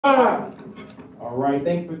All right,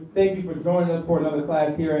 thank you for joining us for another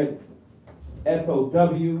class here at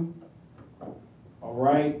S.O.W. All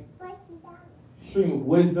right, Stream of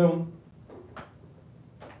Wisdom.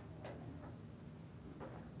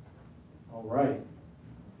 All right.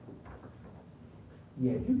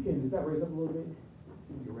 Yeah, if you can, does that raise up a little bit?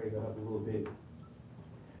 You can raise that up a little bit.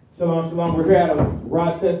 Shalom, shalom. We're here out of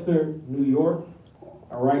Rochester, New York.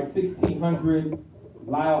 All right, 1600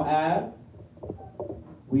 Lyle Ave.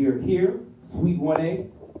 We are here, Suite 1A.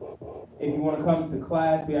 If you want to come to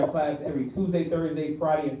class, we have class every Tuesday, Thursday,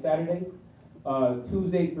 Friday, and Saturday.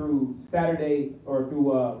 Tuesday through Saturday, or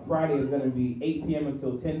through Friday is going to be 8 p.m.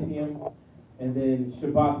 until 10 p.m. And then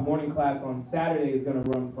Shabbat morning class on Saturday is going to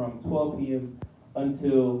run from 12 p.m.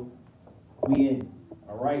 until we end.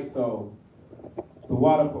 All right, so the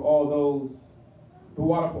water for all those,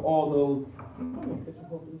 for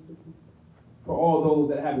all those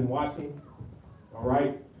that have been watching. All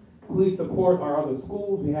right. Please support our other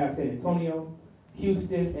schools. We have San Antonio,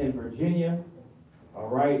 Houston, and Virginia. All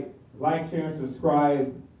right. Like, share, and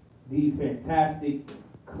subscribe these fantastic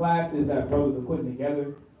classes that brothers are putting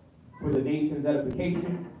together for the nation's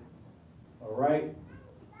edification. All right.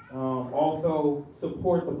 Also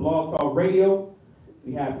support the Blog Talk Radio.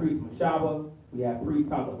 We have Priest Mashaba, we have Priest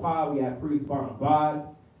Tazapah, we have Priest Barnabad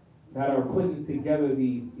that are putting together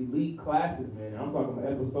these elite classes, man. I'm talking about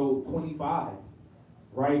episode 25,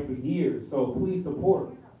 right, for years. So please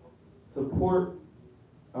support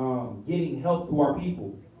getting help to our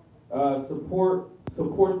people. Support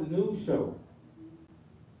the news show,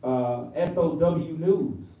 S.O.W.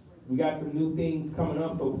 News. We got some new things coming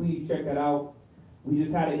up, so please check that out. We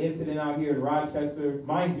just had an incident out here in Rochester.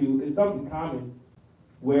 Mind you, it's something common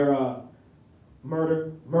where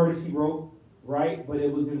murder she wrote, right? But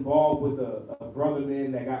it was involved with a brother,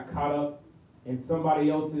 man, that got caught up in somebody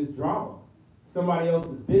else's drama, somebody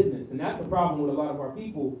else's business. And that's the problem with a lot of our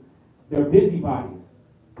people. They're busybodies.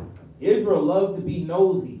 Israel loves to be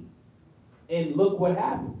nosy. And look what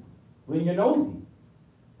happens when you're nosy.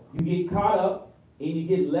 You get caught up and you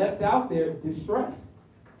get left out there distressed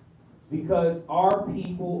because our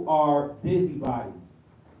people are busybodies.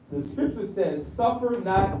 The scripture says, suffer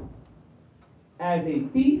not as a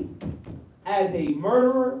thief, as a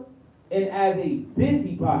murderer, and as a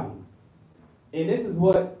busybody. And this is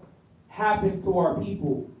what happens to our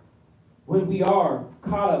people when we are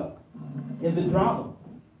caught up in the drama.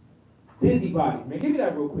 Busybody. Man, give me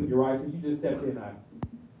that real quick, Uriah, since you just stepped in.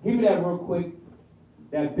 Give me that real quick,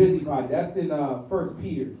 that busybody. That's in 1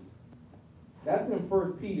 Peter. That's in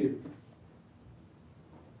 1 Peter.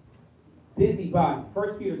 Busybody.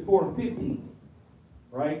 1 Peter 4 and 15.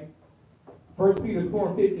 Right? 1 Peter 4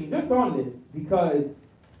 and 15. Just on this, because,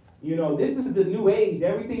 you know, this is the new age.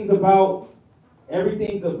 Everything's about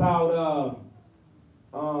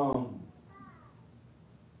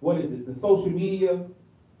what is it? The social media.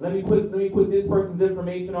 Let me put this person's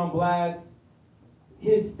information on blast,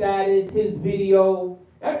 his status, his video.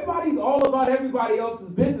 Everybody's all about everybody else's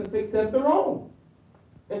business except their own.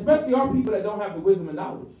 Especially our people that don't have the wisdom and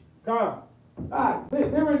knowledge. God,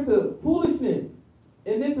 they're into foolishness.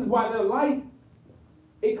 And this is why their life,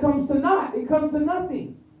 it comes to naught. It comes to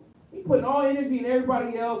nothing. You putting all energy in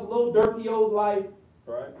everybody else, little Dirky O's life.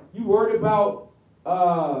 Right. You worried about,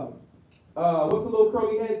 what's the little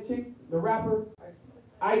curly head chick, the rapper?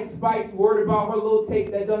 Ice Spice. You worried about her little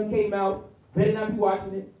tape that done came out. Better not be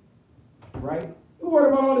watching it. Right? You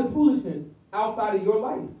worried about all this foolishness outside of your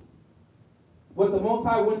life. What the Most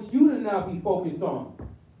High wants you to now be focused on.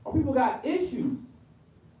 Our people got issues.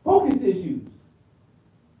 Focus issues.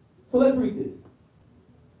 So let's read this.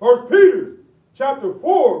 1 Peter chapter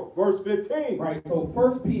 4, verse 15. Right, so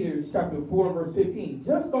 1 Peter chapter 4, verse 15.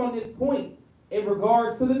 Just on this point in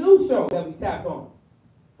regards to the new show that we tapped on.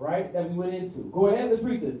 Right, that we went into. Go ahead, let's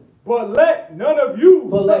read this. But let none of you...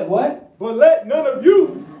 But let what? But let none of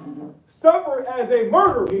you suffer as a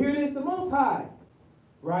murderer. You hear this? The Most High,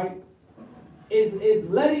 right, is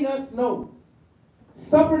letting us know.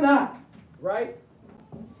 Suffer not, right?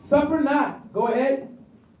 Suffer not. Go ahead.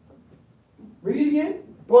 Read it again.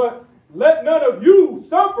 But let none of you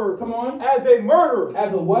suffer, come on, as a murderer.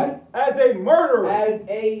 As a what? As a murderer. As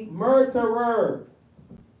a murderer.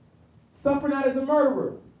 Suffer not as a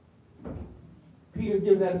murderer. Peter's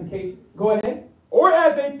giving that indication. Go ahead. Or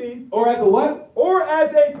as a thief. Or as a what? Or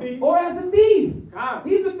as a thief. Or as a thief.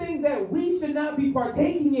 These are things that we should not be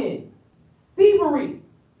partaking in. Thievery.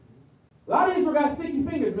 A lot of Israel got sticky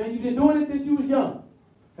fingers, man. You've been doing this since you was young.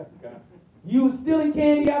 You was stealing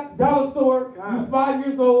candy at the dollar store. You was 5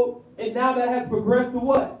 years old. And now that has progressed to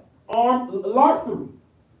what? Armed larceny.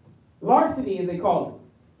 Larceny, as they call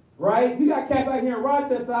it. right? We got cats out here in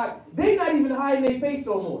Rochester, they not even hiding their face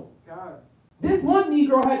no more. God. This one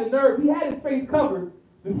Negro had the nerve, he had his face covered.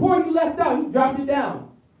 Before he left out, he dropped it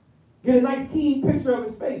down. Get a nice keen picture of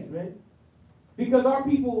his face, man. Because our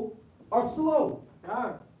people are slow.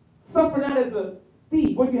 God. Suffering that as a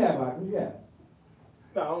thief. What you have, Ike? What you have?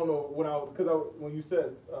 No, I don't know when you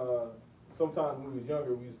said sometimes when we was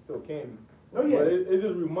younger we used to steal candy. Oh yeah. But it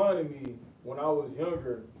just reminded me when I was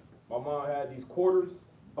younger, my mom had these quarters,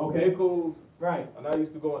 Okay. nickels, Right. and I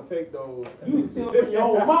used to go and take those. You was stealing from your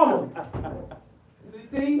own mama.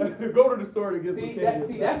 See? Go to the store to get some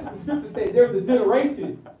candy. That's what the scripture says. There's a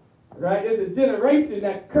generation, right? There's a generation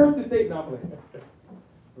that curses they not playing.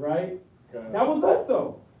 Right? God. That was us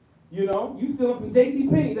though. You know, you stealing from J.C.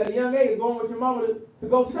 Penney's at a young age, going with your mama to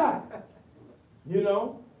go shop. You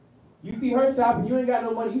know, you see her shopping, you ain't got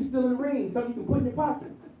no money, you stealing the ring, something you can put in your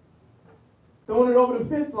pocket. Throwing it over the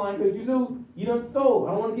fence line because you knew you done stole.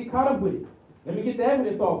 I don't want to get caught up with it. Let me get the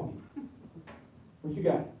evidence off you. What you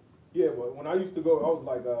got? Yeah, but when I used to go, I was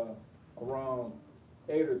like around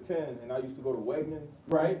 8 or 10, and I used to go to Wegmans.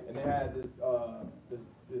 Right. And they had this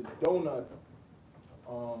donut.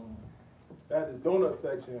 They had this donut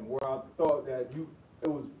section where I thought that it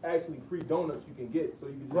was actually free donuts you can get, so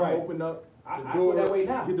you can just open up the door, I feel that way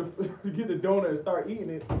now. get the donut and start eating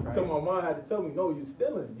it. Right. So my mom had to tell me, no, you're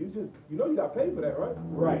stealing. You know you got paid for that, right?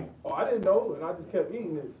 Right. Oh, I didn't know, and I just kept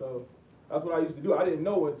eating it. So that's what I used to do. I didn't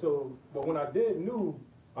know but when I knew,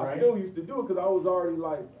 I still used to do it because I was already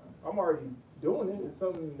like, I'm already doing it. It's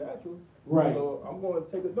something natural. Right. So I'm going to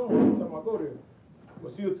take a donut every time I go there.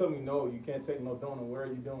 But she would tell me, no, you can't take no donut. Where are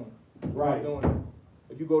you doing? Right. Doing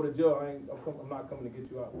it. If you go to jail, I'm not coming to get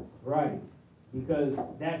you out. Right. Because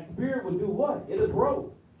that spirit would do what? It'll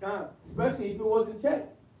grow. Especially if it wasn't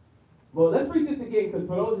checked. Well, let's read this again because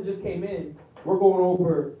for those that just came in, we're going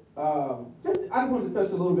over, I just wanted to touch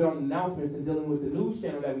a little bit on the announcements and dealing with the news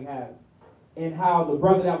channel that we have and how the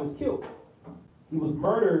brother that was killed, he was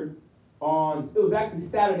murdered it was actually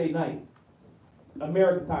Saturday night,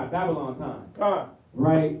 American time, Babylon time.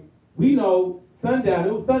 Right? We know sundown,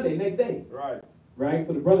 it was Sunday, next day. Right?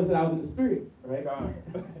 So the brother said I was in the spirit. Right?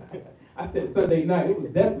 I said Sunday night, it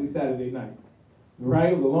was definitely Saturday night.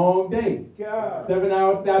 Right? It was a long day.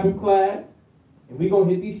 7-hour Sabbath class, and we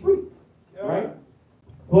gonna hit these streets. Right?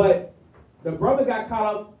 But the brother got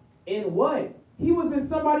caught up in what? He was in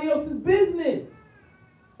somebody else's business.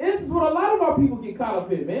 And this is what a lot of our people get caught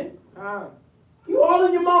up in, man. You all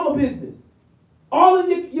in your mama business. All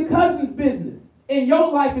in your cousin's business. And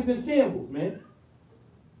your life is in shambles, man.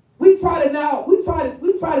 We try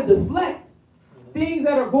to deflect things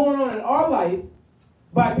that are going on in our life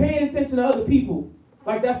by paying attention to other people.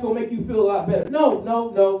 Like that's gonna make you feel a lot better. No.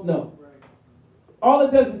 All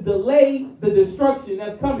it does is delay the destruction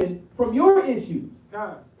that's coming from your issues.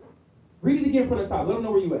 Read it again from the top. Let them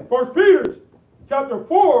know where you at. 1 Peter chapter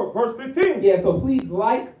 4, verse 15. Yeah, so please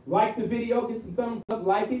like the video, get some thumbs up,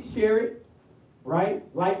 like it, share it, right?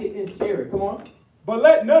 Like it and share it. Come on. But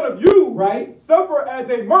let none of you right suffer as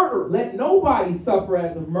a murderer. Let nobody suffer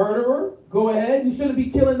as a murderer. Go ahead. You shouldn't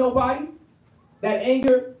be killing nobody. That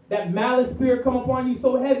anger, that malice spirit come upon you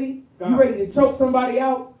so heavy. You ready to choke somebody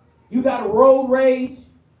out. You got a road rage,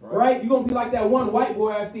 right? You're going to be like that one white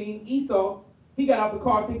boy I seen, Esau. He got out the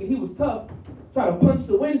car thinking he was tough. Tried to punch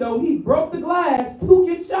the window. He broke the glass. 2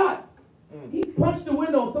 get shot. He punched the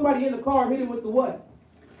window. Somebody in the car hit him with the what?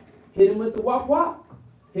 Hit him with the wop.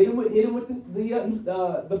 Hit him with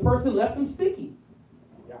the person left him sticky.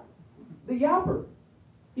 The yapper.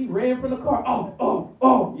 He ran from the car.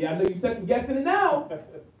 Oh. Yeah, I know you second guessing it now.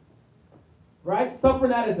 Right?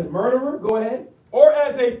 Suffering that as a murderer. Go ahead. Or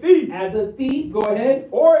as a thief. As a thief. Go ahead.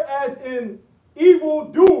 Or as an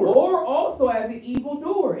evildoer. Or also as an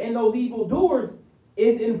evildoer. And those evildoers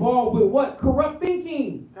is involved with what? Corrupt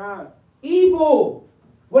thinking. Evil.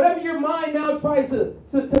 Whatever your mind now tries to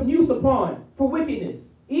muse upon for wickedness.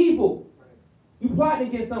 Evil. You plotting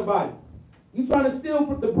against somebody. You trying to steal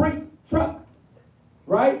from the Brinks truck.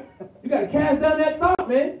 Right? You got to cast down that thought,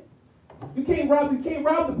 man. You can't rob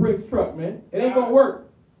the Brinks truck, man. It ain't gonna work.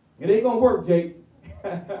 It ain't gonna work, Jake.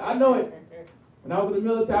 I know it. When I was in the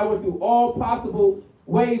military, I went through all possible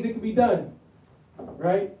ways it could be done.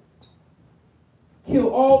 Right? Kill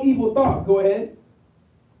all evil thoughts. Go ahead.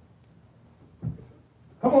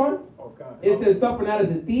 Come on. It says suffer not as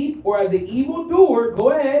a thief or as an evildoer.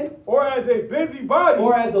 Go ahead. Or as a busybody.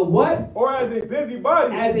 Or as a what? Or as a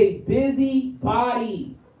busybody. As a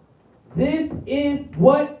busybody. This is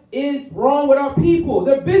what is wrong with our people.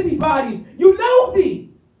 They're busybodies. You nosy.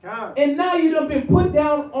 And now you done been put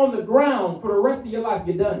down on the ground for the rest of your life.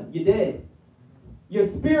 You're done. You're dead. Your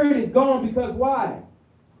spirit is gone because why?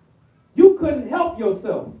 You couldn't help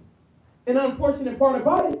yourself. And the unfortunate part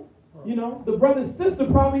about it, you know, the brother's sister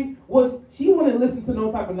probably she wouldn't listen to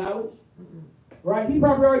no type of knowledge. Right? He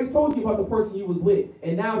probably already told you about the person you was with.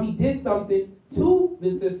 And now he did something to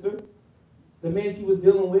the sister, the man she was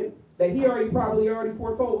dealing with, that he probably already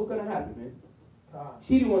foretold was going to happen, man.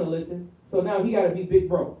 She didn't want to listen. So now he got to be big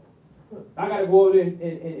bro. I got to go over there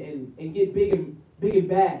and get big and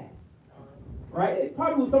bad. Right? It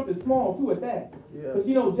probably was something small, too, at that. Because,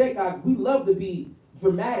 you know, Jake, we love to be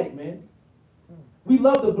dramatic, man. We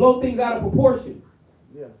love to blow things out of proportion.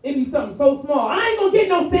 Yeah. It'd be something so small. I ain't gonna get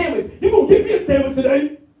no sandwich. You gonna give me a sandwich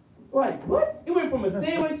today? Like, what? It went from a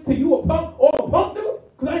sandwich to you a punk or a punk nigga?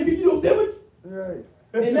 Because I ain't give you no sandwich? Right.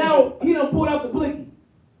 And now he done pulled out the blicky.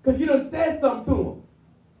 Because you done said something to him.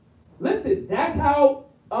 Listen, that's how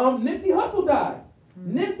Nipsey Hussle died.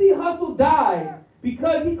 Nipsey Hussle died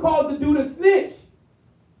because he called the dude a snitch.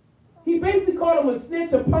 He basically called him a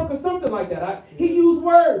snitch, a punk, or something like that. He used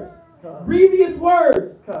words. Grievous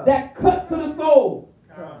words that cut to the soul.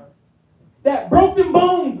 That broke them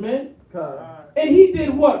bones, man. And he did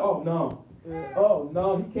what? Oh, no. Oh,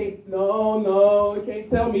 no, he can't. No, he can't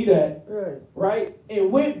tell me that. Right?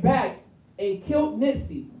 And went back and killed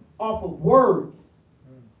Nipsey off of words.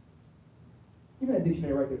 Give me that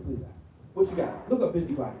dictionary right there, please. What you got? Look up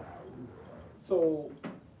busybody. So,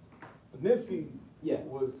 Nipsey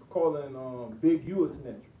was calling Big U a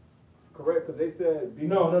snitch. Correct? Because they said...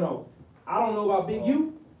 No. I don't know about Big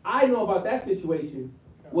U. I know about that situation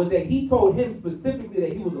was that he told him specifically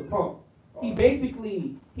that he was a punk. He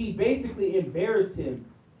basically embarrassed him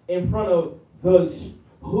in front of the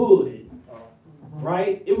hood.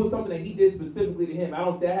 Right? It was something that he did specifically to him.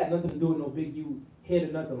 That had nothing to do with no Big U hit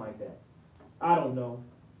or nothing like that. I don't know.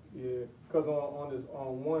 Yeah, because on this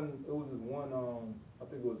one, I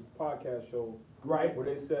think it was a podcast show, right, where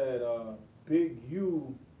they said Big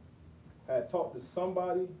U had talked to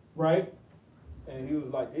somebody, right, and he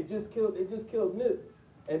was like, they just killed Nip,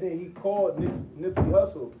 and then he called Nipsey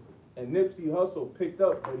Hussle, and Nipsey Hussle picked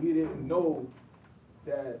up, but he didn't know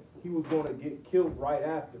that he was going to get killed right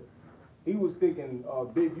after. He was thinking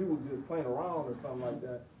Big U was just playing around or something like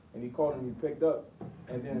that, and he called him, he picked up,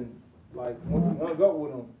 and then like once he hung up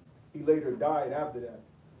with him, he later died after that.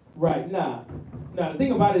 Right. Nah. The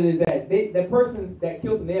thing about it is that that person that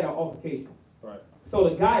killed him, they had an altercation. Right. So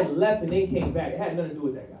the guy left and then came back. It had nothing to do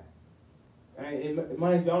with that guy. Right?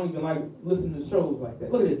 Mind you, I don't even like listening to shows like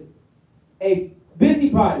that. Look at this. A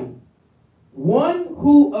busybody. One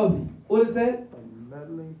who what is that?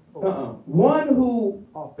 Meddling. One who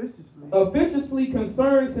officiously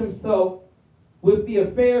concerns himself with the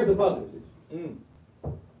affairs of others.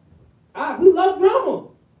 We love drama.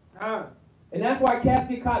 And that's why cats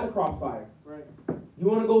get caught in the crossfire. Right. You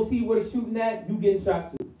want to go see where they're shooting at, you getting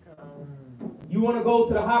shot too. You want to go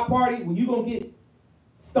to the hot party, well, you going to get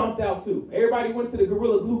stomped out too. Everybody went to the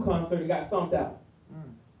Gorilla Glue concert and got stomped out.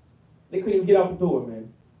 They couldn't even get out the door,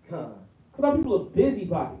 man. Because our people are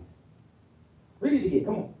busybodies. Read it again,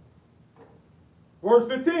 come on.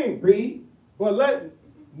 Verse 15. Read. But let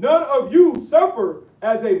none of you suffer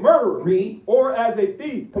as a murderer, read, or as a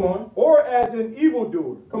thief, come on, or as an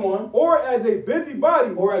evildoer, come on, or as a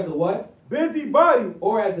busybody, or as a what? Busybody,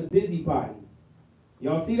 or as a busybody.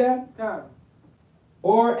 Y'all see that? Yeah.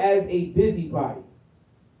 Or as a busybody.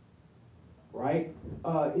 Right?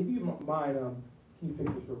 If you mind, can you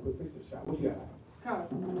fix this real quick? Fix this shot. What you got? Kind of,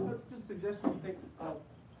 just a suggestion. You think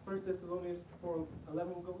 1 Thessalonians 4:11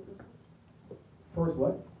 will go with this? First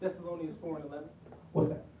what? Thessalonians 4:11. What's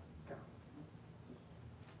that?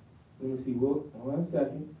 Let me see. One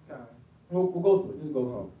second. We'll go to it. Just go to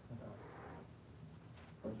it.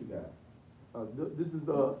 What you got?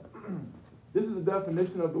 This is the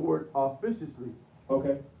definition of the word officiously.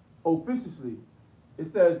 Okay. Officiously.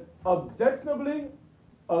 It says objectionably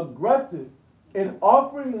aggressive in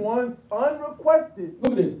offering one's unrequested.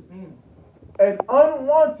 Look at this. And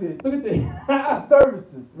unwanted. Look at this.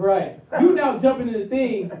 Services. Right. You now jumping into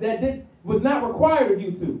things that was not required of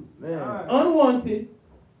you to. Man. Unwanted.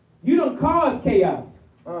 You don't cause chaos.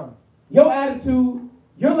 Your attitude,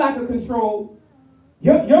 your lack of control,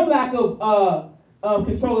 your lack of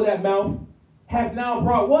control of that mouth has now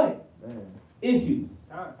brought what? Man. Issues.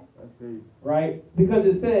 That's deep. Right? Because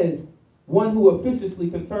it says one who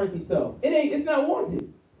officiously concerns himself. It's not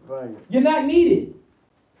wanted. Right. You're not needed.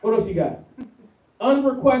 What else you got?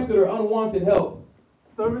 Unrequested or unwanted help.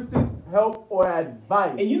 Services, help, or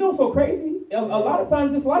advice. And you know so crazy? A lot of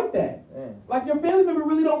times it's like that. Man. Like your family member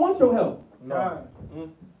really don't want your help. No.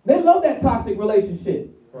 They love that toxic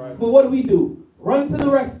relationship. Right. But what do? Run to the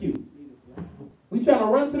rescue. We trying to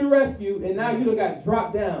run to the rescue, and now you done got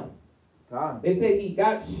dropped down. They said he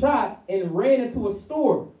got shot and ran into a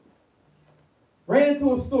store.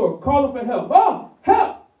 Calling for help. Oh,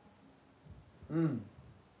 help! And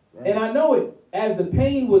I know it as the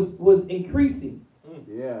pain was increasing.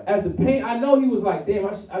 Yeah. As the pain, I know he was like, damn,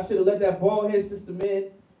 I should have let that bald head sister, man.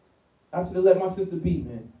 I should have let my sister beat,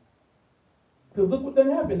 man. Because look what done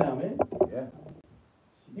happened now, man. Yeah.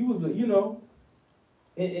 He was,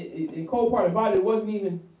 and cold part about it wasn't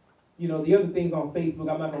even, the other things on Facebook.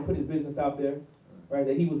 I'm not gonna put his business out there, right?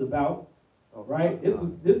 That he was about, right?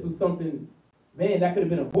 This was something, man, that could have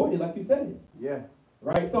been avoided, like you said. Yeah.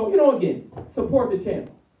 Right. So again, support the channel.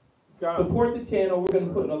 Support the channel. We're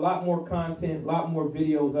gonna put a lot more content, a lot more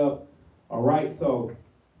videos up. All right. So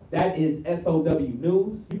that is S.O.W.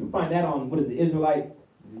 News. You can find that on Israelite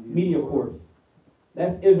Media Corps.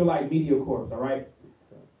 That's Israelite Media Corps. All right.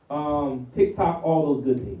 TikTok, all those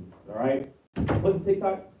good things. All right. What's the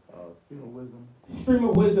TikTok? Stream of Wisdom. Stream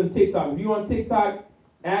of Wisdom TikTok. If you're on TikTok,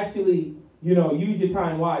 actually, use your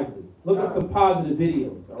time wisely. Look at some positive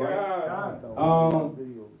videos. All right.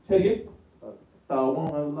 Say it again. One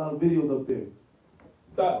has a lot of videos up there.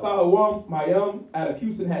 Tahawam Mayum out of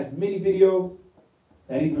Houston has many videos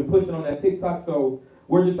that he's been pushing on that TikTok. So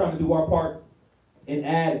we're just trying to do our part and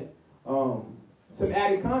add some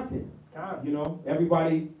added content.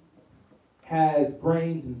 Everybody has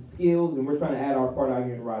brains and skills, and we're trying to add our part out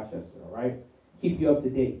here in Rochester. All right, keep you up to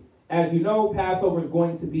date. As you know, Passover is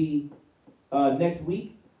going to be next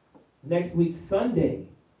week Sunday.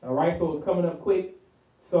 All right, so it's coming up quick.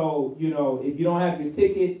 So if you don't have your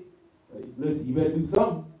ticket, listen, you better do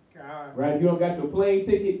something. Right? If you don't got your plane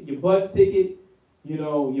ticket, your bus ticket,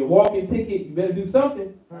 your walking ticket, you better do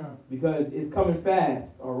something because it's coming fast.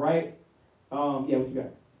 All right. What you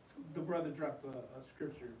got? The brother dropped a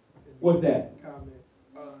scripture. What's that? Comments.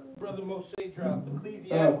 Brother Moshe dropped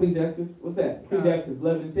Ecclesiastes. Ecclesiastes. What's that? Ecclesiastes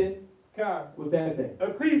 11:10. What's that say?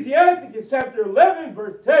 Ecclesiastes chapter 11,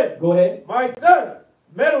 verse 10. Go ahead. My son,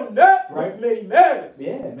 meddle not with many matters.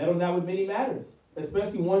 Yeah, meddle not with many matters,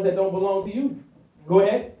 especially ones that don't belong to you. Go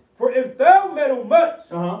ahead. For if thou meddle much,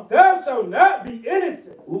 thou shalt not be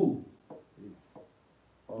innocent. Ooh.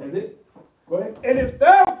 That's it. Go ahead. And if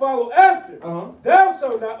thou follow after, thou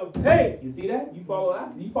shalt not obtain. You see that? You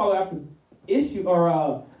follow after issue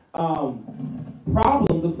or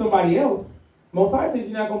problems of somebody else. Most High says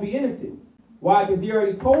you're not going to be innocent. Why? Because he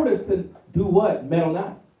already told us to do what? Meddle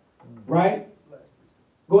not. Right?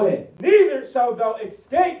 Go ahead. Neither shalt thou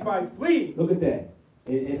escape by fleeing. Look at that.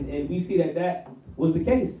 And we see that was the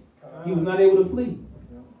case. He was not able to flee.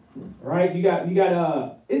 Right? You got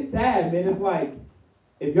it's sad, man. It's like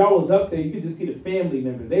if y'all was up there, you could just see the family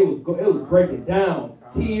members. It was breaking down.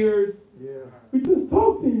 Tears. Yeah. We just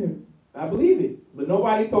talked to him. I believe it. But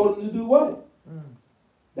nobody told him to do what?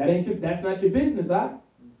 That's not your business,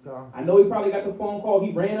 I know he probably got the phone call,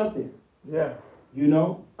 he ran up there. Yeah.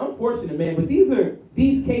 Unfortunate, man, but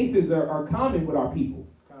these cases are common with our people.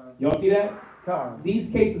 Y'all see that?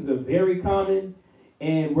 These cases are very common,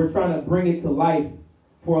 and we're trying to bring it to life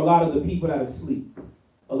for a lot of the people that are asleep.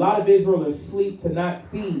 A lot of Israel are asleep to not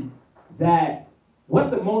see that what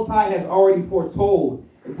the Most High has already foretold,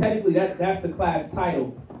 and technically that's the class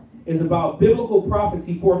title, is about biblical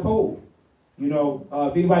prophecy foretold.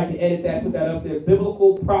 If anybody can edit that, put that up there.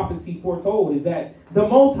 Biblical prophecy foretold is that the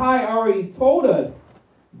Most High already told us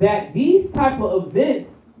that these type of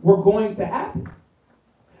events were going to happen.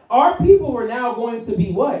 Our people are now going to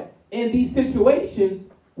be what? In these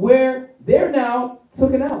situations where they're now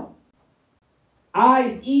taken out.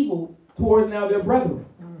 Eyes evil towards now their brethren.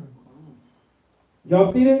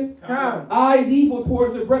 Y'all see this? Eyes evil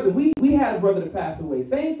towards their brethren. We had a brother that passed away.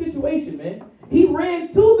 Same situation, man. He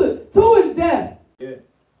ran to his death. Yeah.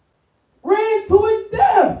 Ran to his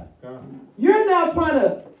death. You're now trying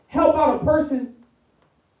to help out a person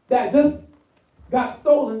that just got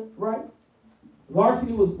stolen, right?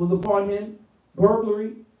 Larceny was upon him,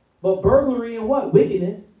 burglary, but burglary and what?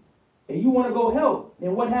 Wickedness. And you want to go help.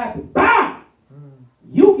 And what happened? Bah!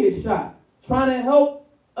 You get shot trying to help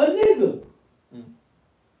a nigga.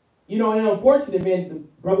 And unfortunately, man, the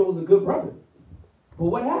brother was a good brother. But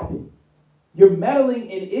what happened? You're meddling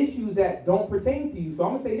in issues that don't pertain to you. So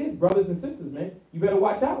I'm going to say this, brothers and sisters, man. You better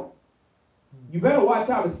watch out. You better watch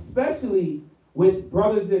out, especially with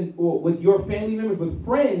brothers or with your family members, with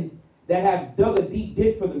friends that have dug a deep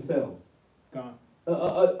ditch for themselves.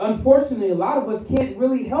 Unfortunately, a lot of us can't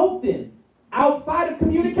really help them outside of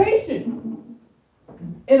communication.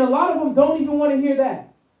 And a lot of them don't even want to hear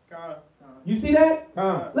that. You see that?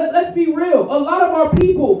 Let's be real. A lot of our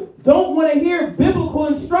people don't want to hear biblical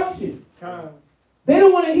instruction. They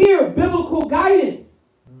don't want to hear biblical guidance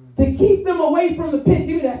to keep them away from the pit.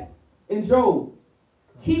 Give me that. in Job.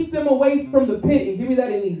 Keep them away from the pit, and give me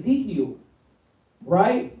that in Ezekiel.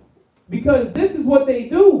 Right? Because this is what they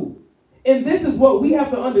do. And this is what we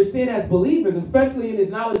have to understand as believers, especially in this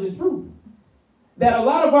knowledge and truth. That a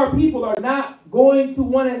lot of our people are not going to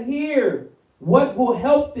want to hear what will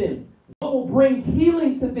help them, what will bring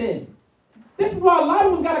healing to them. This is why a lot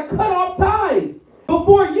of us got to cut off ties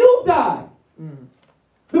before you die.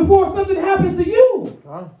 Before something happens to you.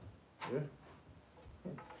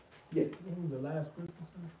 Yes. The last scripture.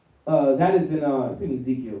 That is it's in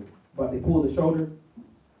Ezekiel. But they pull the shoulder.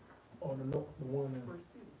 Oh, the one that.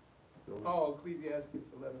 Oh, Ecclesiastes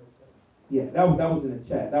 11 and 10. Yeah, that was in the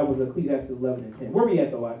chat. That was Ecclesiastes 11 and 10. Where we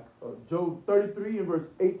at though? Job 33 and verse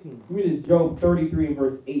 18. Give me this Job 33 and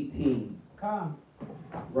verse 18. Come.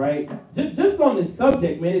 Right? Just on this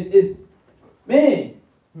subject, man, it's man.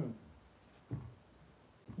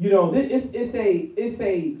 You know, it's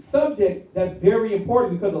a subject that's very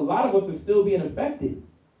important because a lot of us are still being affected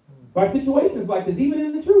by situations like this, even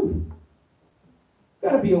in the truth.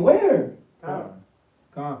 Gotta be aware.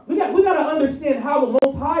 We got to understand how the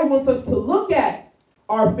Most High wants us to look at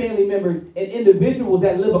our family members and individuals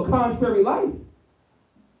that live a contrary life.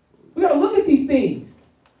 We got to look at these things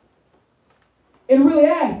and really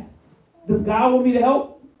ask, does God want me to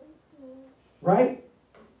help? Right?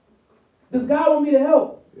 Does God want me to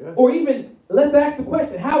help? Yeah. Or even, let's ask the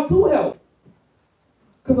question, how to help?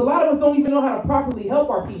 Because a lot of us don't even know how to properly help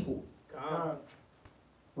our people.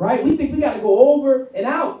 Right? We think we got to go over and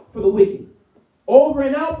out for the wicked. Over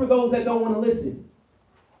and out for those that don't want to listen.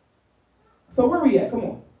 So where we at? Come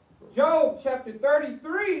on. Job chapter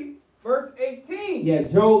 33, verse 18. Yeah,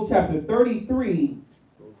 Job chapter 33.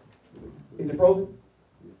 Is it frozen?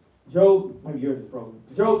 Job, maybe yours is frozen.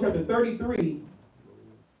 Job chapter 33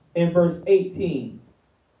 and verse 18.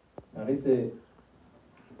 Now they said.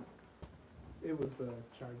 It was the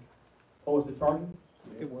charging. Oh, it's the charging?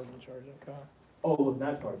 It wasn't charging. Oh, it was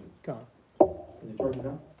not charging. Is it charging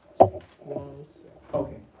now?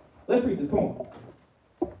 Okay. Let's read this. Come on.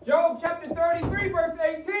 Job chapter 33, verse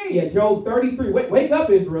 18. Yeah, Job 33. Wake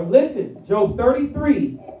up, Israel. Listen. Job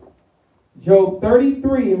 33. Job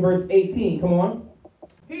 33 and verse 18. Come on.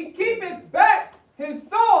 He keepeth back his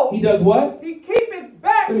soul. He does what? He keepeth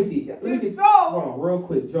back Let me see. his soul. Hold on, real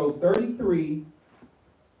quick. Job 33.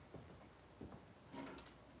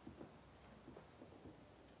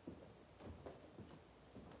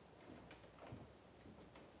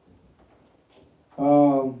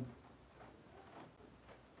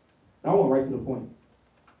 I went right to the point.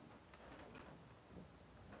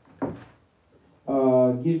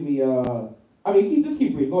 Give me, just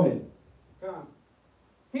keep reading. Go ahead.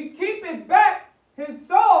 He keepeth back his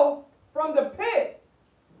soul from the pit,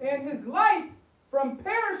 and his life from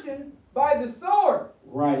perishing by the sword.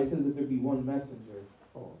 Right, it says that there be one messenger.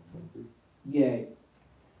 Oh, yeah.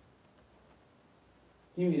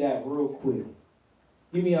 Give me that real quick.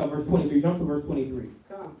 Give me verse 23. Jump to verse 23.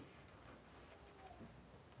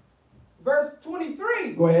 Verse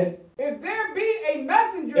 23. Go ahead. If there be a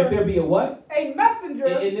messenger. If there be a what? A messenger.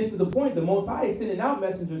 And this is the point. The Most High is sending out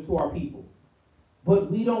messengers to our people.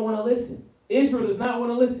 But we don't want to listen. Israel does not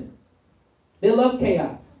want to listen. They love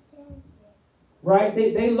chaos. Right?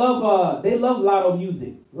 They love lotto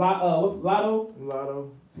music. What's lotto?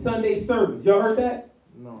 Lotto. Sunday service. Y'all heard that?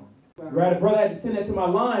 No. Right, a brother had to send that to my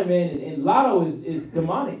line, man, and lotto is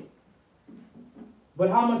demonic. But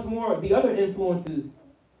how much more the other influences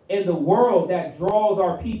in the world that draws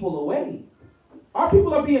our people away? Our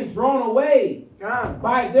people are being drawn away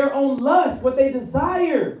by their own lust, what they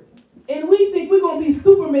desire. And we think we're going to be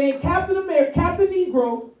Superman, Captain America, Captain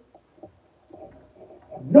Negro.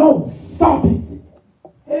 No, stop it.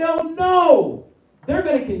 Hell no. They're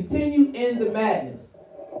going to continue in the madness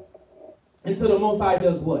until the Most High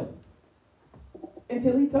does what?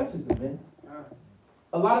 Until he touches them, man.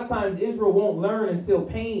 A lot of times Israel won't learn until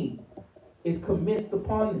pain is commenced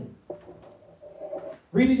upon them.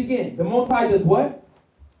 Read it again. The Most High does what?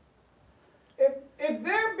 If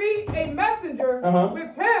there be a messenger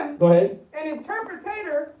with him, go ahead. An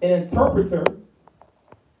interpreter,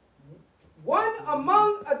 one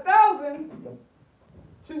among 1,000,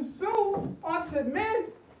 to shew unto men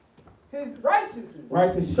his righteousness.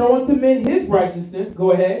 Right, to show unto men his righteousness.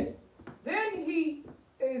 Go ahead. Then he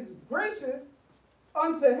is gracious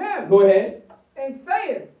unto him. Go ahead. And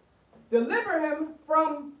saith, deliver him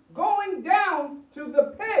from going down to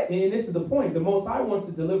the pit. And this is the point. The Most High wants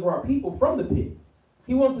to deliver our people from the pit.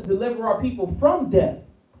 He wants to deliver our people from death.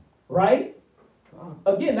 Right?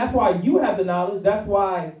 Again, that's why you have the knowledge. That's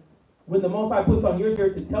why when the Most High puts on your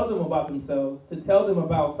spirit to tell them about themselves, to tell them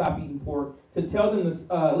about stop eating pork, to tell them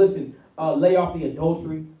to, lay off the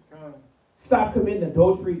adultery, Stop committing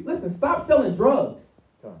adultery. Listen, stop selling drugs.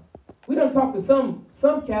 We done talked to some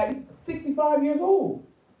cat, 65 years old,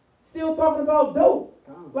 still talking about dope.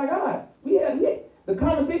 Like, God, the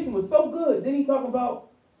conversation was so good. Then he talking about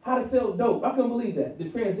how to sell dope. I couldn't believe that, the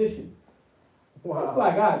transition. Wow. It's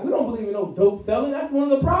like, God, we don't believe in no dope selling. That's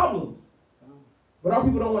one of the problems. But our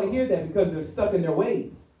people don't want to hear that because they're stuck in their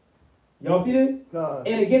ways. Y'all see this? God.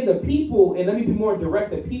 And again, the people, and let me be more direct,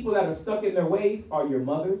 the people that are stuck in their ways are your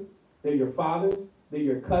mothers, they're your fathers, they're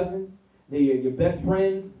your cousins, they're your best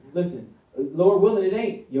friends. Listen, Lord willing, it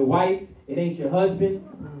ain't your wife, it ain't your husband,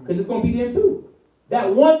 because it's going to be them too.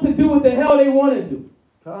 That want to do what the hell they want to do.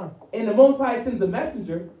 And the Most High sends a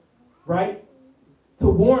messenger, right, to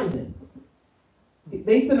warn them.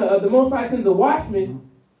 The Most High sends a watchman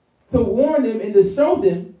to warn them and to show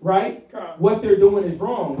them, right, what they're doing is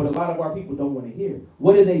wrong. But a lot of our people don't want to hear.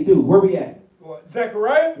 What do they do? Where we at?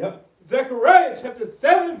 Zechariah? Yep. Zechariah chapter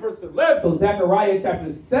 7, verse 11. So Zechariah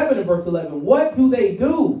chapter 7 and verse 11. What do they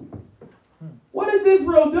do? What does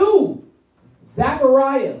Israel do?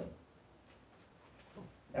 Zechariah.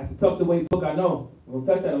 That's a tough to wait book, I know. We're going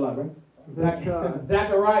to touch that a lot, right?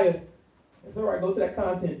 Zechariah. It's all right. Go to that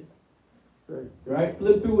contents. Right?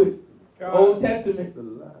 Flip through it. Old Testament.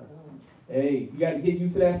 Hey, you got to get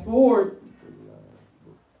used to that sword.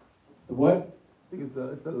 The what? I think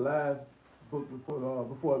it's the last book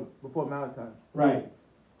before Malachi. Right.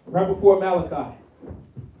 Right before Malachi.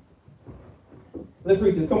 Let's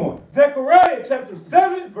read this. Come on. Zechariah chapter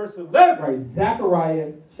 7, verse 11. Right.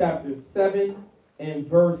 Zechariah chapter 7 and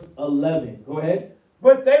verse 11. Go ahead.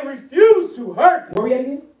 But they refused to hearken. Where are we at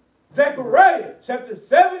again? Zechariah chapter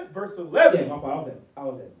 7, verse 11. Yeah, my fault. I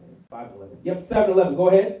was at 5:11. Yep, 7:11. Go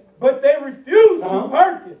ahead. But they refused to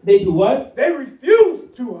hearken. They do what? They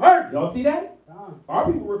refused to hearken. Y'all see that? Our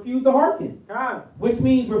people refuse to hearken. Which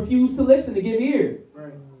means refuse to listen, to give ear.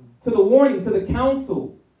 Right. To the warning, to the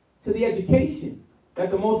counsel, to the education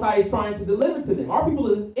that the Most High is trying to deliver to them. Our people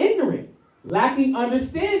are ignorant, lacking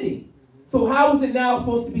understanding. So how is it now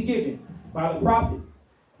supposed to be given? By the prophets,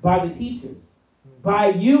 by the teachers, by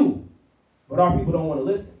you. But our people don't want to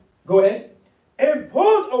listen. Go ahead. And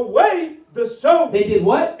pulled away the show. They did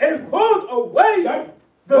what? And pulled away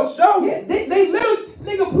the show. Yeah, they literally,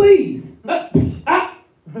 nigga, please. I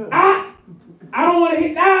don't want to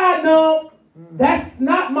hear, no. That's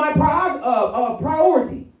not my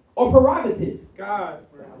priority or prerogative. God.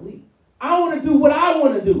 I want to do what I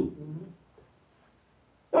want to do.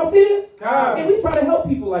 Y'all see this? God. And we try to help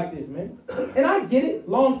people like this, man. And I get it,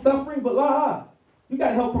 long suffering, but you got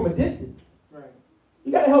to help from a distance. Right.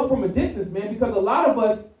 You got to help from a distance, man, because a lot of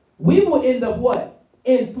us, we will end up what?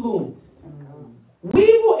 Influenced.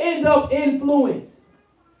 We will end up influenced.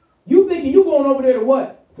 You thinking you going over there to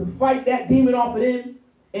what? To fight that demon off of them,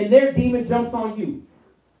 and their demon jumps on you.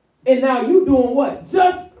 And now you doing what?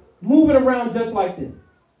 Just moving around just like them.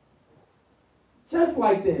 Just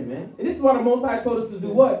like them, man. And this is why the Most High told us to do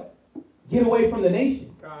what? Get away from the nations.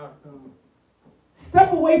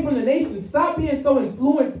 Step away from the nation. Stop being so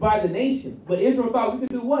influenced by the nation. But Israel thought we could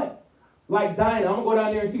do what? Like Dinah, I'm going to go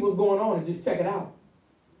down there and see what's going on and just check it out.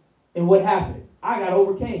 And what happened? I got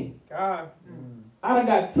overcame. I done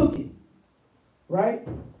got took it. Right?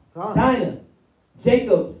 Dinah,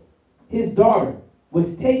 his daughter,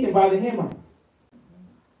 was taken by the Hamites.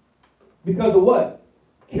 Because of what?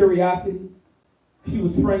 Curiosity. She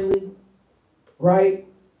was friendly. Right?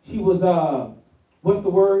 She was, what's the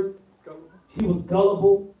word? She was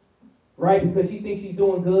gullible, right? Because she thinks she's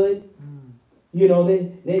doing good. You know,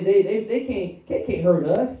 they can't hurt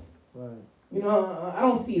us. Right. You know, I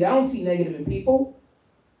don't see that. I don't see negative in people.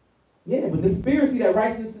 Yeah, but the spirit see that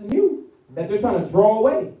righteousness in you, that they're trying to draw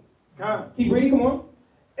away. Keep reading, come on.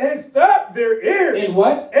 And stop their ears. And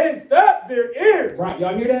what? And stop their ears. Right,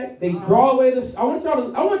 y'all hear that? They draw away the. I want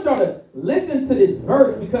y'all to listen to this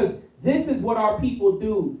verse, because this is what our people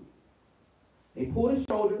do. They pull the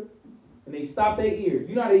shoulder. And they stop their ears.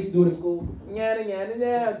 You know how they used to do it in school? Yana, yana,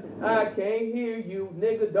 yana. I can't hear you.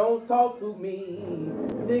 Nigga, don't talk to me.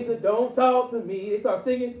 Nigga, don't talk to me. They start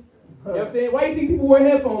singing. You know what I'm saying? Why do you think people wear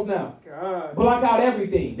headphones now? God. Block out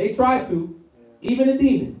everything. They try to. Even the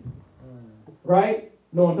demons. Right?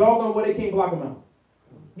 Knowing doggone what they can't block them out.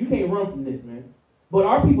 You can't run from this, man. But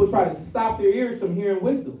our people try to stop their ears from hearing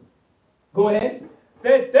wisdom. Go ahead.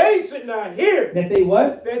 That they should not hear. That they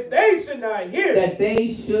what? That they should not hear. That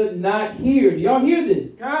they should not hear. Do y'all hear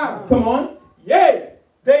this? God. Come on. Yea,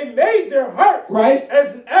 they made their hearts right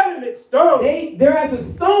as an adamant stone. They're as a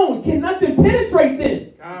stone. Can nothing penetrate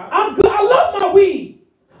them. God. I'm good. I love my weed.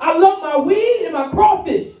 I love my weed and my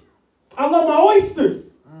crawfish. I love my oysters.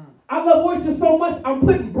 I love oysters so much. I'm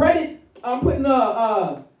putting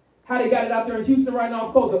how they got it out out there in Houston right now.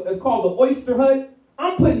 It's called the Oyster Hut.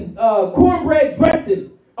 I'm putting cornbread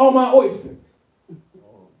dressing on my oyster.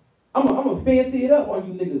 I'm gonna fancy it up on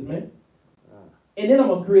you niggas, man. And then I'm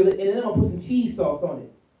gonna grill it, and then I'm gonna put some cheese sauce on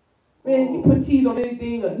it. Man, you put cheese on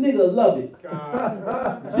anything, a nigga love it.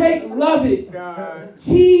 God. Jake love it. God.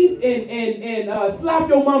 Cheese and slap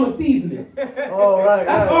your mama seasoning. Oh, right.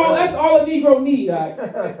 That's all a Negro need,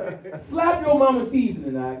 slap your mama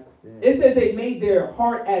seasoning, It says they made their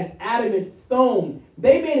heart as adamant stone.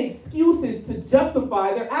 They made excuses to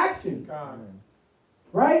justify their actions. God.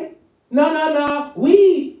 Right? No.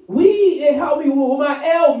 It helped me with my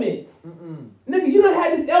ailments. Nigga, you done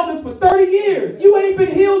had this ailments for 30 years. You ain't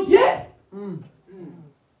been healed yet.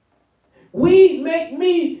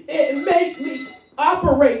 It makes me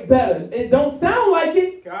operate better. It don't sound like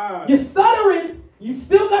it. God. You're stuttering. You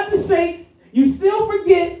still got the shakes. You still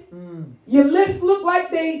forget. Your lips look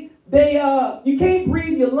like you can't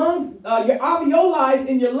breathe. Your lungs, your alveoli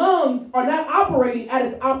in your lungs are not operating at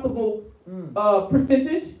its optimal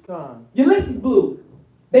percentage. Your lips is blue.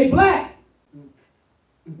 They black.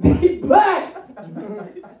 They black.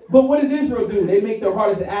 But what does Israel do? They make their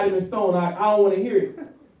heart as an adamant stone. I don't want to hear it.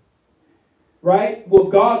 Right? Well,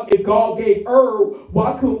 if God gave herb,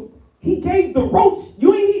 why could he gave the roach?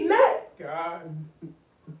 You ain't eating that. God.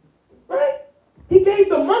 Right? He gave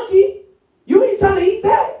the monkey. You ain't trying to eat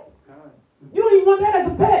that. God. You don't even want that as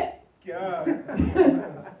a pet. God.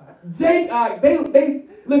 Jake, they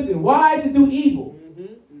listen, wise to do evil.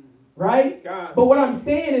 Right? God. But what I'm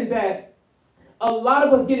saying is that a lot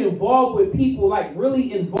of us get involved with people, like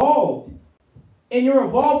really involved. And you're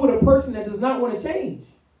involved with a person that does not want to change.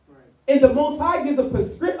 Right. And the Most High gives a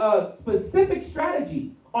specific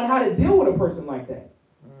strategy on how to deal with a person like that.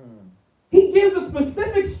 He gives a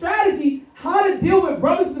specific strategy how to deal with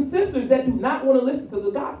brothers and sisters that do not want to listen to the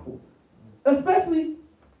gospel. Especially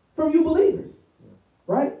from you believers.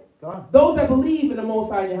 Right? Those that believe in the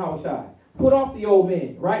Most High and Yahushua. Put off the old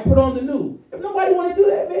man, right? Put on the new. If nobody want to do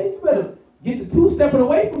that, man, you better get the two-stepping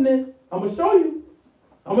away from them. I'm going to show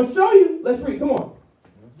you. Let's read. Come on.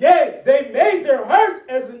 Yea, they made their hearts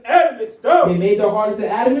as an adamant stone. They made their hearts as an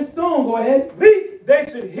adamant stone. Go ahead. Least they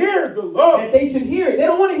should hear the law. That they should hear it. They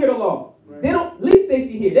don't want to hear the law. Right. Least they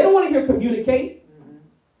should hear. They don't want to hear communicate.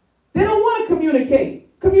 They don't want to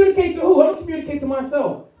communicate. Communicate to who? I don't communicate to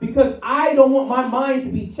myself. Because I don't want my mind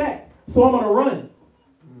to be checked. So I'm going to run.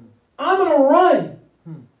 I'm going to run.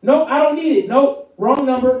 Nope, I don't need it. Nope, wrong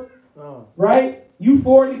number. Right? You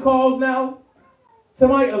 40 calls now.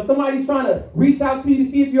 Somebody's trying to reach out to you to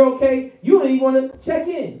see if you're okay. You don't even want to check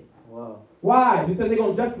in. Wow. Why? Because they're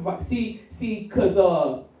going to justify. See, because,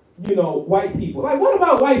 white people. Like, what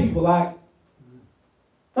about white people? Like,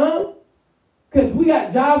 huh? Because we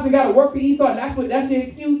got jobs and got to work for Esau, and that's your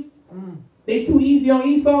excuse? They too easy on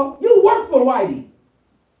Esau? You work for the whitey.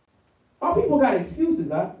 Our people got excuses,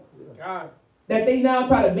 huh? God. That they now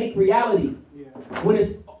try to make reality. Yeah. When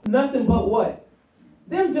it's nothing but what?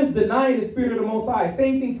 Them just denying the Spirit of the Most High.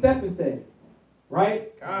 Same thing Stephen said.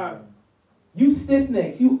 Right? God. You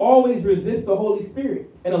stiff-necks, you always resist the Holy Spirit.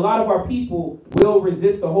 And a lot of our people will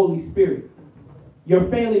resist the Holy Spirit. Your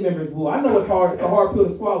family members will. I know it's hard. It's a hard pill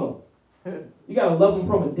to swallow. You got to love them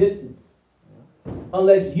from a distance.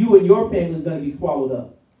 Unless you and your family is going to be swallowed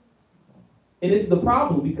up. And this is the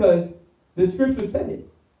problem because the Scriptures said it.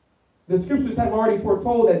 The Scriptures have already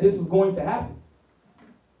foretold that this was going to happen.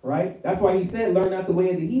 Right? That's why he said, learn not the way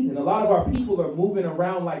of the heathen. A lot of our people are moving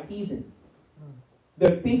around like heathens.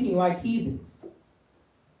 They're thinking like heathens.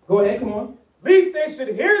 Go ahead, come on. Least they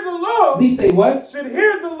should hear the law. Least they what? Should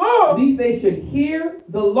hear the law. Least they should hear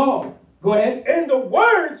the law. Go ahead. And the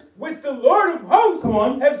words which the Lord of hosts Come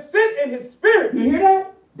on. have sent in his spirit. You hear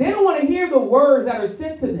that? They don't want to hear the words that are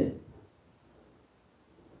sent to them.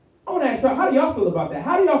 I want to ask y'all, how do y'all feel about that?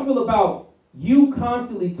 How do y'all feel about you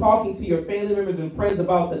constantly talking to your family members and friends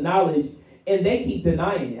about the knowledge and they keep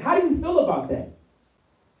denying it? How do you feel about that?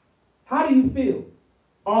 How do you feel?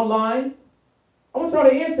 Online? I want y'all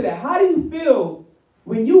to answer that. How do you feel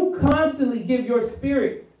when you constantly give your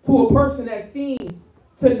spirit to a person that seems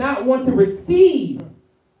to not want to receive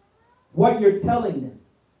what you're telling them?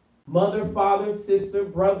 Mother, father, sister,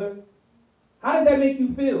 brother. How does that make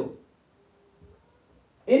you feel?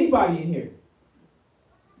 Anybody in here?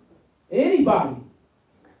 Anybody?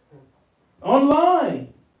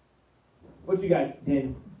 Online? What you got,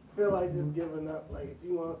 Danny? Feel like just giving up. Like if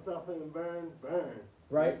you want to suffer and burn, burn.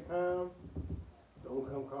 Right. Next time, don't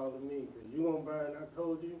come calling me because you gonna burn. I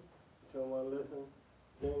told you. You don't want to listen.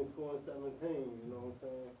 James 4:17. You know what I'm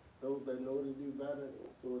saying? Those that know to do better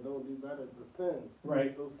or don't do better to sin.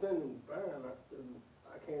 Right. So sin and burn.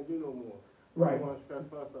 I can't do no more. I Right. don't want to stress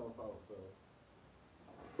myself out,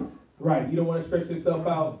 so. Right. You don't want to stretch yourself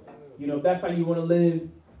out. You know, if that's how you want to live,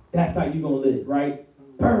 that's how you gonna live, right?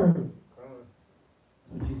 Burn.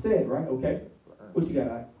 What you said, right? Okay. What you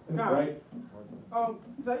got, I? Right? So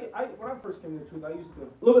when I first came to the truth, I used to,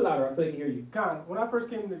 A little bit louder so I can hear you. when I first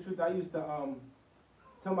came to the truth, I used to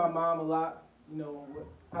tell my mom a lot, you know,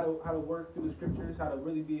 how to work through the scriptures, how to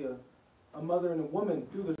really be a mother and a woman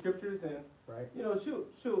through the scriptures, and Right. you know,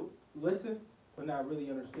 she'll listen but not really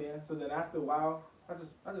understand. So then after a while, I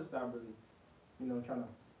just stopped really, you know, trying to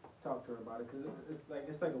talk to her about it, because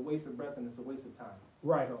it's like a waste of breath and it's a waste of time.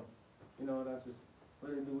 Right. So, you know, that's just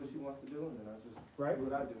let her do what she wants to do, and then I just Right. do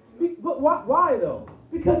what I do. You know? But why though?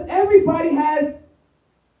 Because everybody has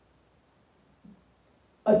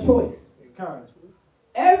a choice. Kind.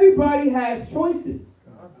 Everybody has choices.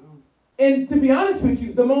 And to be honest with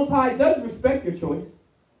you, the Most High does respect your choice.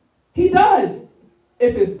 He does.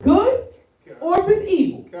 If it's good or if it's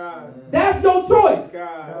evil. God. That's your choice.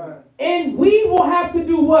 God. And we will have to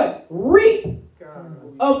do what? Reap God.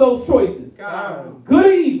 of those choices. God. Good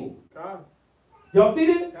or evil. God. Y'all see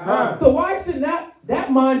this? God. So why should not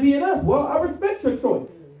that mind be in us? Well, I respect your choice.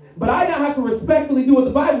 But I now have to respectfully do what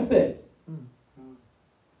the Bible says.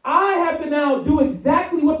 I have to now do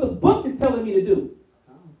exactly what the book is telling me to do.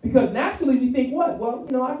 Because naturally we think, what? Well,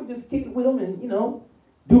 you know, I can just kick it with him and, you know,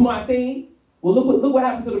 do my thing. Well, look what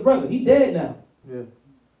happened to the brother. He's dead now. Yeah.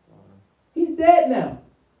 He's dead now.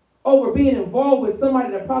 Over being involved with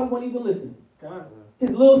somebody that probably won't even listen. God. His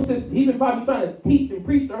little sister. He's been probably trying to teach and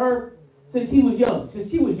preach to her since she was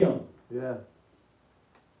young. Yeah.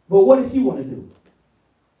 But what does she want to do?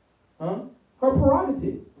 Huh? Her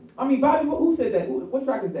prerogative. I mean, Bobby, who said that? What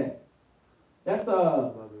track is that? That's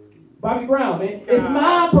Bobby Brown, man. It's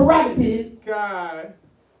my prerogative. God.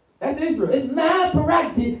 That's Israel. It's my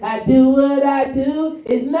prerogative. I do what I do.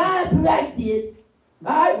 It's my prerogative.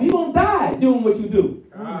 All right? You're going to die doing what you do.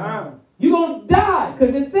 You're going to die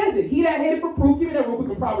because it says it. He that hated for proof. Give me that real quick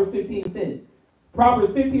in Proverbs 15 and 10.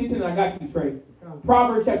 Proverbs 15 and 10. I got you, Trey.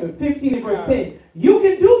 Proverbs chapter 15 and verse 10. You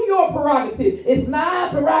can do your prerogative. It's my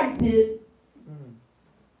prerogative.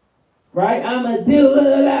 Right? I'm going to do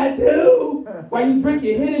what I do. While you drink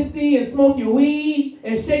your Hennessy and smoke your weed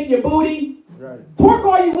and shake your booty. Right. Twerk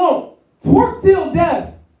all you want. Twerk till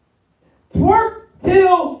death. Twerk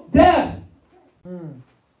till death.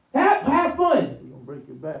 Have fun. You're gonna break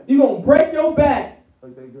your back. You're going to break your back.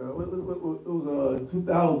 Like that girl. It was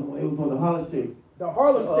 2000 when it was on the Harlem Shake. The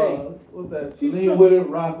Harlem Shake. What's that? She Lean shook- with it,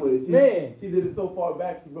 rock with it. Man. She did it so far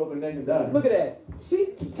back she broke her neck and died. Look at that.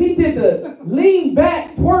 She did the lean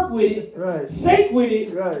back, twerk with it, Right. shake with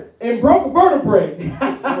it, Right. and broke a vertebrae.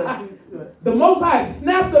 Yeah, The Most High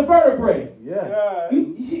snapped the vertebrae. yeah.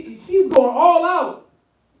 She's going all out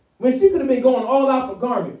when she could have been going all out for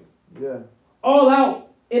garments, Yeah. all out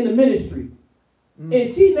in the ministry.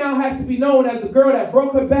 And she now has to be known as the girl that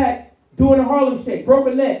broke her back doing a Harlem Shake, broke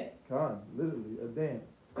her neck. Literally a dance.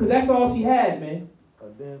 Because that's all she had, man. A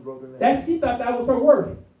dance broke her neck. She thought that was her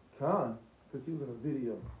worth. Because she was in a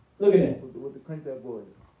video Look at that. with the Crank That Boy.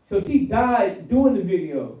 So she died doing the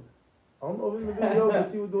video. I don't know if it was in the video, but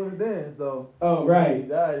she was doing the dance though. Oh, She right.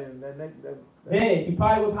 died and that neck. That Man, she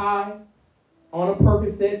probably was high on a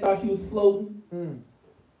Percocet, thought she was floating, and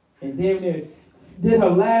damn near did her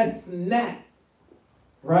last snap.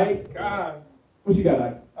 Right? God. What you got,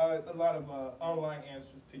 Ike? A lot of online answers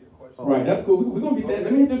to your question. Right, that's cool. We're going to get that.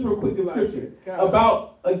 Let me hit this real quick, the scripture. God.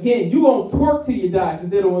 About, again, you going to twerk till you die,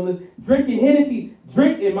 since they don't want to listen. Drinking Hennessy,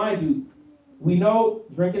 and mind you, we know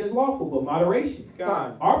drinking is lawful, but moderation.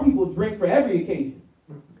 God. Our people drink for every occasion.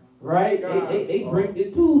 Right? God. They drink,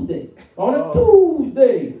 it's Tuesday. On a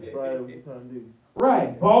Tuesday. Friday, what you trying to do?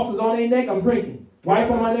 Right. Boss is on their neck, I'm drinking.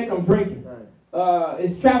 Wife on my neck, I'm drinking. Right.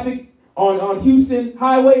 It's traffic on Houston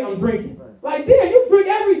Highway, I'm drinking. Like, damn, you drink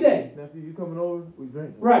every day. Nephew, you coming over? We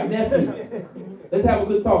drinking. Right, nephew. Let's have a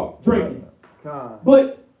good talk. Drinking. Con.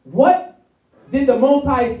 But what did the Most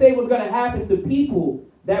High say was going to happen to people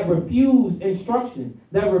that refuse instruction,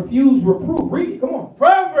 that refuse reproof? Read it, come on.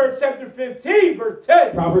 Proverbs chapter 15, verse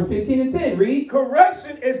 10. Proverbs 15 and 10, read.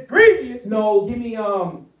 Correction is grievous. No, give me,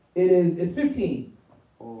 it's 15.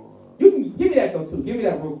 You can give me that though too. Give me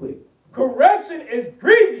that real quick. Correction is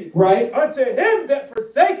grievous. Right. Unto him that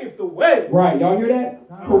forsaketh the way. Right, y'all hear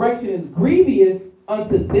that? Correction is grievous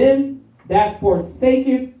unto them that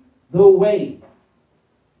forsaketh the way.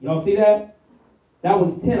 Y'all see that? That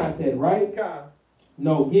was 10 I said, right? God.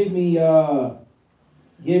 No, give me,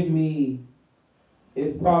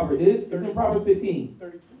 it's Proverbs, it's in Proverbs 15.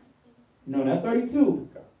 32. No, not 32.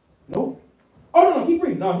 Nope. Oh, no, keep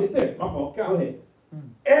reading. No, it's there. My fault. Go ahead.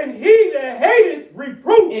 And he that hateth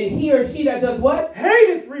reproof. And he or she that does what?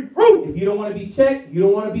 Hateth reproof. If you don't want to be checked, you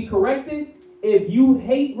don't want to be corrected, if you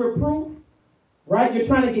hate reproof, right? You're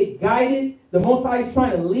trying to get guided. The Most High is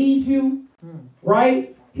trying to lead you,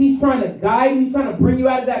 right? He's trying to guide you. He's trying to bring you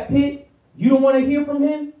out of that pit. You don't want to hear from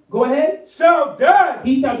him? Go ahead. Shall die.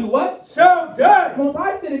 He shall do what? Shall die. The Most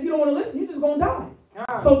High said if you don't want to listen, you're just going to die.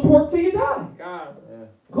 God. So twerk till you die. God.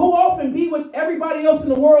 Go off and be with everybody else in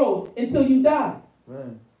the world until you die.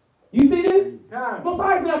 Man. You see this? God. Most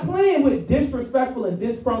High is not playing with disrespectful and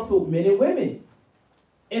disgruntled men and women.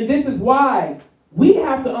 And this is why we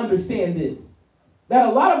have to understand this. That a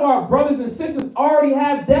lot of our brothers and sisters already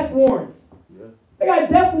have death warrants. Yeah. They got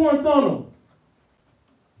death warrants on them.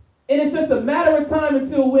 And it's just a matter of time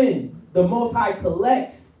until when the Most High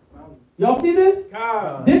collects. Y'all see this?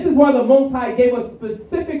 God. This is why the Most High gave us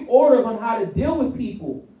specific orders on how to deal with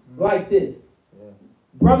people like this. Yeah.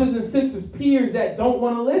 Brothers and sisters, peers that don't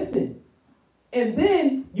want to listen. And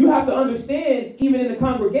then you have to understand, even in the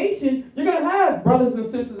congregation, you're going to have brothers and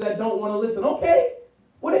sisters that don't want to listen. Okay,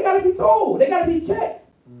 well, they got to be told. They got to be checked.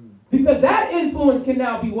 Because that influence can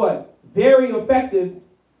now be what? Very effective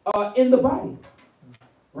in the body.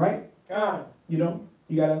 Right? God. You know,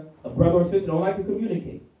 you got a brother or sister don't like to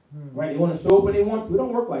communicate. Right? They want to show up when they want to. It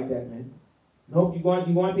don't work like that, man. Nope, you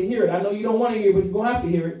want to hear it. I know you don't want to hear it, but you're going to have to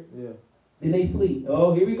hear it. Yeah. Then they flee.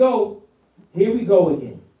 Oh, here we go. Here we go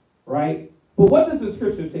again. Right? But what does the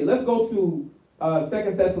scripture say? Let's go to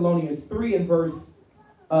 2 Thessalonians 3 and verse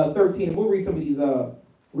 13. And we'll read some of these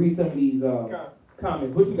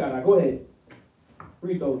comments. What you got now? Go ahead.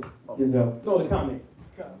 Read those, Giselle. No, the comment.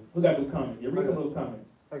 Who got those comments? Yeah, read some of those comments.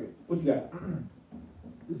 Okay. What you got?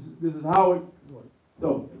 This is Howard.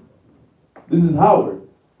 So, this is Howard.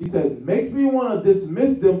 He said, makes me want to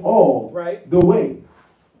dismiss them all Right. the way.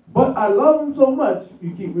 But I love them so much,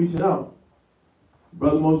 you keep reaching out.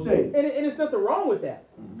 Brother Moshe. And it's nothing wrong with that.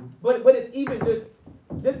 But it's even just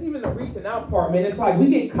even the reaching out part, man. It's like we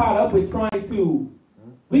get caught up with trying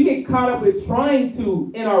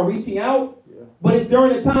to in our reaching out, but it's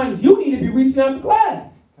during the times you need to be reaching out to class.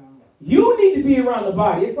 You need to be around the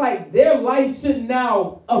body. It's like their life should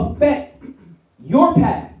now affect your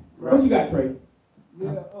path. Right. What you got, Trey?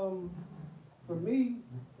 Yeah, for me,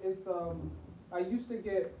 it's I used to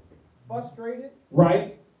get frustrated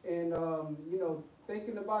Right, and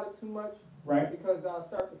thinking about it too much right, because I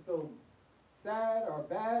start to feel sad or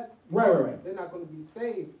bad. right. They're not going to be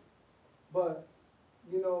saved. But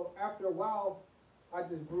after a while, I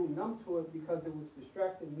just grew numb to it because it was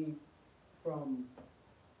distracting me from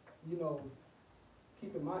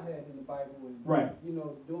keeping my head in the Bible and Right.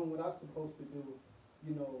 doing what I'm supposed to do,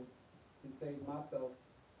 to save myself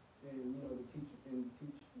and to teach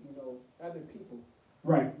other people.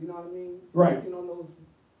 Right, You know what I mean? Right. Speaking on those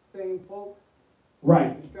same folks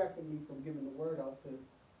right, distracted me from giving the word out to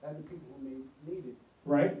other people who may need it.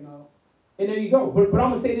 right. You know? And there you go. But I'm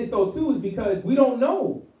going to say this, though, too, is because we don't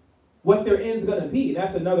know what their end's going to be.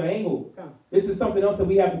 That's another angle. This is something else that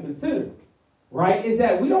we have to consider, right? Is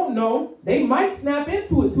that we don't know. They might snap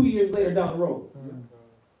into it 2 years later down the road.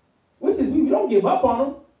 Which is, we don't give up on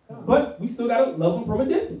them, but we still got to love them from a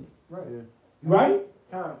distance. Right. Right?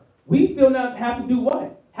 We still not have to do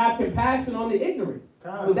what? Have compassion on the ignorant.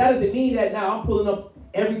 But that doesn't mean that now I'm pulling up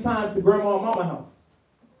every time to grandma and mama house.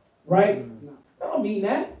 Right? I don't mean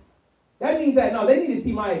that. That means that, no, they need to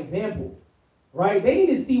see my example. Right? They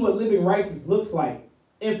need to see what living righteous looks like.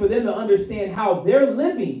 And for them to understand how their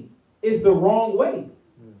living is the wrong way.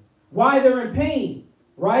 Why they're in pain.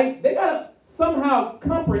 Right? They got to somehow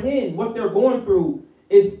comprehend what they're going through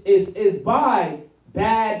is by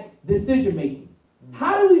bad decision making.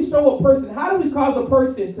 How do we show a person, how do we cause a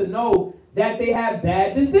person to know that they have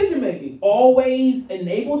bad decision making? Always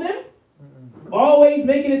enable them? Always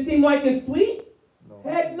making it seem like it's sweet?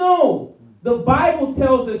 Heck no. The Bible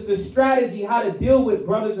tells us the strategy how to deal with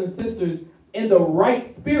brothers and sisters in the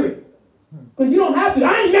right spirit. Because you don't have to.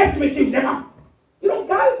 I ain't messing with you, nigga. You don't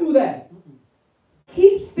got to do that.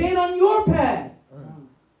 Keep staying on your path.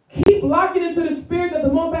 Keep locking into the spirit that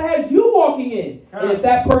the Most High has you walking in. And if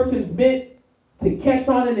that person's meant to catch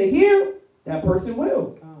on and to hear, that person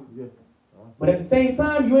will. But at the same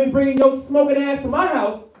time, you ain't bringing your smoking ass to my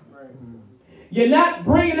house. You're not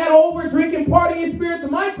bringing that over drinking partying spirit to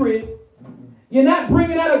my crib. You're not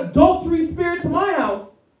bringing that adultery spirit to my house.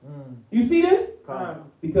 You see this?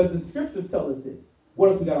 Because the scriptures tell us this.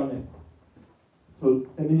 What else we got on there? So,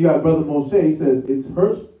 and then you got Brother Moshe. He says it's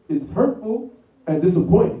hurtful and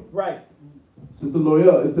disappointing. Right. Sister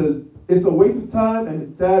Loyal, it says it's a waste of time and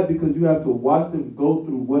it's sad because you have to watch them go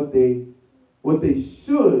through what they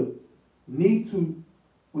should need to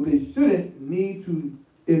what they shouldn't need to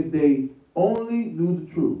if they only knew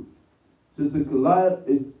the truth. Sister Kalaya,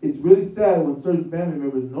 it's really sad when certain family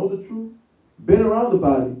members know the truth, been around the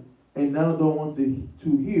body, and now don't want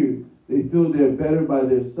to hear. They feel they're better by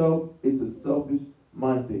themselves. It's a selfish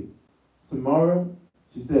mind state. Samara,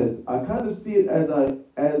 she says, I kind of see it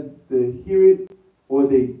as they hear it or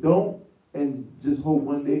they don't, and just hope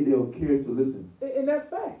one day they'll care to listen. And that's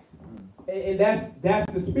facts. And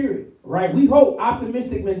that's the spirit, right? We hope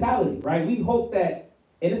optimistic mentality, right? We hope that,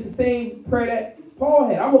 and it's the same prayer that Paul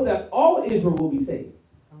had. I hope that all Israel will be saved,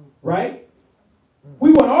 right?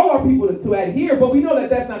 We want all our people to adhere, but we know that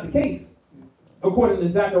that's not the case, according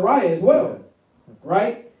to Zechariah as well,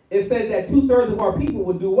 right? It says that 2/3 of our people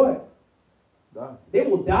will do what? Die. They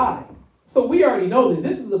will die. So we already know this.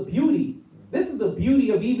 This is the beauty. This is the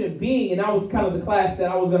beauty of even being, and that was kind of the class that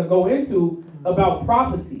I was going to go into about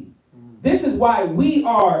prophecy. This is why we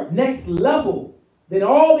are next level than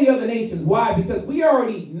all the other nations. Why? Because we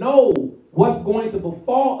already know what's going to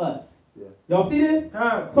befall us. Yeah. Y'all see this?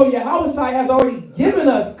 So Yahushua has already given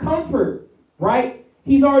us comfort, right?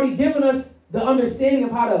 He's already given us the understanding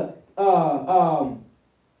of how to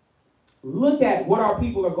look at what our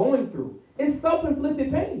people are going through. It's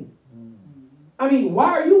self-inflicted pain. I mean,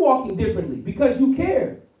 why are you walking differently? Because you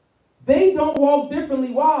care. They don't walk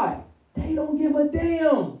differently. Why? They don't give a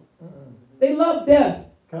damn. They love death.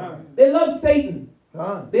 They love Satan.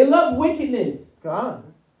 They love wickedness.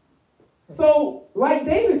 So, like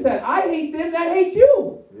David said, I hate them that hate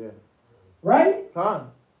you. Yeah. Right?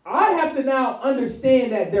 I have to now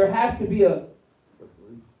understand that there has to be a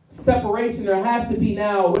separation. There has to be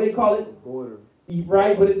now, what do they call it? Border.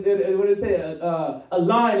 Right? What is it? A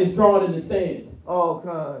line is drawn in the sand. Oh,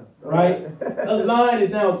 God. Right? A line is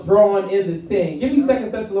now drawn in the sand. Give me 2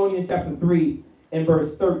 Thessalonians chapter 3 and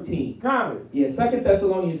verse 13. Yeah, 2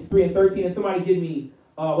 Thessalonians 3 and 13. And somebody give me,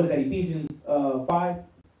 what is that, Ephesians 5?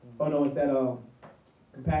 Oh, no, it's that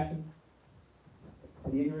compassion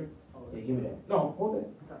to the ignorant? Yeah, give me that. No, hold that.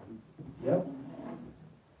 Yep.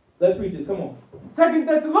 Let's read this. Come on. 2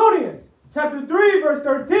 Thessalonians chapter 3, verse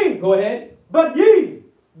 13. Go ahead. But ye,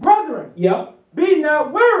 brethren, Yep. be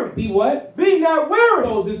not weary. Be what? Be not weary.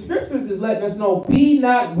 So the scriptures is letting us know, be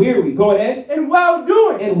not weary. Go ahead. In well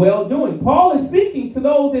doing. In well doing. Paul is speaking to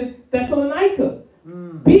those in Thessalonica.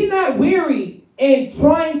 Be not weary in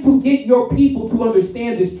trying to get your people to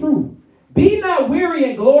understand this truth. Be not weary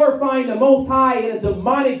in glorifying the Most High in a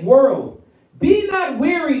demonic world. Be not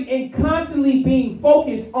weary in constantly being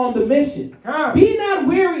focused on the mission. Be not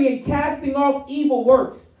weary in casting off evil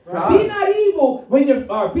works. Be not evil when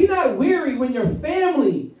be not weary when your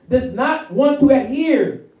family does not want to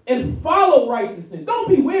adhere and follow righteousness. Don't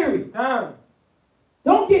be weary.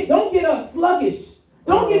 Don't get sluggish.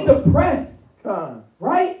 Don't get depressed.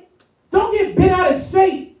 Right? Don't get bent out of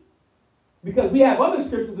shape. Because we have other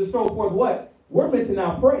scriptures to show forth what? We're meant to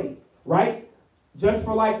now pray. Right? Just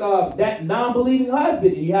for like that non-believing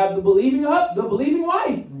husband, and you have the believing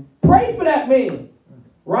wife. Pray for that man.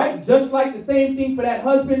 Right? Just like the same thing for that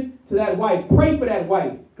husband to that wife. Pray for that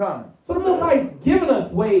wife. So the Most High has given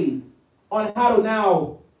us ways on how to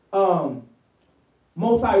now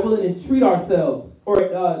Most High willing to entreat ourselves, or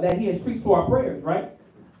that He entreats to our prayers, right?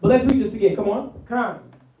 But let's read this again. Come on.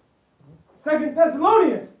 2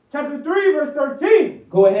 Thessalonians chapter 3, verse 13.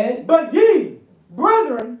 Go ahead. But ye,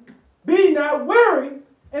 brethren, be not weary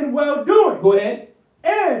in well doing. Go ahead.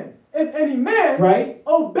 And if any man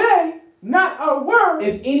obey not our word.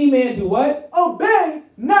 If any man do what? Obey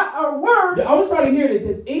not our word. I want y'all to hear this.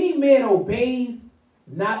 If any man obeys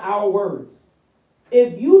not our words.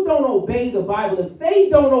 If you don't obey the Bible, if they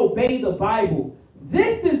don't obey the Bible,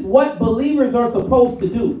 this is what believers are supposed to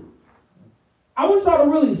do. I want y'all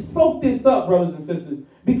to really soak this up, brothers and sisters,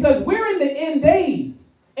 because we're in the end days,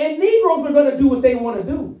 and Negroes are going to do what they want to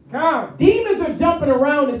do. Demons are jumping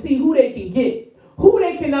around to see who they can get, who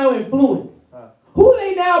they can now influence, who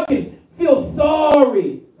they now can feel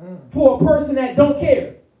sorry for a person that don't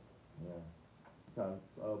care.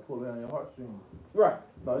 Pull on your heartstrings. Right.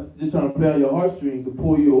 Just trying to play on your heartstrings to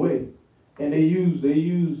pull you away. And they use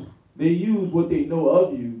what they know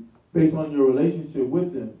of you based on your relationship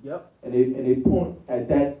with them. Yep. And they point at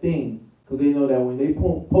that thing because they know that when they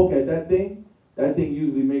poke at that thing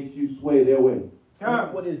usually makes you sway their way.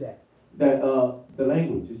 What is that? That the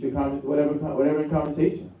language. It's your whatever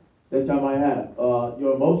conversation that y'all might have.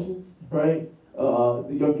 Your emotions, right?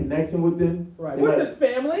 Your connection with them. Right. We're just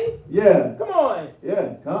family. Yeah. Come on.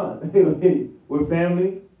 Yeah, come on. We're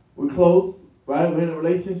family. We're close, right? We're in a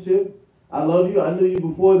relationship. I love you. I knew you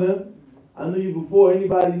before them. I knew you before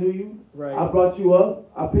anybody knew you. Right. I brought you up.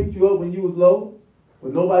 I picked you up when you was low.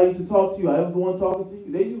 When nobody used to talk to you, I was the one talking to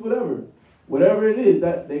you. They use whatever. Whatever it is,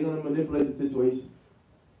 that they're going to manipulate the situation.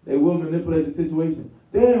 They will manipulate the situation.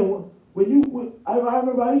 Damn, I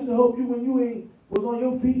remember I used to help you when you was on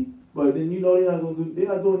your feet, but then you know they're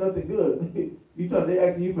not doing nothing good. They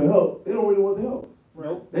asking you for help. They don't really want the help.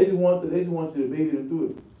 Nope. They just want you to baby them through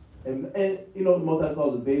it. And you know, the Most High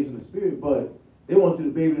calls it babes in the spirit, but they want you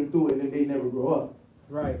to baby them through it and then they never grow up.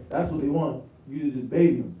 Right. That's what they want. You to just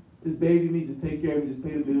baby them. Just baby me, just take care of me, just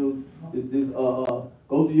pay the bills, just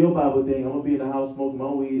go do your Bible thing. I'm gonna be in the house smoking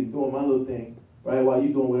my weed and doing my little thing, right? While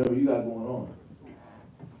you doing whatever you got going on.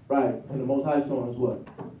 Right. And the Most High showing us what?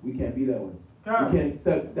 We can't be that way. We can't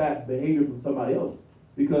accept that behavior from somebody else.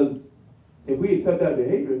 Because if we accept that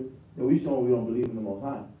behavior, then we showing we don't believe in the Most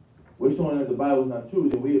High. We're showing that the Bible is not true.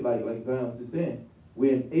 Then we, like Zion is saying,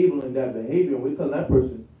 we're enabling that behavior, and we're telling that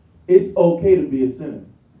person it's okay to be a sinner.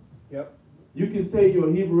 Yep. You can say you're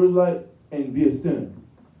a Hebrew Israelite and be a sinner.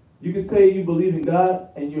 You can say you believe in God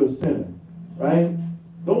and you're a sinner, right?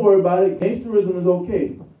 Don't worry about it. Gangsterism is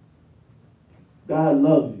okay. God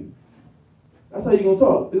loves you. That's how you're going to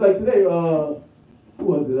talk. It's like today, who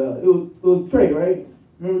was it? It was Trey, right?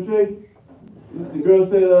 Remember Trey? The girl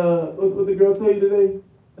said, what the girl tell you today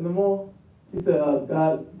in the mall? She said,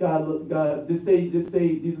 God, just say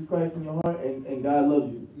Jesus Christ in your heart and God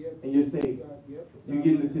loves you. Yep. And you're saved. Yep. You're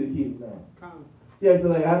getting into the kingdom now. She acted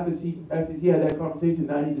like after she had that conversation,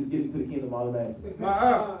 now he's just getting into the kingdom automatically.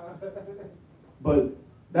 But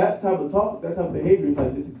that type of talk, that type of behavior is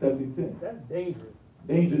like just accepting sin. That's dangerous.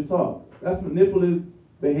 Dangerous talk. That's manipulative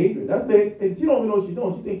behavior. And she don't even know what she's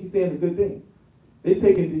doing. She thinks she's saying a good thing. They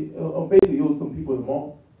taking basically it was some people in the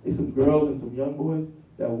mall. It's some girls and some young boys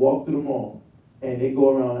that walk through the mall and they go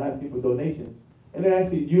around asking for donations, and they're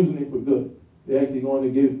actually using it for good. They're actually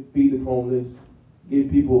going to feed the homeless, give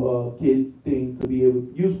people, kids, things to be able,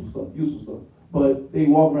 useful stuff. But they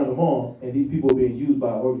walk around the mall, and these people are being used by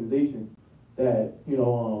an organization that,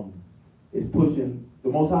 is pushing the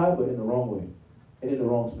Most High, but in the wrong way, and in the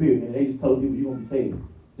wrong spirit. And they just tell people you're going to be saved,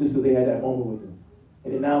 just because they had that moment with them.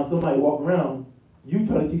 And then now somebody walk around, you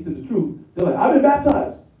try to teach them the truth, they're like, I've been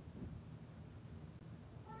baptized.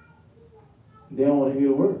 They don't want to hear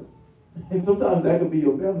the word. And sometimes that could be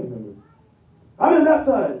your family member. I've been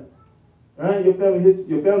baptized. Right? Your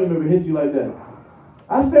family member hits you like that.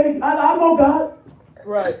 I know God.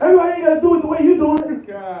 Right. Everybody ain't gotta do it the way you doing it.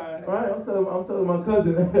 God. Right? I'm telling my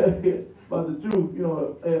cousin about the truth,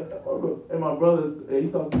 and my brothers, he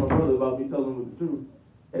talks to my brother about me telling him the truth.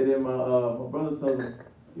 And then my brother tells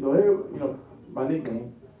him, my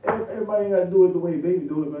nickname, everybody ain't gotta do it the way baby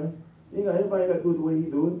do it, man. Everybody ain't gotta do it the way he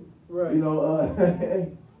do it. Right.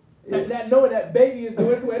 Not knowing that baby is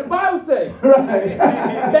doing it the way the Bible says. Right.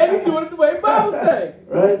 Baby doing it the way the Bible says.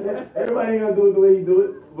 Right. Everybody ain't gonna do it the way he do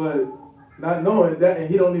it, but not knowing that, and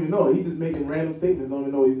he don't even know it. He's just making random statements, don't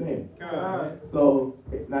even know what he's saying. So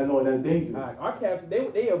not knowing that's dangerous. Our cats,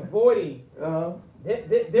 they avoiding.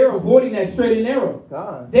 They're avoiding that straight and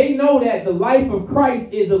narrow. They know that the life of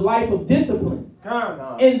Christ is a life of discipline.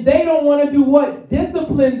 And they don't want to do what?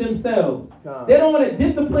 Discipline themselves. They don't want to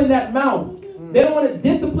discipline that mouth. They don't want to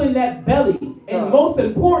discipline that belly. And most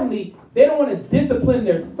importantly, they don't want to discipline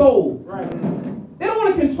their soul. Right. They don't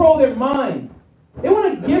want to control their mind. They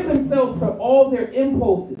want to give themselves to all their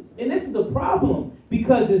impulses. And this is a problem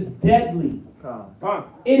because it's deadly.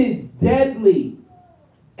 It is deadly.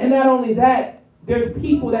 And not only that, there's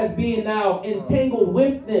people that's being now entangled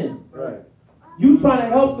with them. Right. You trying to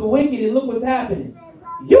help the wicked, and look what's happening.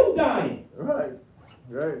 You dying. Right.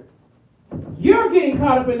 Right. You're getting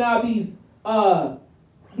caught up in now these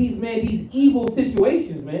evil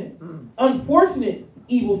situations, man. Unfortunate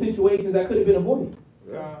evil situations that could have been avoided.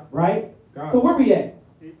 Right? So where we at?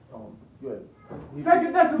 Good. 2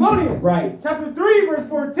 Thessalonians. Right. Chapter 3, verse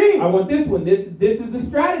 14. I want this one. This is the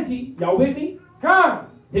strategy. Y'all with me? Come.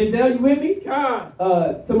 Denzel, you with me? Come.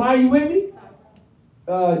 Samaya, you with me?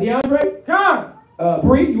 DeAndre? Come.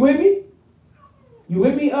 Bree, you with me? You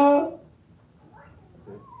with me?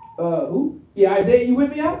 Who? Yeah, Isaiah, you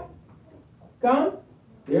with me now? Come.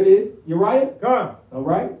 There it is. Uriah? Come. All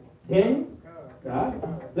right. Daniel? God.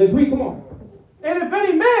 Let's read, come on. And if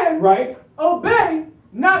any man obey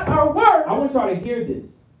not our word. I want y'all to hear this.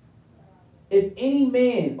 If any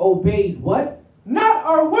man obeys what? Not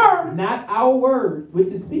our word. Not our word, which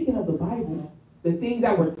is speaking of the Bible, the things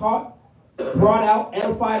that were taught, brought out,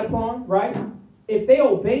 edified upon, right? If they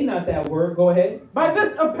obey not that word, go ahead. By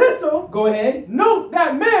this epistle, go ahead. Note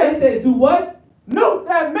that man. It says do what? Note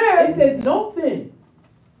that man. It says note then.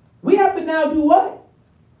 We have to now do what?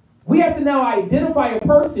 We have to now identify a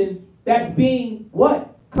person that's being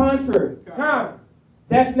what? Contrary. Come.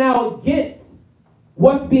 That's now against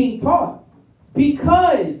what's being taught.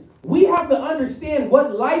 Because we have to understand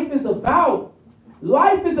what life is about.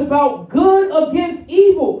 Life is about good against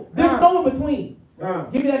evil. There's no in between.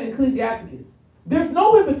 Give me that in Ecclesiastes. There's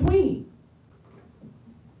no in between.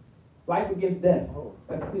 Life against death.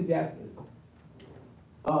 That's Ecclesiastes.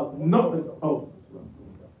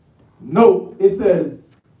 No, it says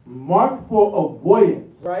mark for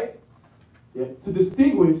avoidance. Right? Yeah. To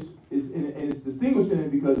distinguish and it's distinguishing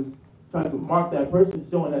it because it's trying to mark that person,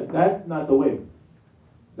 showing that that's not the way.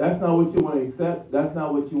 That's not what you want to accept. That's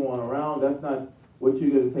not what you want around. That's not what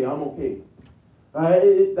you're gonna say. I'm okay.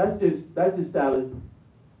 That's just Sally.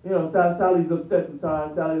 You know, Sally's upset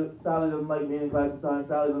sometimes. Sally doesn't like being in class sometimes.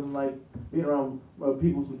 Sally doesn't like being around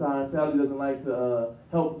people sometimes. Sally doesn't like to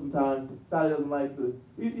help sometimes. Sally doesn't like to.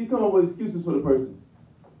 You come up with excuses for the person.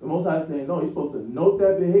 The Most High is saying, no, you're supposed to note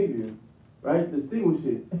that behavior, right? Distinguish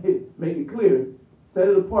it, make it clear, set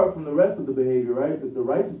it apart from the rest of the behavior, right? The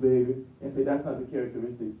righteous behavior, and say that's not the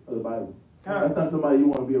characteristics of the Bible. That's not somebody you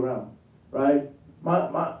want to be around, right? My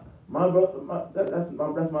brother, that's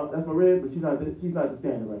my red, but she's not the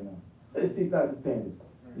standard right now. She's not the standard.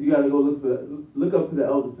 You got to go look up to the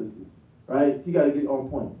elder sister, right? She got to get on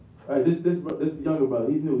point, right? This younger brother,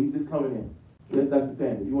 he's new, he's just coming in. That's the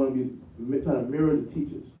standard. You want to be trying to mirror the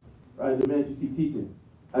teachers, right? The man you see teaching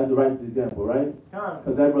as the righteous example, right?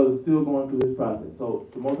 Because that brother's still going through this process. So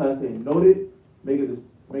the Most High is saying, note it, make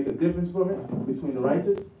a difference from it between the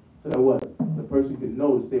righteous, so that what the person can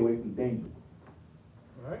know to stay away from danger.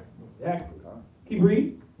 All right. Exactly. Keep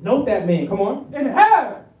reading. Note that man. Come on. And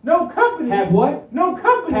have no company. Have what? No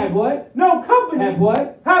company. Have what? No company. Have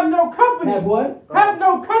what? Have no company. Have what? Have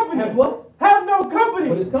no company. Have what? Have no company.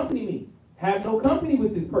 What does company mean? Have no company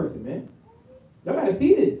with this person, man. Y'all gotta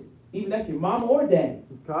see this. Even that's your mama or daddy.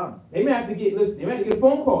 They may have to get a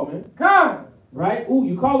phone call, man. Come. Right? Ooh,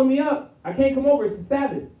 you calling me up? I can't come over. It's the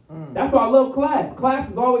Sabbath. That's why I love class. Class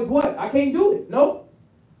is always what? I can't do it. Nope.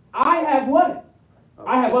 I have what?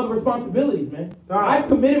 I have other responsibilities, man. I've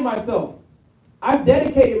committed myself. I've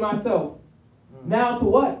dedicated myself. Now to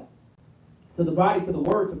what? To the body, to the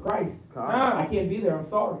word, to Christ. I can't be there. I'm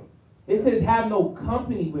sorry. It says have no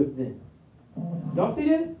company with them. Y'all see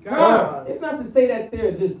this? It's not to say that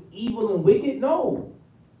they're just evil and wicked. No.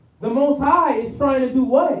 The Most High is trying to do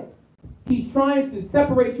what? He's trying to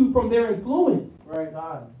separate you from their influence. Right,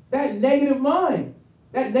 God. That negative mind.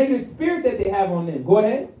 That negative spirit that they have on them. Go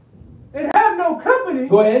ahead. And have no company.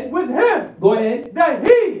 Go ahead. With him. Go ahead. That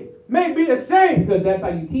he may be ashamed. Because that's how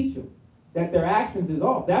you teach them. That their actions is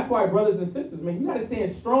off. That's why, brothers and sisters, man, you got to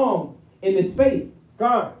stand strong in this faith.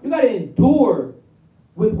 God. You got to endure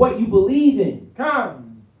with what you believe in.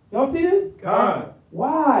 Come. Y'all see this? God.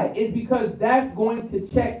 Why? It's because that's going to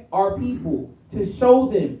check our people, to show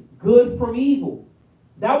them good from evil.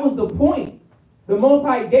 That was the point. The Most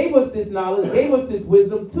High gave us this knowledge, gave us this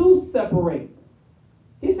wisdom to separate.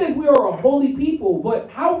 He says we are a holy people, but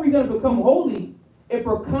how are we going to become holy if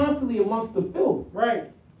we're constantly amongst the filth?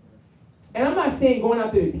 Right. And I'm not saying going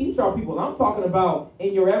out there to teach our people. I'm talking about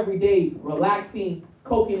in your everyday, relaxing,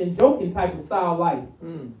 coking and joking type of style life.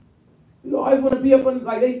 You always want to be up on,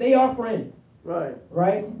 like they are friends. Right.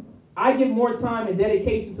 Right? I give more time and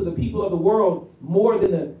dedication to the people of the world more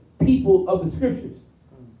than the people of the scriptures.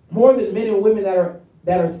 More than men and women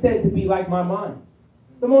that are said to be like my mind.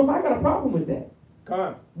 The Most High got a problem with that.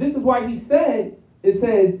 God. This is why he said, it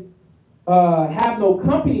says, have no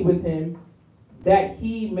company with him that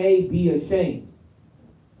he may be ashamed.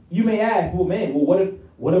 You may ask, well,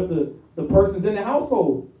 what if the person's in the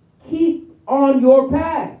household? Keep on your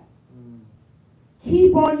path.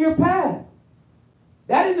 Keep on your path.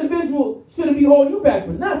 That individual shouldn't be holding you back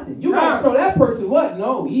for nothing. You got to show that person what?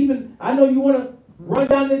 No, even, I know you want to run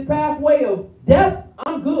down this pathway of death.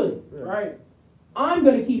 I'm good. Right. I'm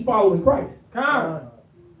going to keep following Christ. Come.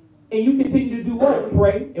 And you continue to do what?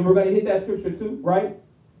 Pray. And we're going to hit that scripture too, right?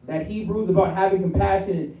 That Hebrews about having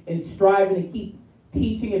compassion and striving to keep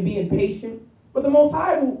teaching and being patient. But the Most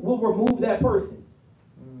High will remove that person.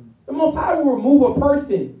 The Most High will remove a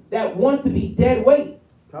person that wants to be dead weight.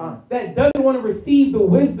 That doesn't want to receive the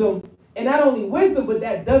wisdom. And not only wisdom, but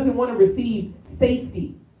that doesn't want to receive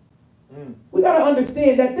safety. We got to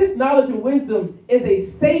understand that this knowledge and wisdom is a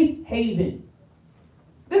safe haven.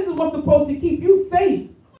 This is what's supposed to keep you safe.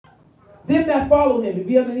 Them that follow him and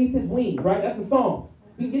be underneath his wings, right? That's the Psalms.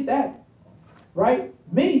 You get that, right?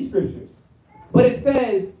 Many scriptures. But it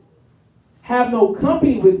says, have no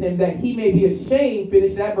company with him that he may be ashamed.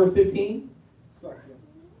 Finish that, verse 15.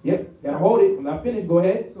 Yep, gotta hold it. I'm not finished. Go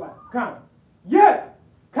ahead. Count. Yet,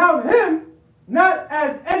 count him not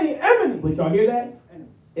as any enemy. But y'all hear that?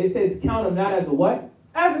 It says count him not as a what?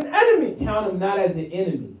 as an enemy. Count them not as an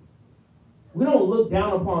enemy. We don't look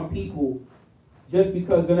down upon people just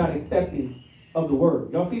because they're not accepting of the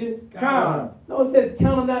word. Y'all see this? Count. No, it says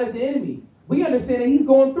count him not as an enemy. We understand that he's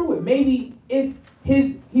going through it. Maybe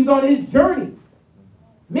he's on his journey.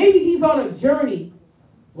 Maybe he's on a journey,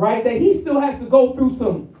 right, that he still has to go through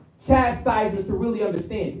some chastisement to really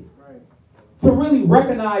understand it. Right. To really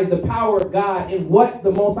recognize the power of God and what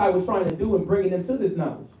the Most High was trying to do in bringing them to this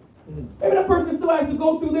knowledge. Maybe that person still has to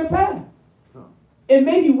go through their path. And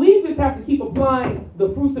maybe we just have to keep applying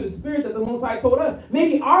the fruits of the Spirit that the Most High told us.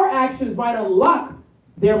 Maybe our actions might unlock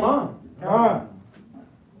their mind.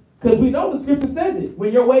 Because we know the Scripture says it.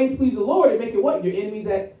 When your ways please the Lord, it make it what? Your enemies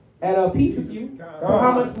at peace with you. So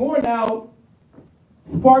how much more now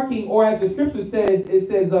sparking, or as the Scripture says, it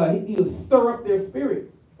says he'll stir up their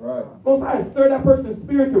spirit. Right. Most High stir that person's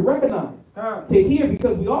spirit to recognize, to hear,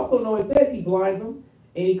 because we also know it says he blinds them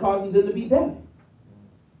and he causes them to be deaf.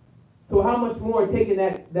 So how much more taking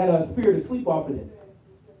that spirit of sleep off of them?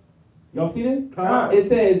 Y'all see this? It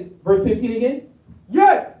says, verse 15 again.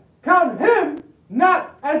 Yet count him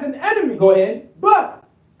not as an enemy. Go ahead. But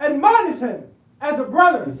admonish him as a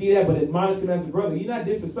brother. You see that? But admonish him as a brother. You're not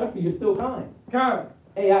disrespectful. You're still kind. Kind.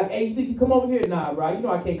 Hey, you think you come over here? Nah, bro. You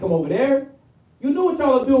know I can't come over there. You know what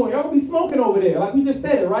y'all are doing. Y'all gonna be smoking over there. Like we just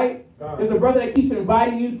said it, right? There's a brother that keeps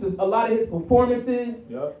inviting you to a lot of his performances.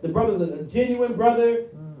 Yep. The brother's a genuine brother.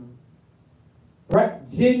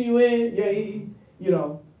 Right? Genuine. Yeah, you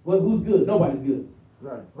know. Well, who's good? Nobody's good.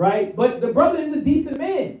 Right? But the brother is a decent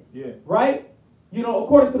man. Yeah. Right? You know,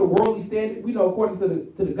 according to the worldly standard, we know according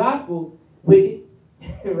to the gospel, wicked,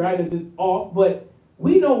 right? It's just off. But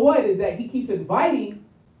we know what is that he keeps inviting,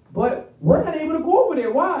 but we're not able to go over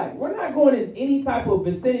there. Why? We're not going in any type of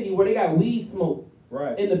vicinity where they got weed smoke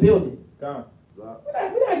in the building. We're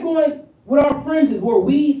not going with our friends is where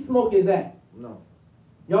weed smoke is at. No.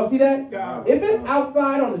 Y'all see that? If it's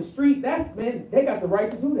outside on the street, that's, man, they got the right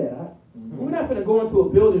to do that. Huh? We're not going to go into a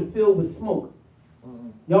building filled with smoke.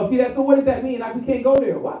 Y'all see that? So what does that mean? Like we can't go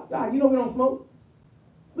there. Why? God, you know we don't smoke.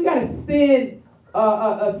 We got to stand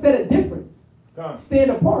a set of difference.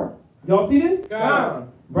 Stand apart. Y'all see this?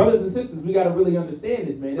 Brothers and sisters, we got to really understand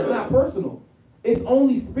this, man. It's not personal. It's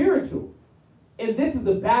only spiritual. And this is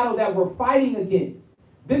the battle that we're fighting against.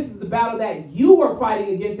 This is the battle that you are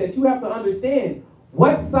fighting against that you have to understand.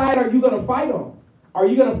 What side are you going to fight on? Are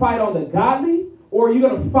you going to fight on the godly or are you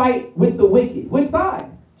going to fight with the wicked? Which side?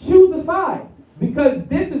 Choose a side. Because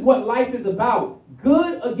this is what life is about.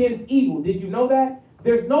 Good against evil. Did you know that?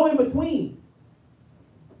 There's no in between.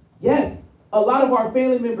 Yes, a lot of our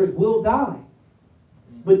family members will die.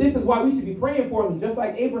 But this is why we should be praying for them, just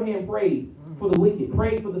like Abraham prayed for the wicked,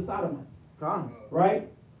 prayed for the Sodomites. Right?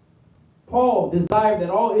 Paul desired that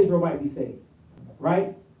all Israel might be saved.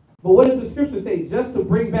 Right? But what does the scripture say? Just to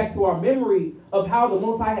bring back to our memory of how the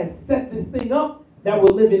Most High has set this thing up that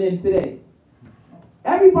we're living in today.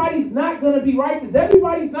 Everybody's not going to be righteous.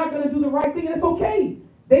 Everybody's not going to do the right thing, and it's okay.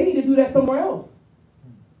 They need to do that somewhere else.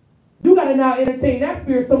 You got to now entertain that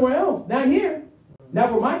spirit somewhere else. Not here.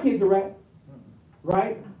 Not where my kids are at.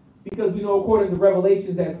 Right? Because we know according to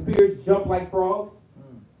Revelations that spirits jump like frogs.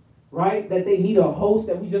 Right? That they need a host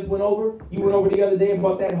that we just went over. You went over the other day and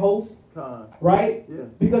bought that host. Right? Yeah.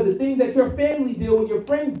 Because the things that your family deal with, your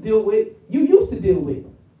friends deal with, you used to deal with.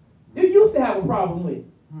 You used to have a problem with.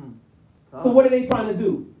 So what are they trying to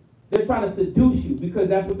do? They're trying to seduce you because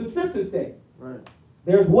that's what the scriptures say. Right.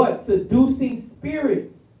 There's what? Seducing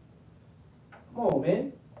spirits. Come on,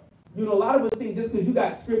 man. You know, a lot of us think just because you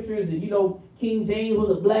got scriptures and you know King James was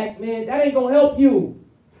a black man, that ain't going to help you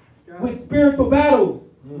with spiritual battles.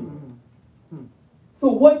 So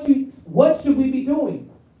what should we be doing?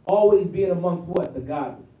 Always being amongst what? The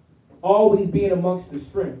godly. Always being amongst the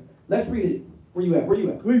strength. Let's read it. Where you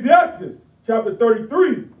at? Ecclesiastes chapter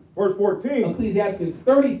 33, verse 14. Ecclesiastes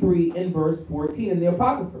 33 in verse 14 in the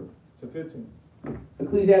Apocrypha. To 15.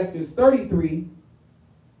 Ecclesiastes 33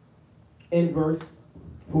 in verse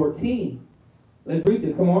 14. Let's read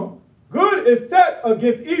this. Come on. Good is set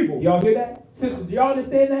against evil. Y'all hear that? Sisters, do y'all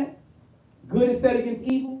understand that? Good is set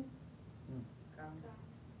against evil.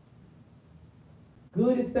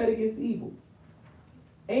 Good is set against evil.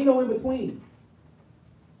 Ain't no in between.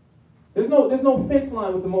 There's no fence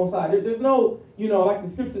line with the Most High. There's no, you know, like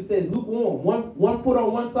the scripture says, lukewarm. One foot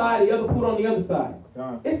on one side, the other foot on the other side.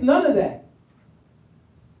 It's none of that.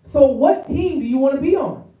 So what team do you want to be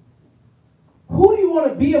on? Who do you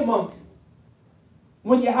want to be amongst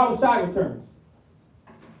when your house shy returns?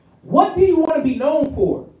 What do you want to be known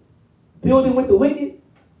for? Building with the wicked?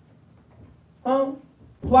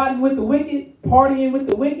 Plotting with the wicked? Partying with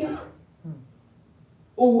the wicked?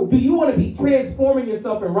 Or do you want to be transforming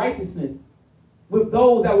yourself in righteousness with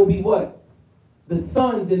those that will be what? The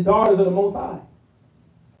sons and daughters of the Most High.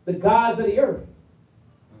 The gods of the earth.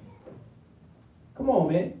 Come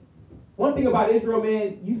on, man. One thing about Israel,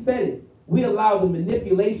 man, you said it. We allow the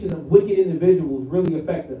manipulation of wicked individuals really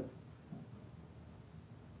affect us.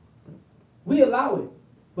 We allow it.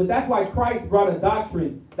 But that's why Christ brought a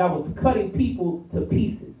doctrine that was cutting people to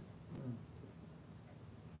pieces.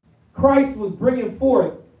 Christ was bringing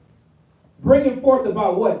forth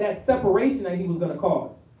about what? That separation that he was going to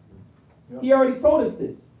cause. Yep. He already told us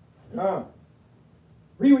this.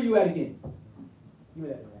 Read where you at again.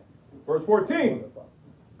 Verse 14.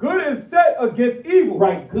 Good is set against evil.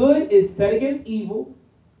 Right. Good is set against evil.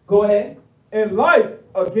 Go ahead. And life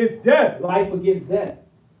against death. Life against death.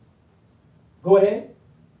 Go ahead.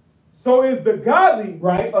 So is the godly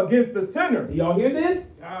right against the sinner. Do y'all hear this?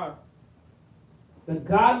 The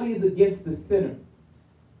godly is against the sinner.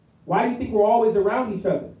 Why do you think we're always around each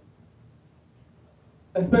other?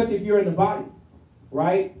 Especially if you're in the body,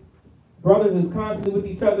 right? Brothers is constantly with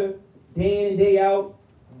each other, day in and day out.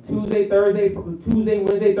 Tuesday,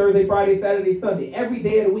 Wednesday, Thursday, Friday, Saturday, Sunday, every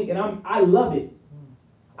day of the week, and I love it.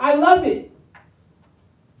 I love it.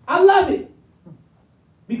 I love it.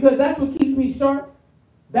 Because that's what keeps me sharp.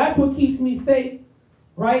 That's what keeps me safe,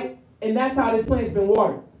 right? And that's how this plant's been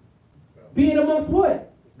watered. Being amongst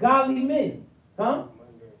what? Godly men. Huh?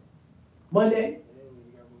 Monday.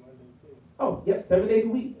 Oh, yep, 7 days a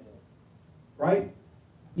week. Right?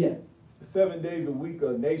 Yeah. 7 days a week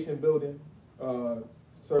of nation building,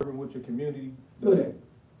 serving with your community.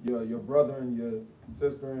 Your brother and your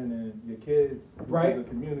sister and your kids. Right. The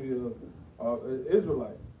community of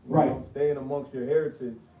Israelites. Right. Know, staying amongst your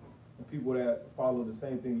heritage and people that follow the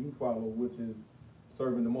same thing you follow, which is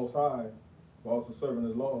serving the Most High, but also serving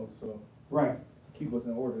His laws. So right. Keep us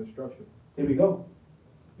in order and structure. There we go.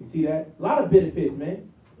 You see that? A lot of benefits, man.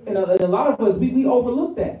 And a lot of us, we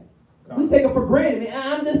overlook that. We take it for granted,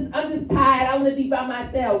 man. I'm just tired. I want to be by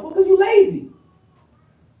myself. Because you lazy.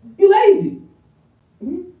 You lazy.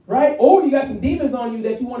 Mm-hmm. Right? Or you got some demons on you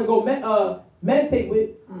that you want to go meditate with.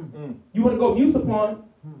 Mm-hmm. You want to go muse upon.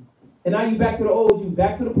 And now you back to the old you.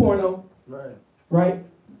 Back to the porno. Right. Right?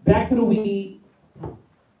 Back to the weed.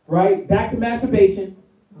 Right? Back to masturbation.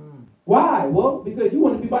 Why? Well, because you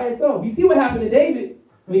want to be by yourself. You see what happened to David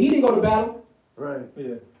when he didn't go to battle. Right.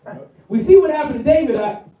 Yeah. We see what happened to David.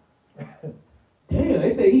 Damn,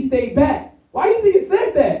 they say he stayed back. Why do you think it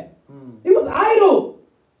said that? He was idle.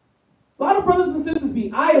 A lot of brothers and sisters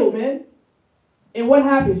be idle, man. And what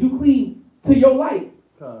happens? You cleave to your light.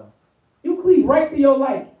 You cleave right to your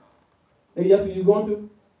light. Maybe that's what you're going to?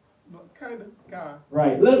 Kind of.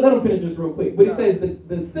 Right. Let him finish this real quick. But it says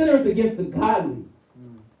the sinners against the godly.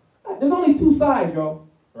 There's only two sides, y'all.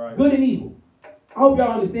 Right. Good and evil. I hope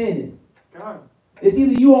y'all understand this. It's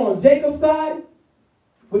either you on Jacob's side,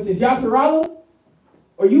 which is Yasharallah,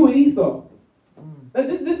 or you with Esau.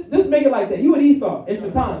 Just make it like that. You with Esau and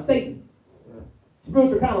Shaitan, Satan.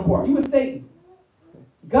 Spiritual counterpart. You with Satan.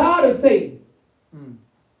 God or Satan?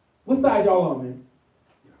 What side y'all on, man?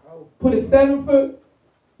 Put a 7 for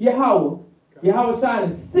Yahweh. Yahweh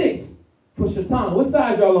shine a 6 for Shaitan. What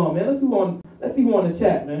side y'all on, man? Let's see who on the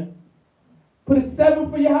chat, man. Put a 7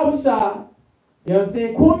 for Yahweh Shai. You know what I'm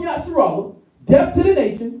saying? Kwam Yasharallah. Depth to the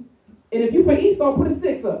nations. And if you for Esau, put a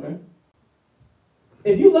 6 up, man.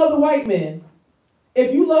 If you love the white man,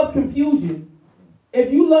 if you love confusion,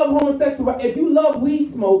 if you love homosexuality, if you love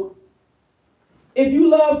weed smoke, if you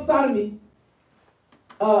love sodomy,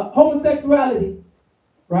 homosexuality,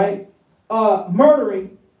 right?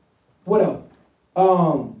 Murdering, what else?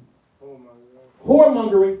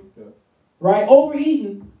 Whoremongering, right?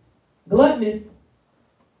 Overeating, gluttonous,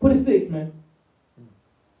 put a 6, man.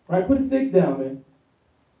 Right? Put a 6 down, man.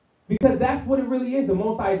 Because that's what it really is. The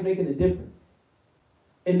Most High is making a difference.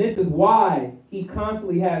 And this is why he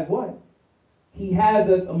constantly has what? He has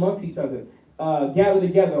us amongst each other. Gather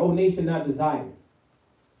together, O nation not desired.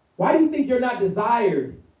 Why do you think you're not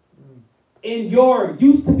desired in your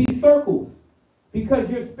used to be circles? Because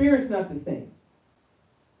your spirit's not the same.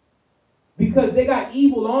 Because they got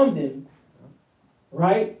evil on them.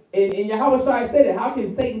 Right? And Yahweh Shai said it. How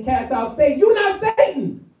can Satan cast out Satan? You're not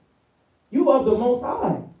Satan. You of the Most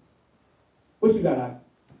High. What you got,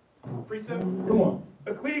 Ike? Precept? Come on.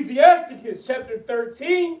 Ecclesiasticus chapter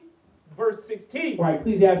 13, verse 16. Right,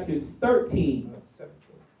 Ecclesiasticus 13. 17,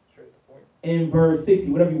 straight to the point. And verse 60,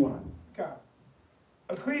 whatever you want. Okay.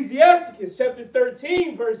 Ecclesiasticus chapter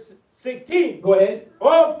 13, verse 16. Go ahead.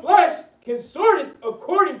 All flesh consorteth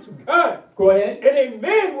according to God. Go ahead. And a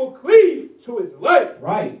man will cleave to his life.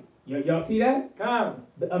 Right. Y'all see that?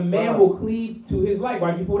 A man will cleave to his life.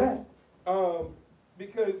 Why'd you pull that?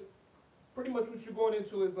 Because pretty much what you're going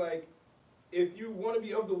into is like, if you want to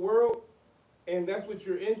be of the world, and that's what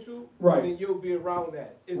you're into, right, then you'll be around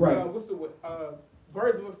that. It's right. What's the word?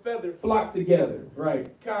 Birds of a feather flock together.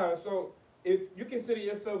 Right. So if you consider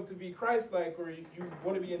yourself to be Christ-like, or you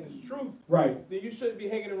want to be in this truth, right, then you shouldn't be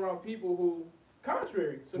hanging around people who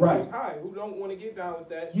contrary to the Most High, who don't want to get down with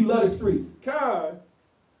that. You love the streets.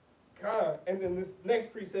 And then this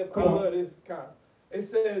next precept, I love this. It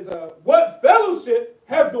says, "What fellowship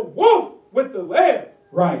have the wolf with the lamb?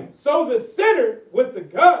 Right. So the sinner with the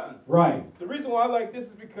godly." Right. The reason why I like this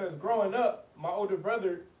is because growing up, my older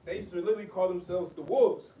brother, they used to literally call themselves the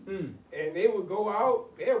wolves. And they would go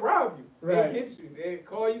out, they'd rob you. They'd get you. They'd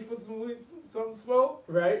call you for some smoke.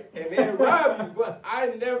 Right. And they'd rob you. But I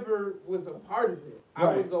never was a part of it.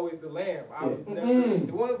 I was always the lamb. I was never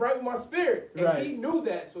the one right with my spirit. And he knew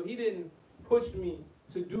that, so he didn't push me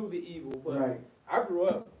to do the evil. But I grew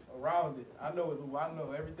up around it. I know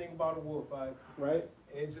everything about a wolf. And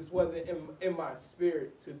it just wasn't in my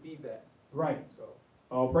spirit to be that. Right. So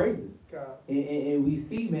all praises. And we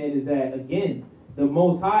see, man, is that again, the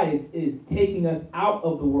Most High is taking us out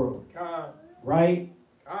of the world. Right?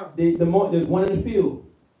 There's one in the field.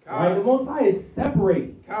 Right? The Most High is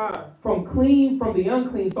separated from clean from the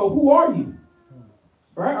unclean. So who are you?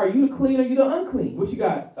 Right? Are you the clean or are you the unclean? What you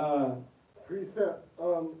got? Precept,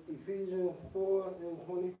 Ephesians 4 and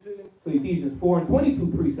 22. So Ephesians 4 and 22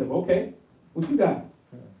 precept. Okay. What you got?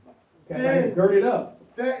 Gird it up.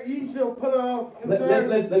 That ye shall put off. Let's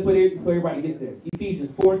wait so everybody gets there.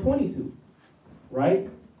 Ephesians 4 and 22. Right?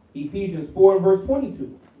 Ephesians 4 and verse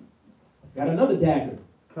 22. Got another dagger.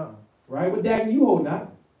 Right? What dagger you holding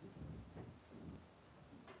out?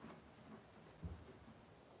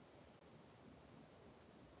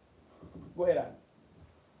 Go ahead, Adam.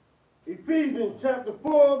 Ephesians chapter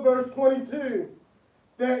 4, verse 22.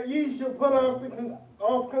 That ye shall put off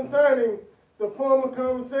concerning the former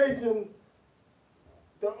conversation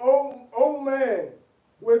the old man,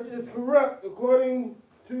 which is corrupt according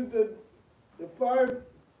to the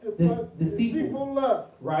deceitful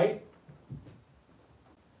lust. Right?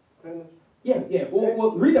 Finish. Yeah.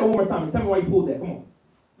 Well, read that one more time and tell me why you pulled that. Come on.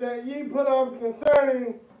 That ye put off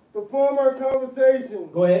concerning the former conversation.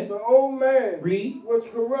 Go ahead. The old man. Read.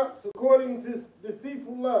 Which corrupts according to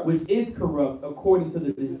deceitful lust. Which is corrupt according to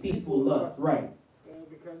the deceitful lust. Right.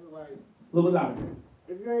 Because like. A little bit louder.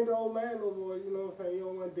 If you ain't the old man no more, you know what I'm saying, you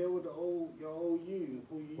don't want to deal with your old you,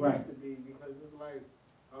 who you used to be, because it's like,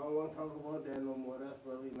 I don't want to talk about that no more. That's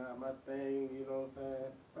really not my thing, you know what I'm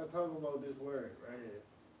saying? Let's talk about this word right here.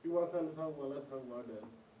 If you want something to talk about, let's talk about that.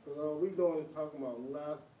 Because all we doing is talking about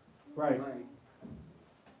lust, like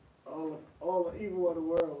all the evil of the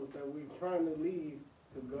world that we trying to leave,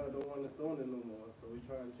 because God don't want us doing it no more. So we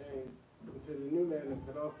trying to change to the new man and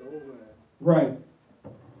cut off the old man. Right.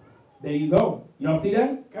 There you go. Y'all see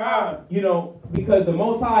that? You know, because the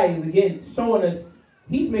Most High is, again, showing us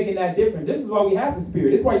He's making that difference. This is why we have the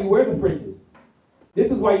Spirit. This is why you wear the fringes. This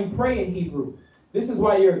is why you pray in Hebrew. This is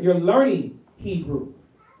why you're learning Hebrew.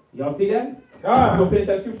 Y'all see that? You want to finish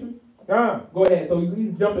that scripture? Go ahead. So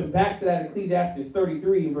he's jumping back to that Ecclesiastes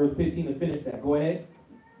 33 and verse 15 to finish that. Go ahead.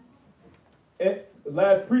 And the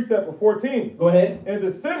last precept of 14. Go ahead. And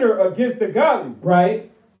the sinner against the godly.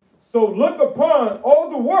 Right. So look upon all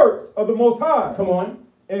the works of the Most High. Come on.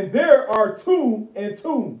 And there are two and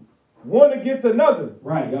two, one against another.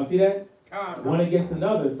 Right. Y'all see that? One against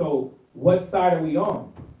another. So what side are we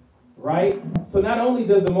on? Right? So not only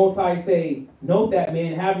does the Most High say, note that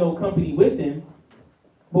man, have no company with him,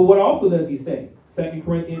 but what also does he say? 2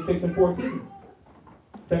 Corinthians 6 and 14.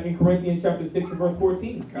 2 Corinthians chapter 6 and verse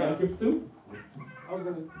 14. You got scripture too? I was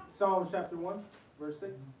going to Psalm chapter 1, verse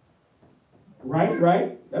 6.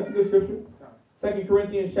 Right. That's a good scripture. 2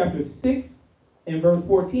 Corinthians chapter 6 and verse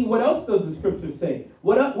 14. What else does the scripture say?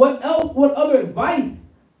 What other advice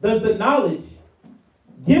does the knowledge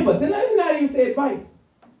give us? And let me not even say advice.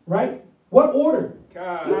 Right? What order? These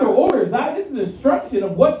are orders. This is instruction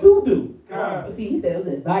of what to do. See, he said it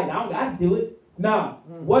was advice. I don't got to do it. Nah.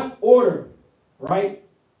 What order? Right?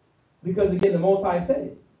 Because again, the Most High said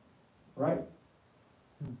it. Right?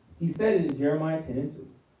 He said it in Jeremiah 10 and 2.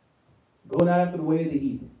 Go not after the way of the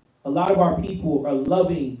heathen. A lot of our people are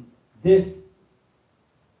loving this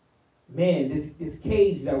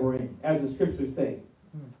cage that we're in, as the scriptures say.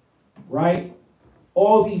 Right?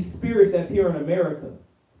 All these spirits that's here in America.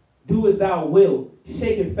 Do as thou wilt.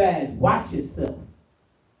 Shake it fast. Watch yourself.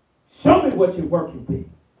 Show me what you're working with.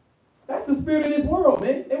 That's the spirit of this world,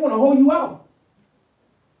 man. They want to hold you out.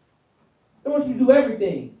 They want you to do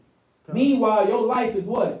everything. Meanwhile, your life is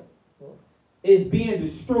what? is being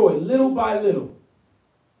destroyed little by little.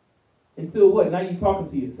 Until what? Now you're talking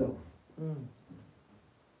to yourself.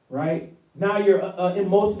 Right? Now you're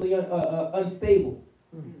emotionally unstable.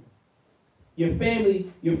 Your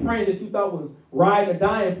family, your friends that you thought was riding or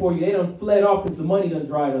dying for you, they done fled off because the money done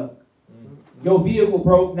dried up. Your vehicle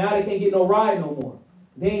broke, now they can't get no ride no more.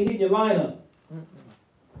 They ain't hitting your lineup.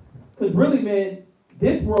 Because really, man,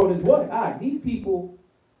 this world is what? These people,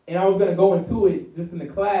 and I was going to go into it just in the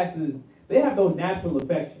classes, they have no natural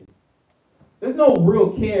affection. There's no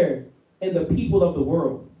real care in the people of the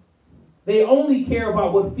world. They only care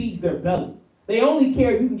about what feeds their belly. They only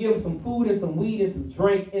care if you can give them some food and some weed and some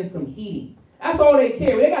drink and some heating. That's all they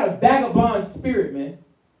care. They got a vagabond spirit, man.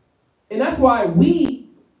 And that's why we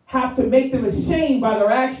have to make them ashamed by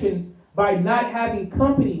their actions by not having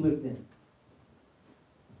company with them.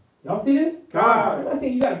 Y'all see this? God. I'm not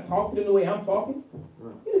saying you got to talk to them the way I'm talking.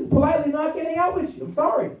 You just politely know I can't hang out with you. I'm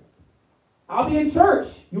sorry. I'll be in church.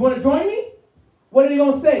 You want to join me? What are they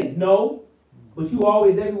going to say? No. But you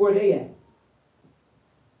always everywhere they at.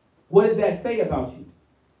 What does that say about you?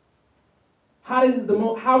 How is the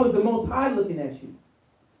Most High looking at you?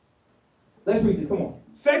 Let's read this. Come on.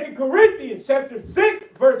 2 Corinthians chapter 6,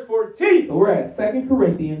 verse 14. So we're at 2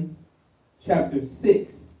 Corinthians chapter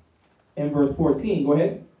 6 and verse 14. Go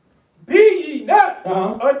ahead. Be ye not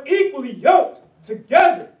unequally yoked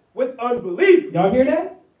together with unbelievers. Y'all hear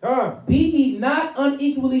that? Be ye not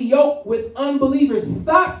unequally yoked with unbelievers.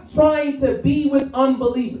 Stop trying to be with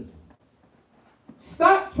unbelievers.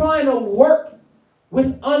 Stop trying to work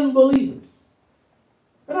with unbelievers.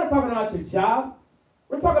 We're not talking about your job.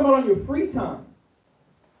 We're talking about on your free time.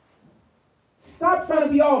 Stop trying to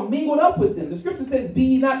be all mingled up with them. The scripture says, be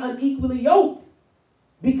ye not unequally yoked.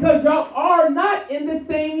 Because y'all are not in the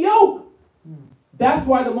same yoke. That's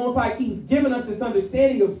why the Most High keeps giving us this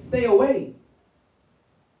understanding of stay away.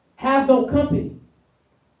 Have no company.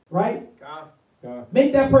 Right? God.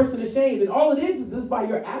 Make that person ashamed. And all it is just by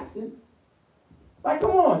your absence. Like,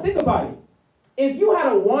 come on, think about it. If you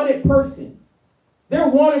had a wanted person, they're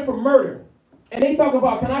wanted for murder, and they talk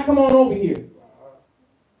about, can I come on over here?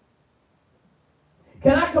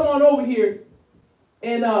 Can I come on over here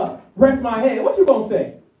and rest my head? What you gonna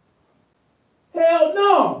say? Hell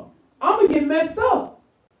no. I'm gonna get messed up.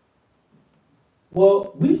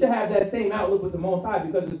 Well, we should have that same outlook with the Most High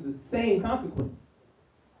because it's the same consequence.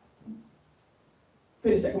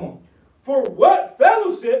 Finish that, come on. For what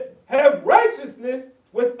fellowship have righteousness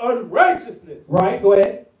with unrighteousness? Right, go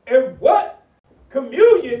ahead. And what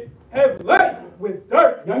communion have light with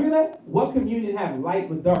darkness? Y'all hear that? What communion have light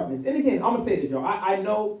with darkness? And again, I'm going to say this, y'all. I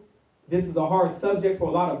know this is a hard subject for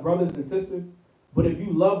a lot of brothers and sisters, but if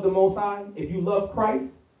you love the Most High, if you love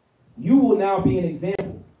Christ, you will now be an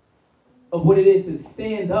example of what it is to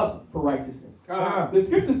stand up for righteousness. God. The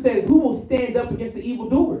scripture says, who will stand up against the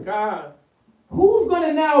evildoers? God. Who's going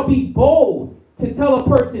to now be bold to tell a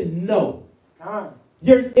person no? God.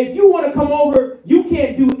 If you want to come over, you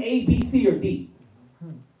can't do A, B, C, or D.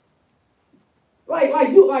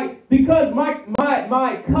 Because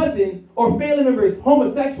my cousin or family member is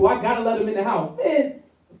homosexual, I gotta let him in the house. Man,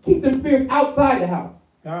 keep them spirits outside the house.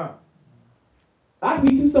 I can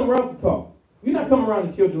meet you somewhere else to talk. You're not coming around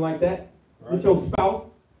the children like that with your spouse,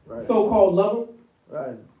 so-called lover.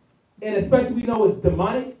 Right. And especially we know it's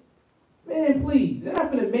demonic. Man, please, they're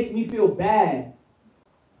not gonna make me feel bad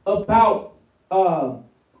about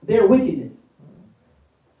their wickedness.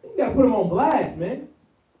 You gotta put them on blast, man.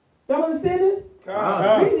 Y'all understand this?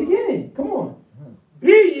 Read it again. Come on. Be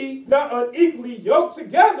ye not unequally yoked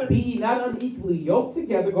together. Be ye not unequally yoked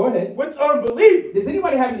together. Go ahead. With unbelievers. Does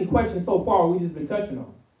anybody have any questions so far we just been touching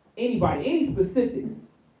on? Anybody? Any specifics?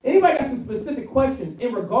 Anybody got some specific questions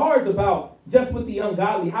in regards about just with the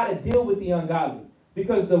ungodly, how to deal with the ungodly?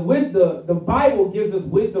 Because the Bible gives us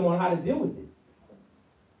wisdom on how to deal with it.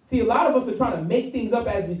 See, a lot of us are trying to make things up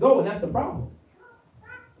as we go, and that's the problem.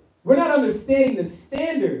 We're not understanding the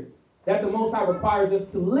standard that the Most High requires us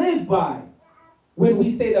to live by when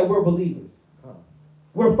we say that we're believers.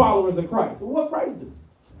 We're followers of Christ. Well, what Christ do?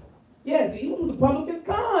 Yes, he was with the publicans,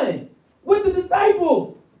 kind, with the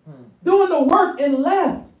disciples, doing the work and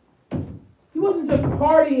left. He wasn't just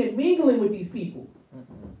partying and mingling with these people.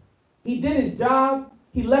 He did his job,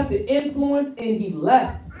 he left the influence, and he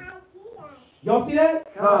left. Y'all see that?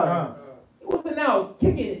 He wasn't now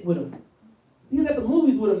kicking it with him. He's at the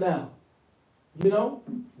movies with him now. You know?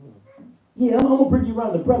 Yeah, I'm going to bring you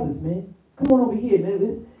around the brothers, man. Come on over here,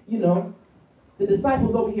 man. The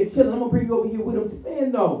disciples over here chilling. I'm going to bring you over here with them.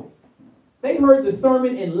 Man, no. They heard the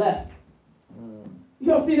sermon and left.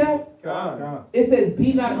 Y'all see that? God. It says,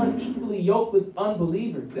 be not unequally yoked with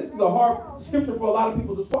unbelievers. This is a hard scripture for a lot of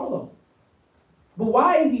people to swallow. But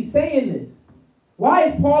why is he saying this? Why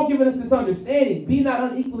is Paul giving us this understanding? Be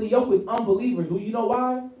not unequally yoked with unbelievers. Well, you know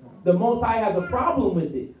why? The Most High has a problem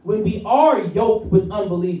with it. When we are yoked with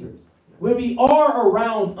unbelievers. When we are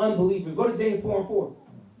around unbelievers. Go to James 4:4.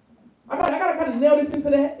 I gotta kind of nail this into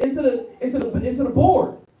the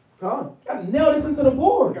board. Gotta nail this into the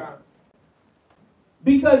board.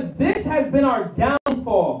 Because this has been our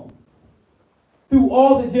downfall through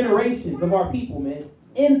all the generations of our people, man.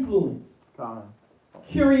 Influence.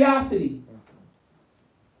 Curiosity.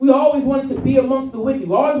 We always wanted to be amongst the wicked.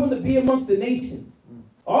 We always wanted to be amongst the nations.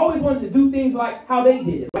 Always wanted to do things like how they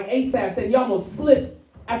did it. Like Asaph said, you almost slipped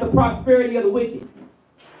at the prosperity of the wicked.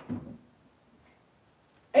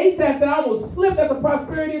 Asaph said, I almost slipped at the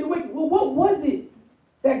prosperity of the wicked. Well, what was it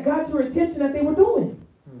that got your attention that they were doing?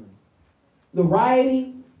 The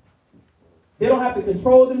rioting. They don't have to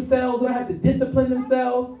control themselves. They don't have to discipline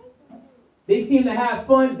themselves. They seem to have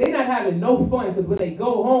fun. They're not having no fun because when they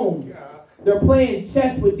go home, they're playing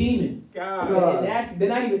chess with demons. And actually, they're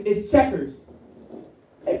not even, it's checkers.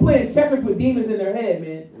 They playing checkers with demons in their head,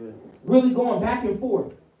 man. Really going back and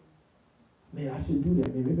forth. Man, I shouldn't do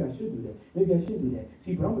that. Man, maybe I should do that. Maybe I should do that.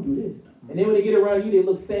 See, but I'm going to do this. And then when they get around you, they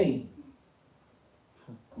look sane.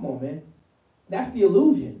 Come on, man. That's the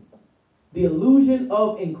illusion. The illusion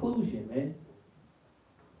of inclusion, man.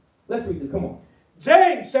 Let's read this. Come on.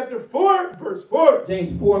 James chapter 4, verse 4.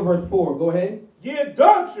 James 4 and verse 4. Go ahead. Ye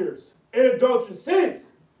adulterers and adulteresses,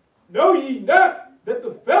 know ye not that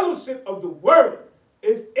the fellowship of the world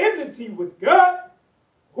is enmity with God?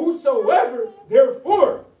 Whosoever,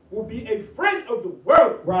 therefore, will be a friend of the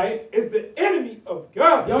world, right, is the enemy of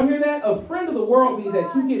God. Y'all hear that? A friend of the world means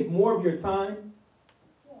that you give more of your time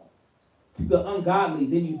to the ungodly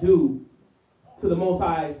than you do to the Most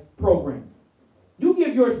High's program. You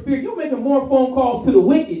give your spirit, you're making more phone calls to the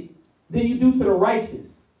wicked than you do to the righteous.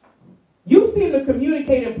 You seem to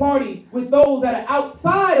communicate and party with those that are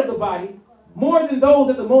outside of the body more than those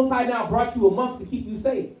that the Most High now brought you amongst to keep you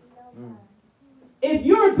safe. If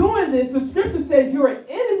you're doing this, the scripture says you're an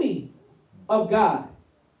enemy of God.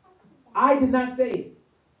 I did not say it.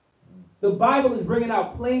 The Bible is bringing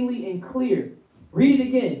out plainly and clear. Read it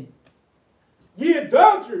again. Ye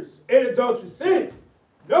adulterers and adulteresses,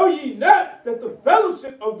 know ye not that the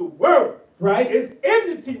fellowship of the world, right, is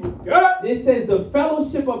enmity with God? It says the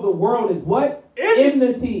fellowship of the world is what?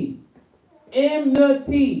 Enmity.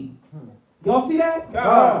 Enmity. Y'all see that?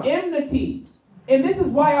 Enmity. And this is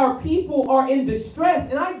why our people are in distress.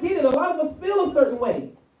 And I get it. A lot of us feel a certain way.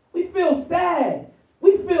 We feel sad.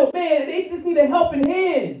 We feel, man, they just need a helping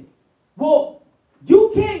hand. Well,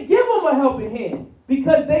 you can't give them a helping hand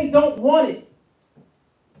because they don't want it.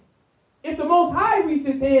 If the Most High reached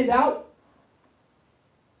his hand out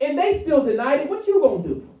and they still denied it, what you gonna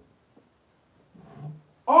do?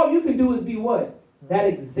 All you can do is be what? That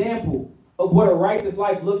example of what a righteous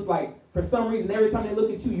life looks like. For some reason, every time they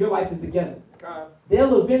look at you, your life is together.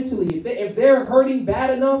 They'll eventually, if they're hurting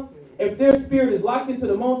bad enough, if their spirit is locked into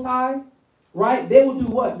the Most High, right, they will do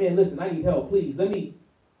what? Man, listen, I need help, please.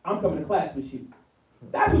 I'm coming to class with you.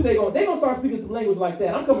 That's what they're going to start speaking some language like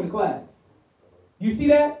that. I'm coming to class. You see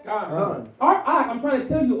that? I'm trying to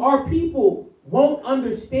tell you, our people won't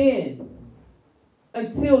understand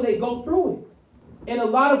until they go through it. And a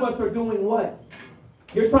lot of us are doing what?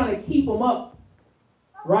 You're trying to keep them up,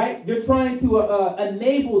 right? You're trying to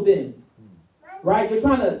enable them. Right? You're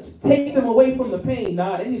trying to take them away from the pain.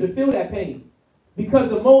 Nah, they need to feel that pain. Because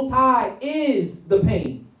the Most High is the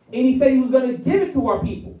pain. And he said he was going to give it to our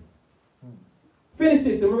people. Finish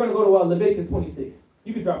this and we're going to go to Leviticus 26.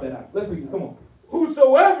 You can drop that out. Let's read this. Come on.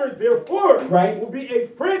 Whosoever, therefore, right, will be a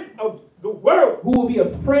friend of the world. Who will be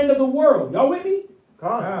a friend of the world. Y'all with me?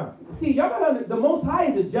 See, y'all got to, the Most High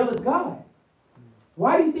is a jealous God.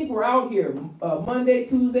 Why do you think we're out here Monday,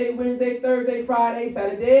 Tuesday, Wednesday, Thursday, Friday,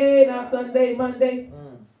 Saturday, now Sunday, Monday,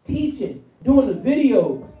 teaching, doing the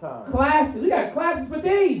videos, classes? We got classes for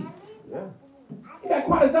days. You got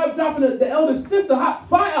Quadazab dropping the elder sister hot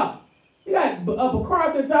fire. You got Bakar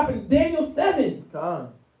out there dropping Daniel 7.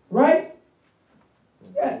 Right?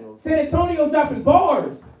 Yeah. San Antonio dropping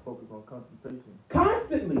bars. Focus on concentration.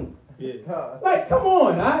 Constantly. Like, come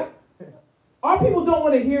on, all right? Our people don't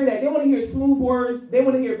want to hear that. They want to hear smooth words. They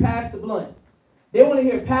want to hear Pastor Blunt. They want to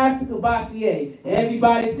hear Pastor Cavassier.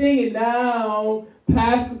 Everybody singing now.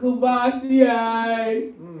 Pastor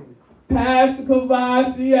Cavassier. Pastor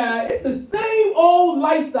Cavassier. It's the same old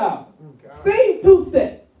lifestyle. Same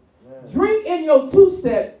two-step. Drink in your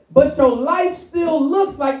two-step, but your life still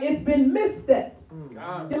looks like it's been misstepped.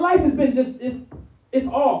 Your life has been just, it's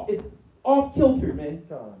off. It's off kilter, man.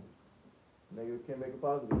 negative can't make a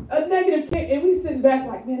positive. A negative can't, and we sitting back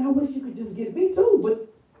like, man, I wish you could just get it. Me too, but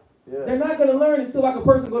they're not going to learn until like a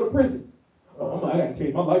person go to prison. Oh, I got to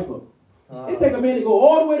change my life up. It take a man to go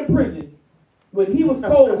all the way to prison when he was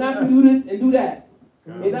told not to do this and do that.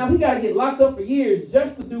 And now he got to get locked up for years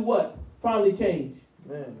just to do what? Finally change.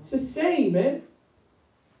 Man. It's just shame, man.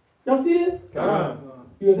 Y'all see this? You going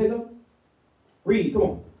to say something? Read, come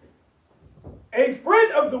on. A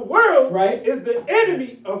friend of the world right. is the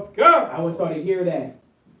enemy of God. I want y'all to hear that.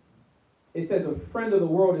 It says a friend of the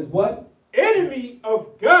world is what? Enemy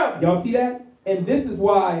of God. Y'all see that? And this is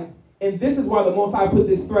why the Most High put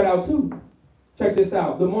this thread out too. Check this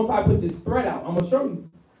out. The Most High put this thread out. I'm going to show you.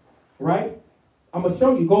 Right? I'm going to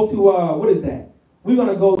show you. Go to, what is that? We're going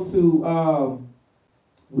to go to,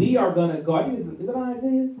 we are going to go, I think is it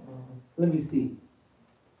Isaiah? Let me see.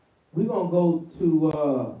 We're going to go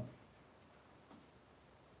to,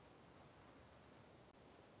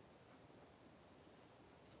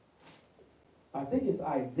 I think it's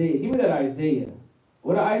Isaiah. Give me that Isaiah.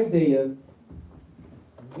 What Isaiah?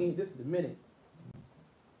 I need just a minute.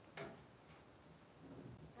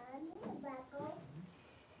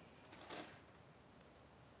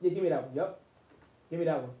 Yeah, give me that one. Yep. Give me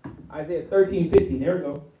that one. Isaiah 13, 15. There we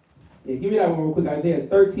go. Yeah, give me that one real quick. Isaiah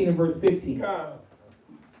 13 and verse 15. I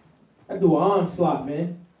do an onslaught,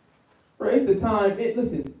 man. Bro, it's the time.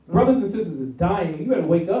 Listen, brothers and sisters is dying. You better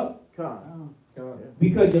wake up.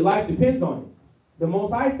 Because your life depends on it. The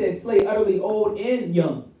Most High said, slay utterly old and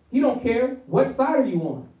young. He don't care. What side are you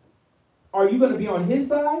on? Are you going to be on his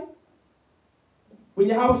side when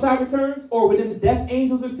Yahushua returns? Or when the death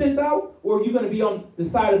angels are sent out? Or are you going to be on the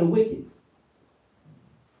side of the wicked?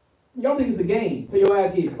 Y'all think it's a game till your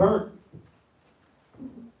ass get burnt.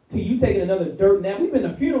 Till you taking another dirt nap. We've been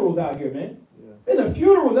to funerals out here, man. Been to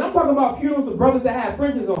funerals. And I'm talking about funerals of brothers that have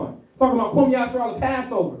fringes on. Talking about Pum Yashar, the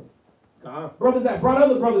Passover. Brothers that brought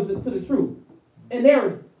other brothers to the truth. And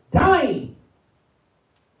they're dying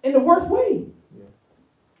in the worst way.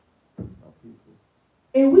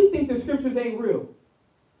 And we think the scriptures ain't real.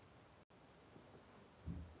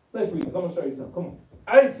 Let's read this. I'm going to show you something. Come on.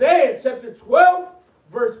 Isaiah chapter 12,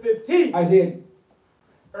 verse 15. Isaiah.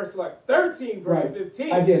 Verse like 13, verse right.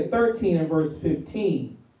 15. Isaiah 13 and verse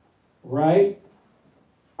 15. Right?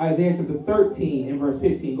 Isaiah chapter 13 and verse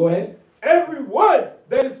 15. Go ahead. Every one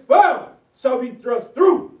that is found shall be thrust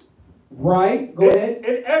through. Right, go ahead.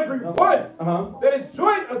 And every one that is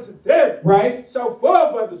joined unto them shall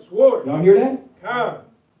fall by the sword. Y'all hear that? Come.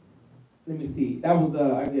 Let me see. That was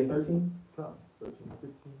Isaiah 13? 13,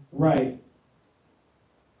 15. Right.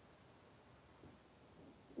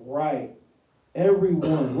 Right.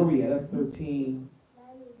 Everyone. Where we at? That's 13.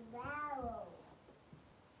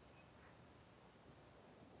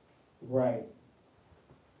 Right.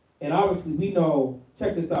 And obviously we know,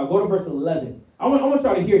 check this out. Go to verse 11. I want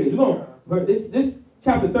y'all to hear this. This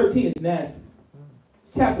chapter 13 is nasty.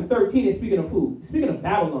 Chapter 13 is speaking of who? It's speaking of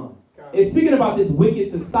Babylon. It's speaking about this wicked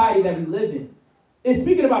society that we live in. It's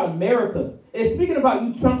speaking about America. It's speaking about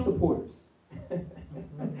you Trump supporters.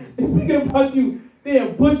 It's speaking about you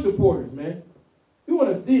damn Bush supporters, man. I'm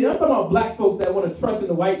talking about black folks that want to trust in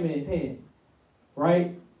the white man's hand.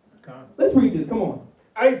 Right? Let's read this. Come on.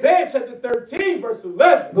 Isaiah chapter 13, verse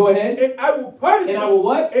 11. Go ahead. And I will punish. And I will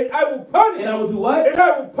what? And I will punish. And I will do what? And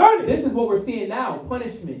I will punish. This is what we're seeing now.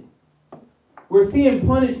 Punishment. We're seeing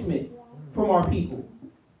punishment from our people.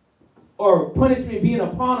 Or punishment being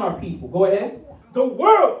upon our people. Go ahead. The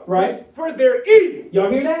world. Right. For their evil.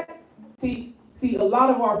 Y'all hear that? See, a lot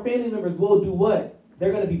of our family members will do what?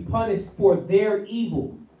 They're going to be punished for their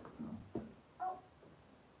evil.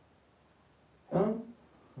 Huh?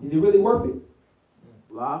 Is it really worth it?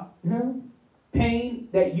 Lie. Pain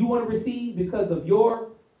that you want to receive because of your,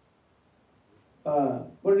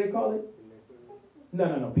 what do they call it?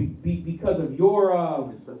 No. Because of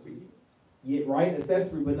your, yeah, right,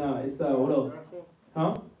 accessory, but no, it's, what else?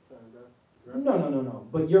 Huh? No.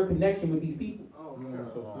 But your connection with these people.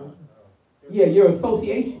 Yeah, your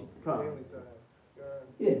association.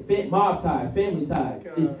 Yeah, mob ties, family ties.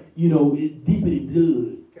 It's deeper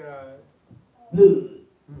than blood.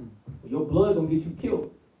 Your blood gonna get you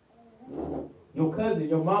killed. Your cousin,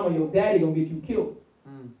 your mama, your daddy gonna get you killed.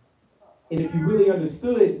 And if you really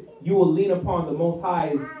understood, you will lean upon the Most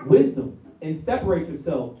High's wisdom and separate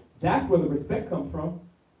yourself. That's where the respect comes from.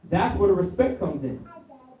 That's where the respect comes in.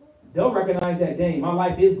 They'll recognize that, dang, my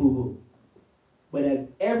life is boo-boo. But as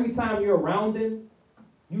every time you're around them,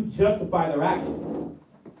 you justify their actions.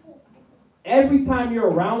 Every time you're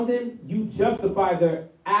around them, you justify their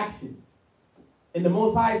actions. And the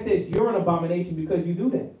Most High says you're an abomination because you do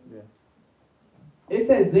that. Yeah. It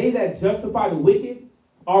says they that justify the wicked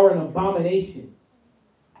are an abomination.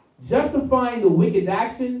 Justifying the wicked's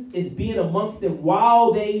actions is being amongst them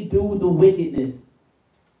while they do the wickedness.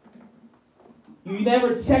 You're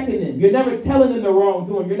never checking them. You're never telling them the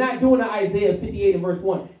wrongdoing. You're not doing the Isaiah 58 and verse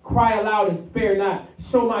 1. Cry aloud and spare not.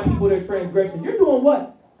 Show my people their transgressions. You're doing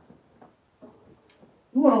what?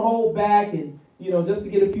 You want to hold back and, just to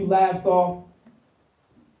get a few laughs off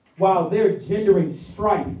while they're gendering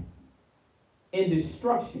strife and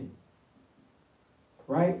destruction.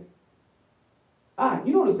 Right?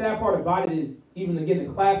 The sad part about it is, even again,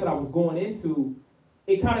 the class that I was going into,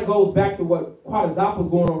 it kind of goes back to what Quadazop was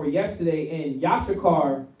going over yesterday, and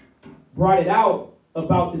Yashikar brought it out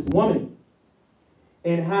about this woman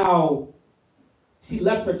and how she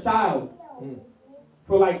left her child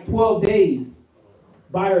for like 12 days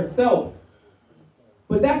by herself.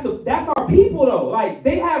 But that's our people though. Like,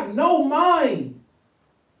 they have no mind.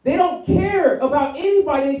 They don't care about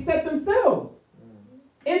anybody except themselves.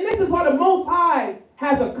 And this is why the Most High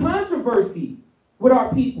has a controversy with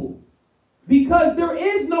our people. Because there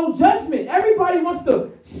is no judgment. Everybody wants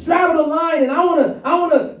to straddle the line, and I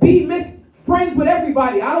want to be friends with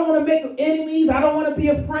everybody. I don't want to make enemies. I don't want to be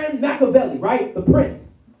a friend. Machiavelli, right? The prince.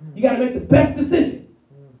 You got to make the best decision.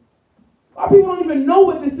 Our people don't even know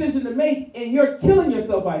what decision to make, and you're killing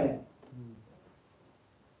yourself by that.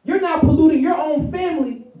 You're now polluting your own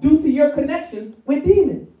family due to your connections with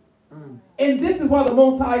demons. And this is why the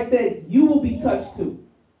Most High said, you will be touched too.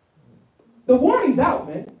 The warning's out,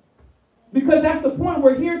 man. Because that's the point.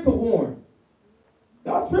 We're here to warn.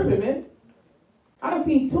 Y'all tripping, man. I done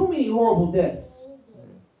seen too many horrible deaths.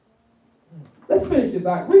 Let's finish this.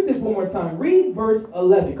 All right, read this one more time. Read verse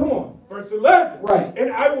 11. Come on. Verse 11. Right.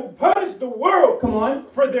 And I will punish the world. Come on.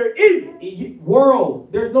 For their evil. World.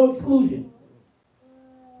 There's no exclusion.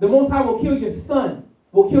 The Most High will kill your son.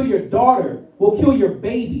 Will kill your daughter. Will kill your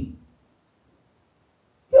baby.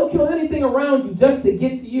 He'll kill anything around you just to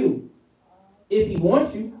get to you. If he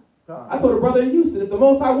wants you. I told a brother in Houston, if the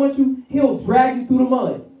Most High wants you, he'll drag you through the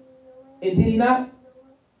mud. And did he not?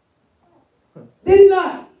 Did he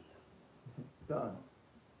not?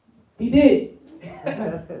 He did.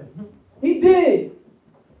 He did.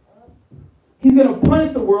 He's going to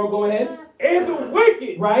punish the world. Go ahead. And the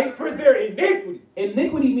wicked. Right. For their iniquity.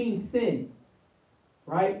 Iniquity means sin.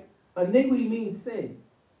 Right? Iniquity means sin.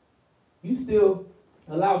 You still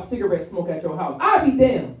allow cigarette smoke at your house. I'd be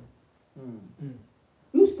damned.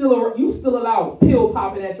 You still allow pill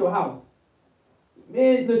popping at your house.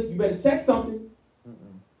 Man, listen, you better check something.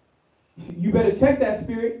 You better check that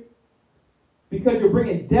spirit, because you're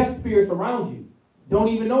bringing deaf spirits around you. Don't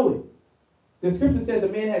even know it. The scripture says a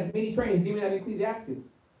man has many trainings, even at Ecclesiastes.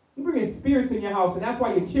 You're bringing spirits in your house, and that's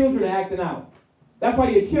why your children are acting out. That's why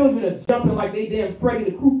your children are jumping like they damn Freddy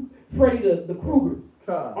the Krueger.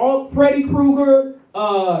 All Freddy Krueger,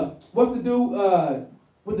 what's the dude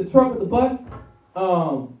with the truck with the bus?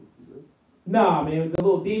 Nah, man, the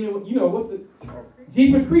little demon, what's the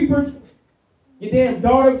Jeepers Creepers? Your damn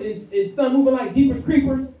daughter and son moving like Jeepers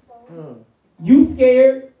Creepers. You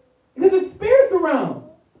scared because there's spirits around.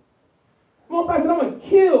 Most High said, I'm going to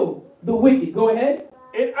kill the wicked. Go ahead.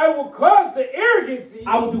 And I will cause the arrogancy.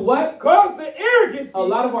 I will do what? Cause the arrogancy. A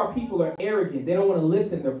lot of our people are arrogant. They don't want to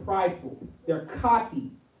listen. They're prideful. They're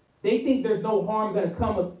cocky. They think there's no harm going to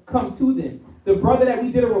come to them. The brother that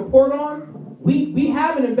we did a report on, we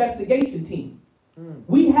have an investigation team.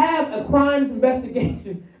 We have a crimes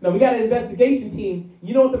investigation. No, we got an investigation team.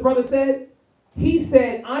 You know what the brother said? He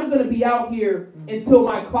said, I'm going to be out here until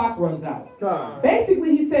my clock runs out.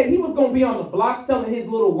 Basically, he said he was going to be on the block selling his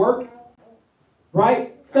little work,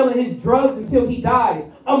 right? Selling his drugs until he dies.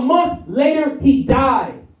 A month later, he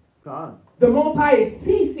died. The Most High is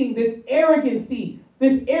ceasing this arrogancy,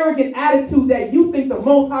 this arrogant attitude that you think the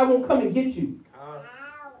Most High won't come and get you.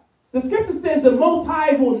 The scripture says the Most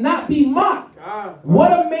High will not be mocked.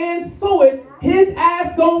 What a man soweth, his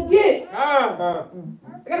ass gonna get. I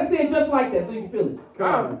gotta say it just like that so you can feel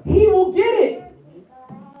it. He will get it.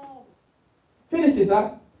 Finish this,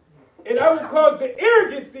 huh? And I will cause the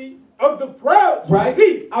arrogancy of the proud to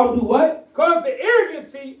cease. I will do what? Cause the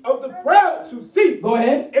arrogancy of the proud to cease. Go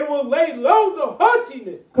ahead. It will lay low the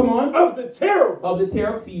haughtiness. Come on. Of the terrible. Of the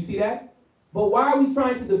terrible. See, you see that? But why are we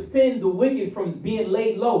trying to defend the wicked from being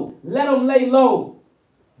laid low? Let them lay low.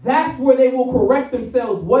 That's where they will correct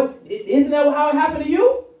themselves. Isn't that how it happened to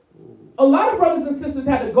you? A lot of brothers and sisters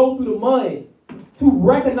had to go through the mud to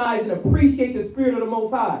recognize and appreciate the spirit of the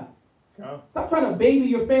Most High. Stop trying to baby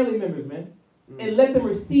your family members, man. And let them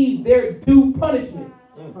receive their due punishment.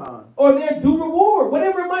 Or their due reward,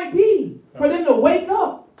 whatever it might be. For them to wake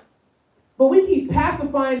up. But we keep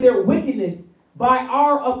pacifying their wickedness by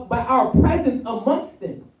our presence amongst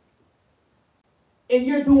them. And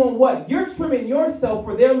you're doing what? You're trimming yourself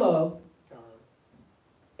for their love.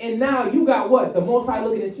 And now you got what? The Most High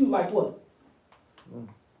looking at you like what?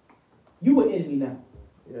 You an enemy now.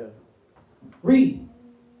 Yeah. Read.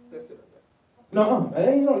 That's it. No, I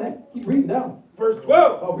ain't on that. Keep reading down. Verse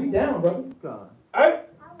 12. Oh, read down, brother.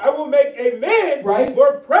 I will make a man Right.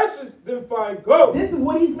 more precious than fine gold. This is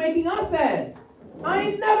what he's making us as. I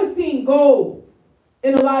ain't never seen gold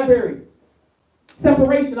in a library.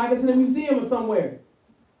 Separation, I guess in a museum or somewhere.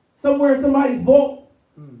 Somewhere in somebody's vault.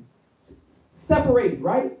 Separated,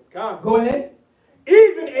 right? God. Go ahead.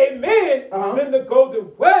 Even a man than the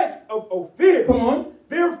golden wedge of Ophir. Come on.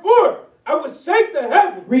 Therefore, I will shake the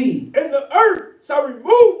heavens. Read. And the earth shall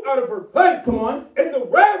remove out of her place. Come on. In the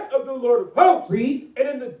wrath of the Lord of hosts. Read. And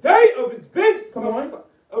in the day of his vengeance. Come on.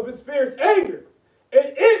 Of his fierce anger.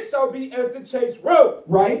 And it shall be as the chase road.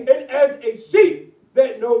 Right. And as a sheep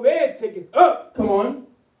that no man taketh up. Come on.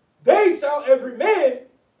 They shall every man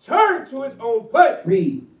turn to his own place.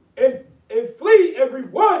 Read. And flee every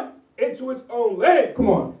one into his own land. Come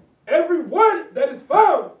on. Every one that is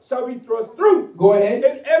found shall be thrust through. Go ahead.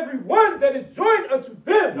 And every one that is joined unto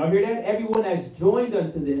them. Y'all hear that? Everyone that's joined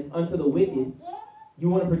unto them, unto the wicked. You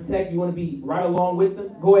want to protect, you want to be right along with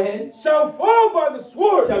them. Go ahead. Shall fall by the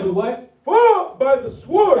sword. Shall do what? Fall by the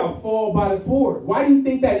sword. Shall fall by the sword. Why do you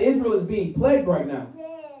think that Israel is being plagued right now?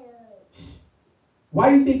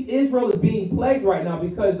 Why do you think Israel is being plagued right now?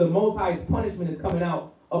 Because the Most High's punishment is coming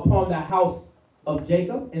out upon the house of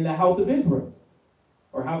Jacob and the house of Israel.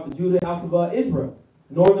 Or house of Judah, house of Israel.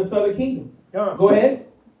 Northern, southern kingdom. Go ahead.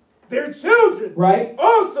 Their children right.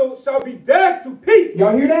 also shall be dashed to pieces.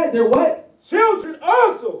 Y'all hear that? They're what? Children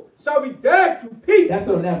also shall be dashed to pieces. That's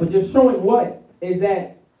on that. But just showing what? Is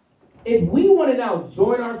that if we want to now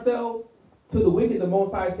join ourselves to the wicked, the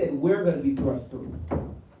Most High said we're going to be thrust through.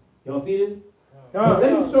 Y'all see this? Let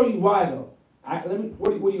me show you why, though.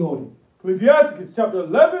 What are you holding? Ecclesiastes chapter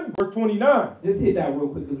 11, verse 29. Just hit that real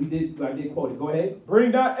quick because I did quote it. Go ahead.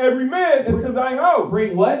 Bring not every man into thy house.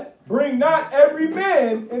 Bring what? Bring not every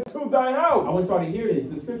man into thy house. I want y'all to hear this.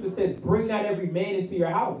 The scripture says, bring not every man into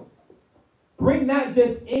your house. Bring not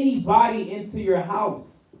just anybody into your house.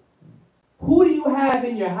 Who do you have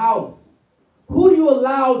in your house? Who do you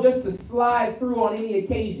allow just to slide through on any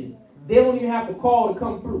occasion? They don't even have to call to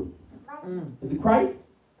come through. Is it Christ?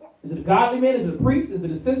 Is it a godly man? Is it a priest? Is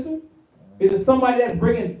it a sister? Is it somebody that's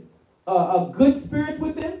bringing a good spirits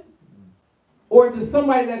with them? Or is it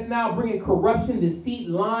somebody that's now bringing corruption, deceit,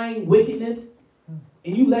 lying, wickedness,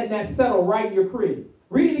 and you letting that settle right in your crib?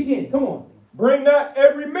 Read it again. Come on. Bring not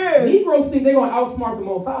every man. Negroes think they're going to outsmart the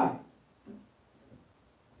Most High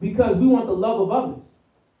because we want the love of others.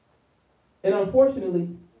 And unfortunately,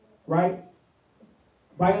 right,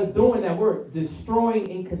 by us doing that, we're destroying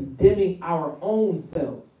and condemning our own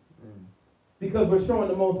selves. Because we're showing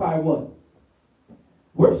the Most High what?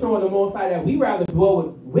 We're showing the Most High that we rather dwell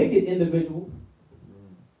with wicked individuals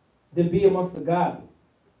than be amongst the godly.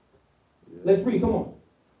 Let's read, come on.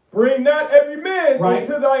 Bring not every man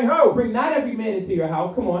into thy house. Bring not every man into your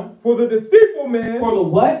house, come on. For the deceitful man. For the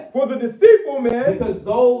what? For the deceitful man. Because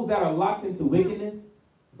those that are locked into wickedness,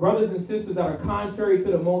 brothers and sisters that are contrary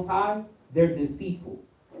to the Most High, they're deceitful.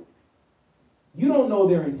 You don't know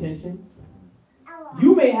their intentions.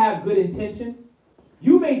 You may have good intentions.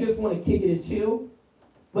 You may just want to kick it and chill.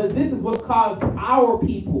 But this is what caused our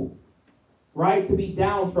people, right, to be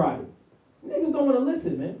downtrodden. Niggas don't want to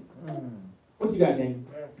listen, man. What you got, Daniel?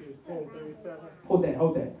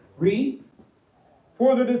 Hold that. Read.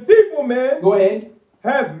 For the deceitful man. Go ahead.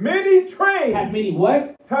 Have many trains. Have many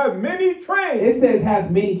what? Have many trains. It says have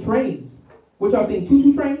many trains. What y'all think?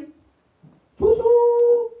 Choo-choo train?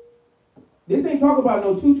 Choo-choo. This ain't talking about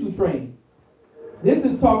no choo-choo train. This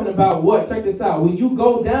is talking about what? Check this out. When you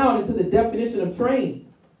go down into the definition of train,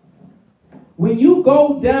 when you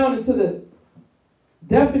go down into the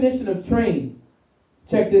definition of train,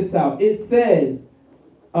 check this out. It says,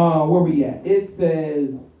 where we at? It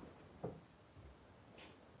says,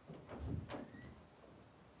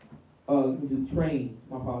 let me do trains.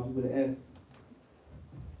 My apologies with an S.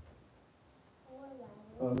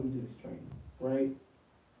 Let me do this train, right?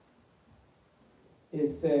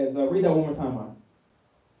 It says, read that one more time, Mike.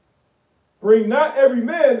 Bring not every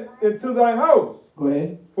man into thy house. Go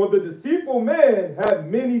ahead. For the deceitful man have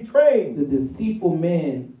many trains. The deceitful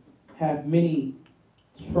man have many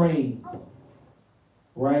trains.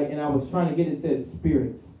 Right? And I was trying to get it says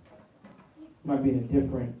spirits. Might be in a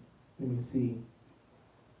different, let me see.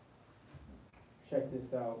 Check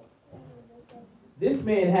this out. This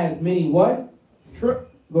man has many what?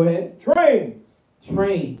 Go ahead. Trains.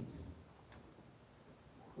 Trains.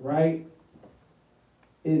 right?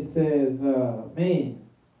 It says, man,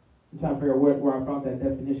 I'm trying to figure out where I found that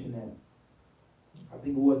definition at. I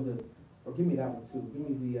think it was or give me that one too. Give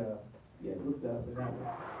me look that up in that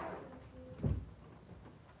one.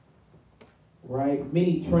 Right?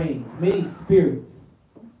 Many trains, many spirits.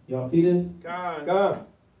 Y'all see this? God.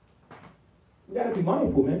 You gotta be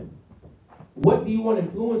mindful, man. What do you want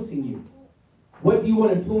influencing you? What do you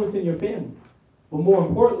want influencing your family? But more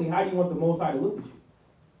importantly, how do you want the Most High to look at you?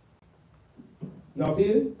 Y'all see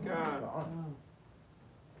this? God.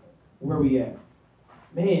 Where we at?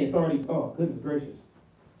 Man, it's already, oh, goodness gracious.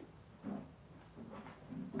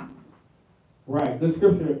 Right, good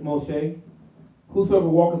scripture, Moshe. Whosoever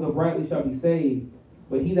walketh uprightly shall be saved,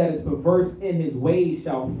 but he that is perverse in his ways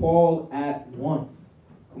shall fall at once.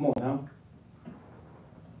 Come on now.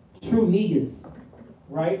 True negus,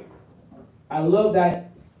 right? I love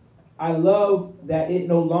that it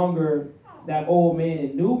no longer that old man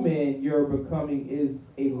and new man you're becoming is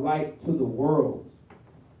a light to the world.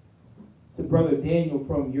 To Brother Daniel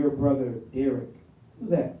from your brother Derek. Who's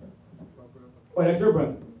that? Oh, that's your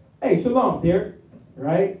brother. Hey, shalom, Derek.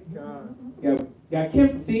 Right? Got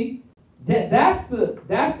Kim. See, that's the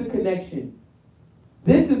connection.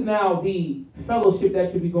 This is now the fellowship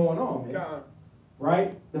that should be going on, man.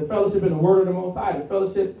 Right? The fellowship in the word of the Most High. The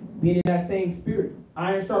fellowship being in that same spirit.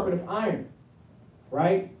 Iron sharpeneth iron.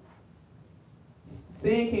 Right?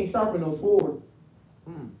 Sand can't sharpen no sword.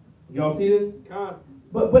 Y'all see this?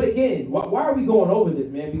 But again, why are we going over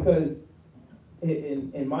this, man? Because,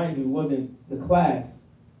 and mind you, it wasn't the class,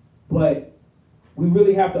 but we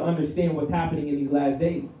really have to understand what's happening in these last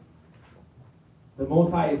days. The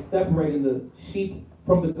Most High is separating the sheep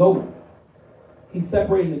from the goat. He's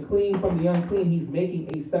separating the clean from the unclean. He's making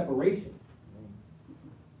a separation.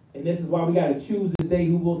 And this is why we got to choose this day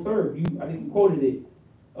who will serve. I think you quoted it,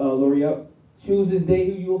 L'Oreal. Choose this day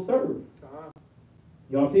who you will serve.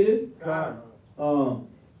 Y'all see this?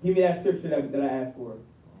 Give me that scripture that I asked for.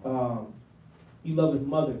 You love his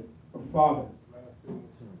mother or father.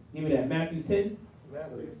 Give me that. Matthew 10?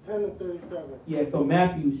 Matthew 10 and 37. Yeah, so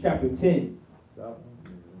Matthew chapter 10.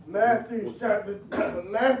 Matthew chapter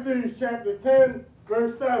 10,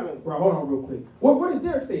 verse 7. Bro, hold on real quick. Where does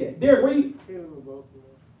Derek stay at? Derek, where you?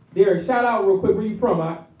 Derek, shout out real quick. Where you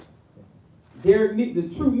from, Derek, the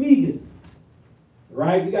true negus.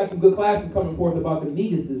 Right? We got some good classes coming forth about the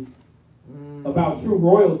neguses. About true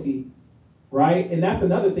royalty. Right? And that's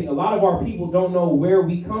another thing. A lot of our people don't know where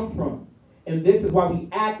we come from. And this is why we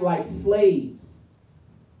act like slaves.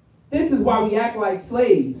 This is why we act like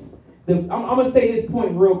slaves. I'm going to say this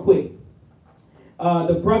point real quick.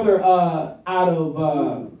 The brother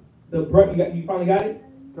you finally got it?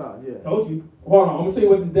 Yeah. Told you. Hold on. I'm going to show you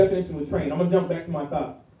what this definition was train. I'm going to jump back to my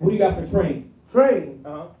thought. What do you got for train? Train.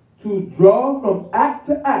 To draw from act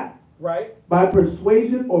to act. Right. By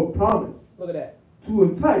persuasion or promise. Look at that. To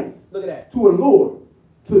entice. Look at that. To allure.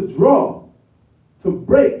 To draw. To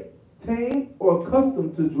break. Tame or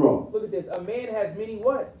accustomed to draw. Look at this. A man has many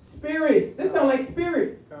what? Spirits. This sounds like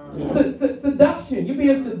spirits. Seduction. You're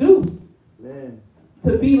being seduced. Man.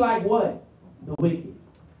 To be like what? The wicked.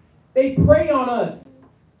 They prey on us.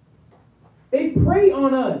 They prey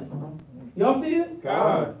on us. Y'all see this?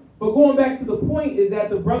 God. But going back to the point is that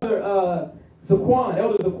the brother Elder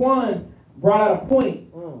Zaquan brought out a point.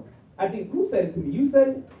 I think, who said it to me? You said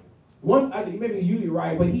it? I think maybe you're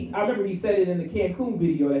right, but I remember he said it in the Cancun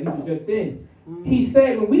video that he was just in. He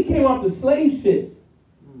said when we came off the slave ships,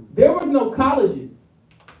 there was no colleges.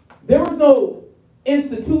 There was no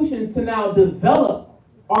institutions to now develop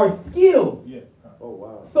our skills. Yeah. Oh,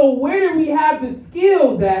 wow. So where do we have the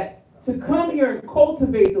skills at to come here and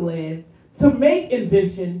cultivate the land, to make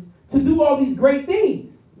inventions, to do all these great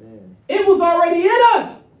things? Man. It was already in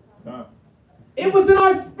us. It was in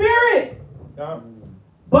our spirit.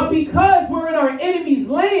 But because we're in our enemy's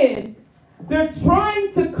land, they're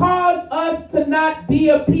trying to cause us to not be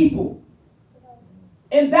a people.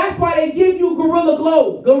 And that's why they give you Gorilla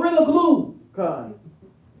Glue. God.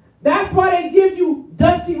 That's why they give you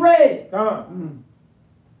Dusty Red.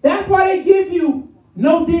 That's why they give you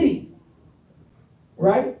No Diddy.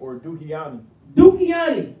 Right? Or Dukiani.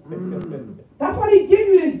 That's why they give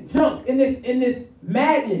you this junk in this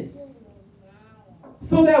madness.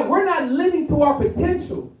 So that we're not living to our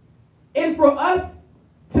potential. And for us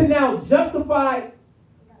to now justify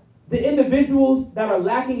the individuals that are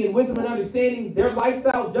lacking in wisdom and understanding, their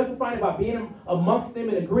lifestyle, justifying it by being amongst them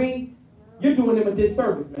and agreeing, you're doing them a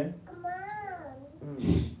disservice, man.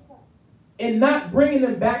 And not bringing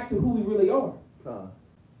them back to who we really are.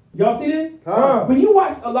 Y'all see this? When you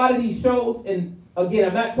watch a lot of these shows, and again,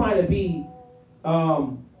 I'm not trying to be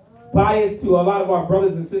bias to a lot of our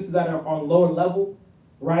brothers and sisters that are on lower level,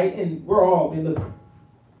 right? And we're all, man, listen,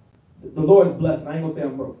 the Lord is blessed. I ain't gonna say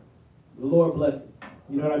I'm broke. The Lord blesses.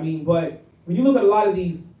 You know what I mean? But when you look at a lot of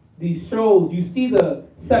these shows, you see the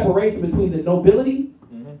separation between the nobility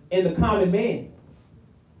and the common man.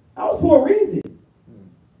 That was for a reason.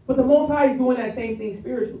 But the Most High is doing that same thing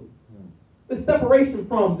spiritually. The separation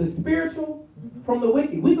from the spiritual, from the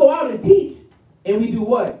wicked. We go out and teach, and we do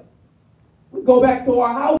what? We go back to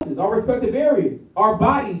our houses, our respective areas, our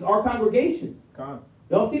bodies, our congregations.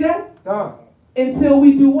 Y'all see that? Until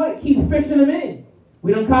we do what? Keep fishing them in.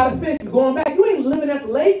 We done caught a fish. You're going back. You ain't living at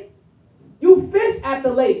the lake. You fish at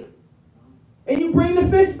the lake. And you bring the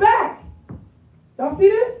fish back. Y'all see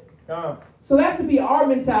this? So that should be our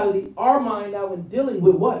mentality, our mind now when dealing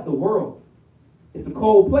with what? The world. It's a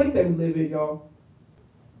cold place that we live in, y'all.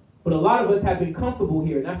 But a lot of us have been comfortable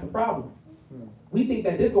here, and that's the problem. We think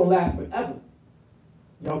that this is going to last forever.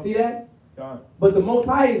 Y'all see that? But the Most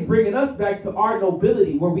High is bringing us back to our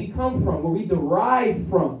nobility, where we come from, where we derive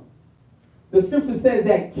from. The scripture says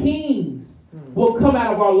that kings will come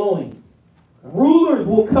out of our loins. Rulers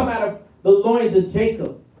will come out of the loins of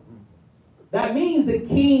Jacob. That means the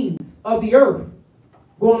kings of the earth,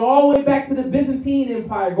 going all the way back to the Byzantine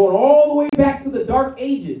Empire, going all the way back to the Dark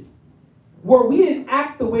Ages, where we didn't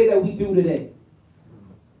act the way that we do today.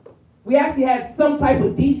 We actually had some type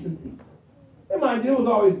of decency. And mind you, it was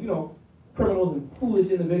always, criminals and foolish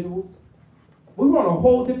individuals. We were on a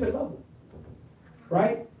whole different level.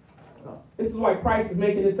 Right? This is why Christ is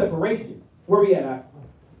making this separation. Where we at?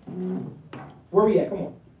 Where we at? Come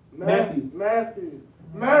on.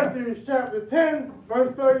 Matthew chapter 10,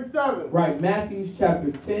 verse 37. Right, Matthew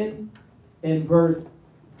chapter 10 and verse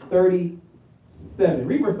 37.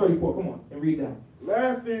 Read verse 34, come on, and read that.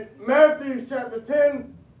 Matthew chapter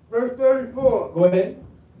 10, verse 34. Go ahead.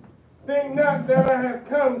 Think not that I have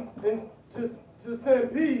come to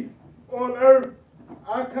send peace on earth.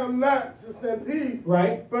 I come not to send peace,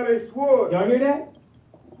 right, but a sword. Y'all hear that?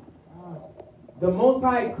 The Most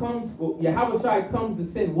High comes, Yahweh comes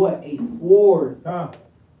to send what? A sword.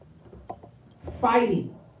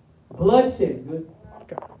 Fighting. Bloodshed. Good.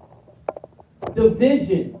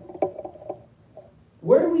 Division.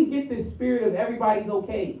 Where do we get this spirit of everybody's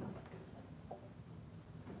okay?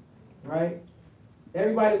 Right?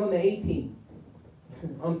 Everybody's on the 18.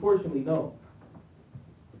 Unfortunately, no.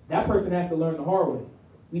 That person has to learn the hard way.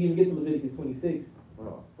 We didn't get to Leviticus 26,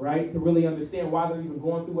 right? To really understand why they're even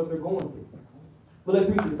going through what they're going through. But let's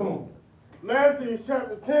read this. Come on. Matthew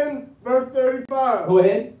chapter 10, verse 35. Go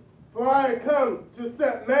ahead. For I have come to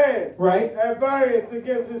set man at variance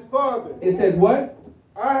against his father. It says what?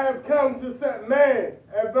 I have come to set man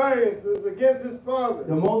at variance against his father.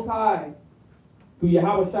 The Most High, through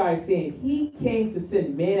Yahweh is saying he came to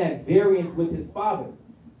set man at variance with his father.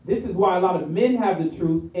 This is why a lot of men have the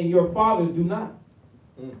truth and your fathers do not.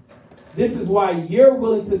 This is why you're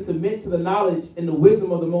willing to submit to the knowledge and the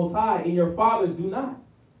wisdom of the Most High and your fathers do not.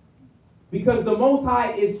 Because the Most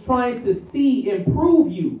High is trying to see and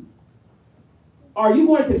prove you. Are you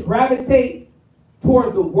going to gravitate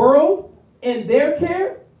towards the world and their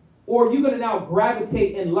care? Or are you going to now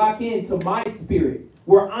gravitate and lock into my spirit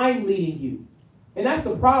where I'm leading you? And that's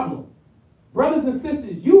the problem. Brothers and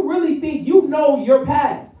sisters, you really think you know your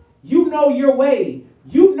path. You know your way.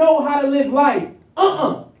 You know how to live life.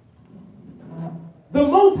 The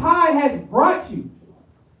Most High has brought you.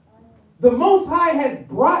 The Most High has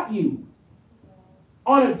brought you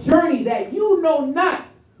on a journey that you know not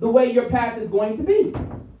the way your path is going to be.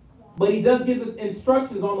 But he does give us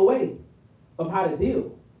instructions on the way of how to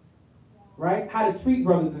deal. Right? How to treat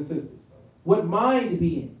brothers and sisters. What mind to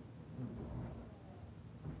be in.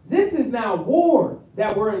 This is now war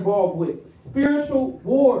that we're involved with. Spiritual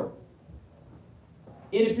war.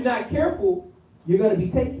 And if you're not careful, you're going to be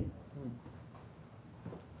taken.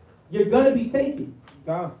 You're going to be taken.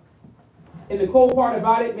 And the cold part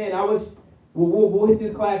about it, man, we'll hit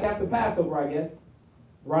this class after Passover, I guess.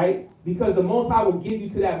 Right? Because the Most High will give you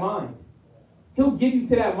to that mind. He'll give you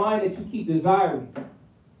to that mind that you keep desiring.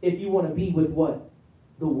 If you want to be with what?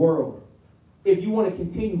 The world. If you want to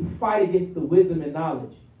continue to fight against the wisdom and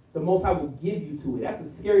knowledge, the Most High will give you to it. That's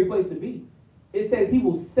a scary place to be. It says he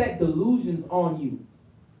will set delusions on you.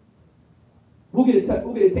 We'll get a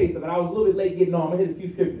taste of it. I was a little bit late getting on. I'm going to hit a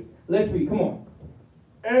few scriptures. Let's read. Come on.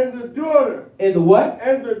 And the daughter. And the what?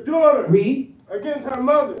 And the daughter. Read. Against her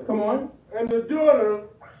mother. Come on. And the daughter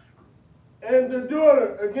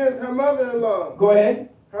against her mother-in-law. Go ahead.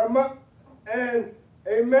 And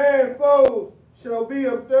a man's foes shall be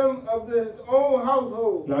of them of his own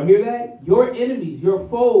household. Y'all hear that? Your enemies, your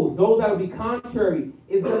foes, those that will be contrary,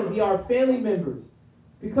 is going to be our family members.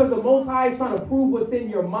 Because the Most High is trying to prove what's in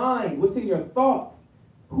your mind, what's in your thoughts.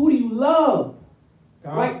 Who do you love?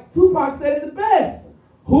 Like Tupac said it the best.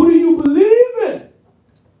 Who do you believe in?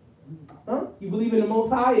 Huh? You believe in the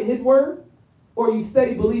Most High and His word? Or you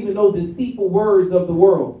steady believe in those deceitful words of the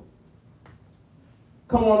world?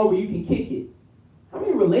 Come on over, you can kick it. How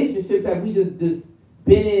many relationships have we just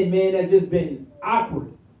been in, man, that's just been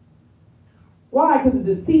awkward? Why? Because of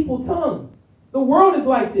deceitful tongue. The world is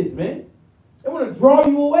like this, man. They want to draw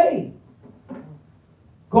you away.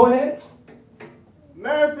 Go ahead.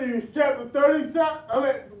 Matthew chapter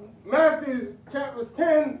 37, Matthew chapter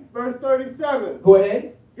 10, verse 37. Go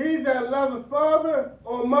ahead. He that loveth father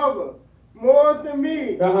or mother more than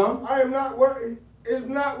me, I am not is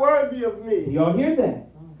not worthy of me. Y'all hear that?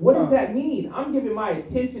 What does that mean? I'm giving my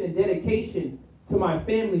attention and dedication to my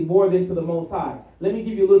family more than to the Most High. Let me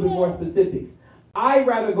give you a little bit more specifics. I'd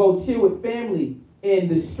rather go chill with family in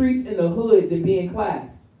the streets in the hood than be in class.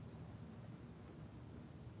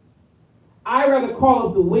 I'd rather call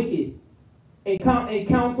up the wicked and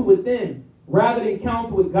counsel with them rather than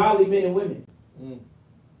counsel with godly men and women.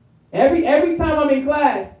 Every time I'm in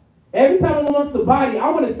class, every time I'm amongst the body, I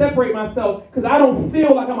want to separate myself because I don't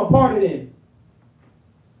feel like I'm a part of them.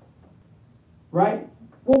 Right?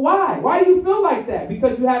 Well, why? Why do you feel like that?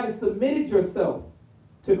 Because you haven't submitted yourself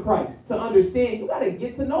to Christ. To understand, you got to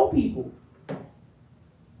get to know people.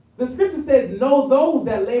 The scripture says, know those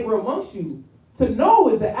that labor amongst you. To know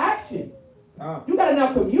is an action. You got to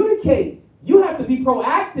now communicate. You have to be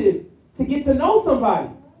proactive to get to know somebody.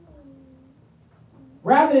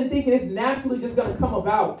 Rather than thinking it's naturally just going to come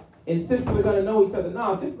about and sisters are going to know each other.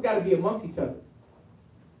 No, sisters got to be amongst each other.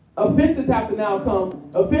 Offenses have to now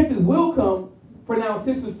come. Offenses will come for now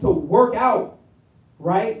sisters to work out,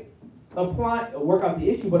 right? Work out the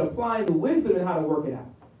issue, but applying the wisdom and how to work it out.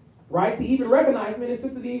 Right? To even recognize, man, this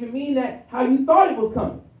sister didn't even mean that how you thought it was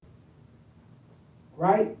coming.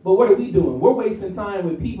 Right? But what are we doing? We're wasting time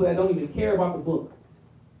with people that don't even care about the book.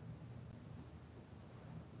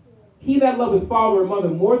 He that loveth father or mother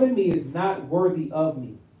more than me is not worthy of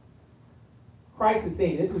me. Christ is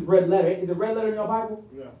saying, this is red letter. Is it red letter in your Bible?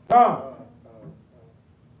 Yeah.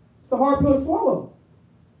 It's a hard pill to swallow.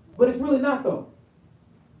 But it's really not, though.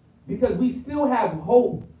 Because we still have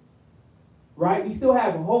hope. Right? We still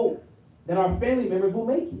have hope that our family members will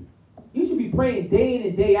make it. You should be praying day in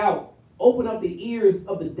and day out. Open up the ears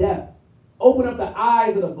of the deaf. Open up the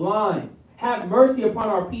eyes of the blind. Have mercy upon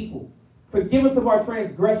our people. Forgive us of our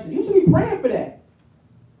transgression. You should be praying for that.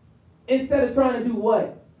 Instead of trying to do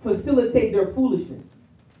what? Facilitate their foolishness.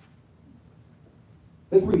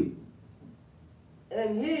 Let's read.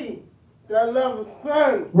 And he that loveth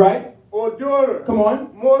son, right, or daughter, come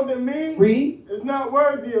on, more than me, read, is not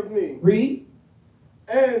worthy of me. Read.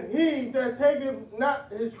 And he that taketh not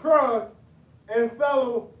his cross and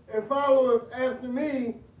followeth after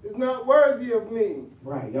me is not worthy of me.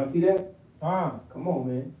 Right, y'all see that? Come on,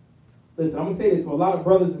 man. Listen, I'm going to say this for a lot of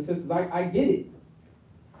brothers and sisters. I get it.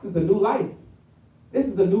 This is a new life. This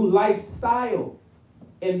is a new lifestyle.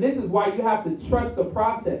 And this is why you have to trust the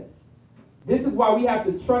process. This is why we have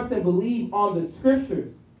to trust and believe on the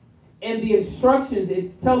scriptures. And the instructions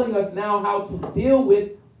is telling us now how to deal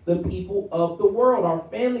with the people of the world, our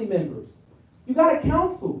family members. You got to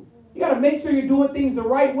counsel. You got to make sure you're doing things the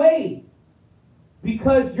right way.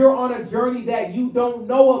 Because you're on a journey that you don't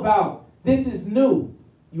know about. This is new.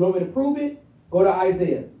 You want me to prove it? Go to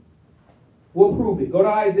Isaiah. We'll prove it. Go to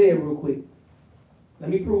Isaiah real quick. Let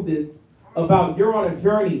me prove this about you're on a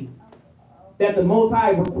journey that the Most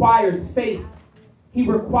High requires faith. He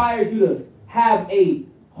requires you to have a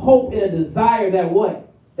hope and a desire that what?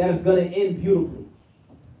 That is going to end beautifully.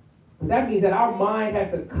 But that means that our mind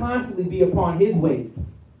has to constantly be upon His ways.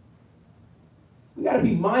 We got to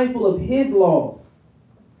be mindful of His laws.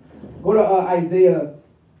 Go to Isaiah.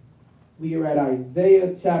 We are at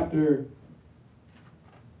Isaiah chapter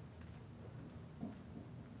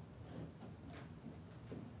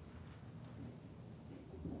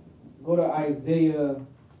 1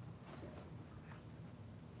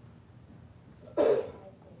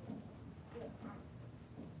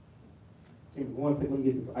 second, let me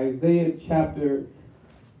get this. Isaiah chapter,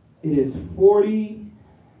 it is 40.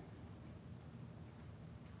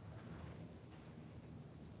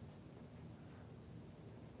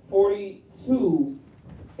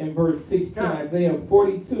 And verse 16. Isaiah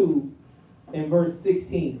 42 and verse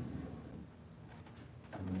 16.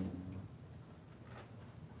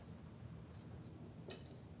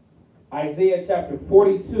 Isaiah chapter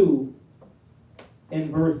 42 and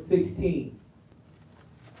verse 16.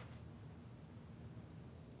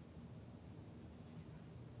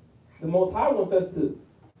 The Most High wants us to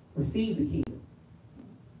receive the kingdom.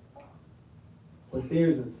 But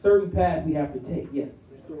there's a certain path we have to take. Yes.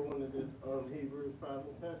 You still wanted this Hebrews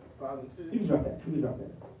 5:10, 5:2? You can drop that. You can drop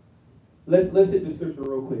that. Let's hit the scripture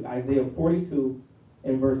real quick. Isaiah 42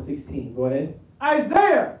 and verse 16. Go ahead.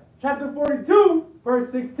 Isaiah chapter 42,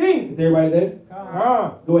 verse 16. Is everybody there?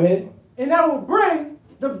 Go ahead. And I will bring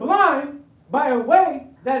the blind by a way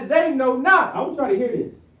that they know not. I want y'all to hear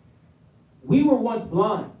this. We were once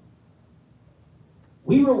blind.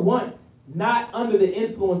 We were once not under the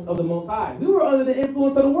influence of the Most High. We were under the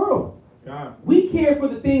influence of the world. We cared for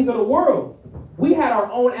the things of the world. We had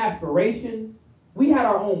our own aspirations. We had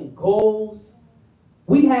our own goals.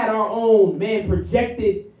 We had our own,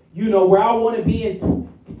 projected, where I want to be in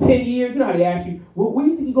 10 years. You know how they ask you, well, where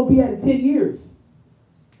do you think you're going to be at in 10 years?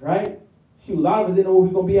 Right? Shoot, a lot of us didn't know where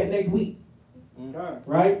we're going to be at next week.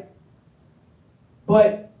 Right?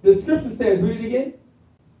 But the scripture says, read it again.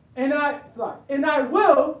 And I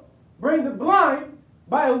will bring the blind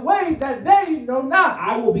by a way that they know not.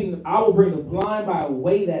 I will bring the blind by a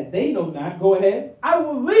way that they know not. Go ahead. I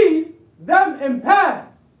will lead them in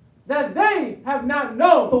paths that they have not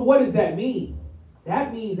known. So what does that mean?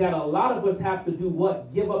 That means that a lot of us have to do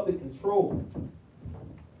what? Give up the control.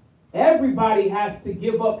 Everybody has to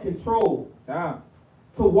give up control to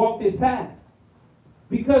walk this path.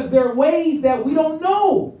 Because there are ways that we don't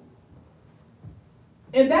know.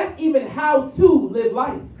 And that's even how to live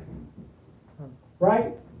life.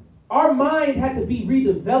 Right? Our mind had to be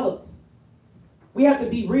redeveloped. We have to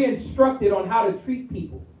be re-instructed on how to treat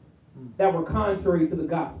people that were contrary to the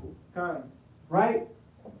gospel. Right?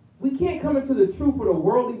 We can't come into the truth with a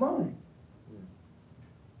worldly mind.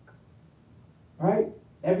 Right?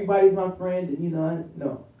 Everybody's my friend, and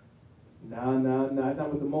no. No, that's not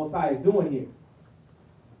what the Most High is doing here.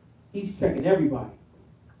 He's checking everybody.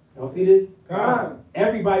 Y'all see this?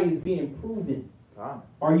 Everybody is being proven.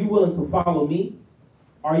 Are you willing to follow me?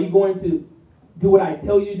 Are you going to do what I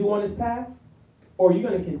tell you to do on this path? Or are you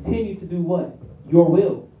going to continue to do what? Your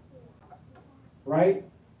will. Right?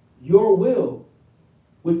 Your will,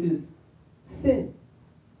 which is sin.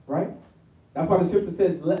 Right? That's why the scripture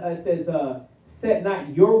says, set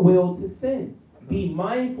not your will to sin. Be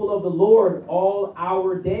mindful of the Lord all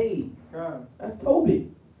our days. That's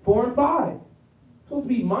Tobit 4 and 5. Supposed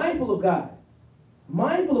to be mindful of God.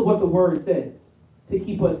 Mindful of what the word says to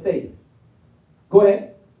keep us safe. Go ahead.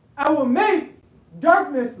 I will make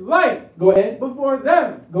darkness light. Go ahead. Before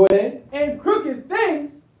them. Go ahead. And crooked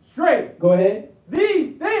things straight. Go ahead.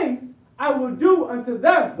 These things I will do unto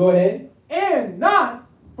them. Go ahead. And not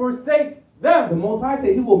forsake them. The Most High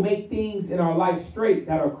said He will make things in our life straight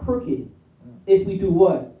that are crooked if we do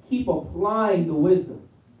what? Keep applying the wisdom.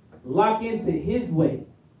 Lock into His way.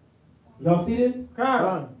 Y'all see this?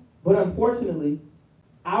 But unfortunately,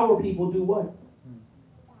 our people do what?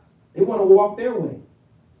 They want to walk their way.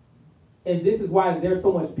 And this is why there's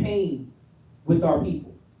so much pain with our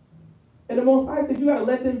people. And the Most High said you got to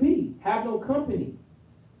let them be. Have no company.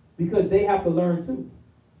 Because they have to learn too.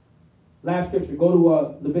 Last scripture. Go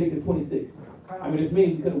to Leviticus 26. There's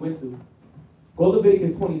many we could have went to. Go to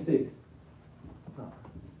Leviticus 26.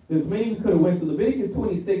 There's many we could have went to. Leviticus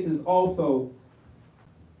 26 is also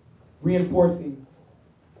reinforcing.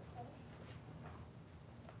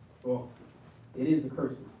 Well, it is the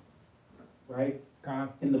curses. Right?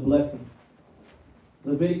 And the blessings.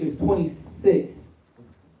 Leviticus 26.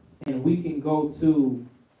 And we can go to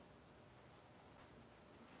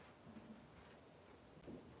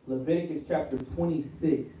Leviticus chapter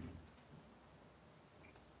 26.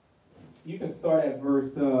 You can start at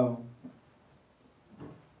verse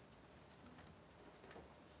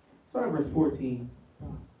 14.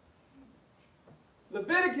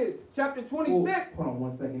 Leviticus chapter 26. Hold on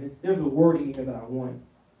one second. There's a wording here that I want.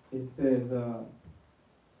 It says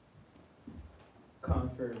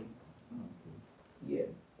contrary. Yeah.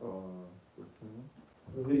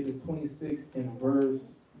 Leviticus 26 and verse.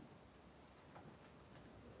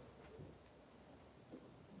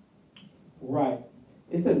 Right.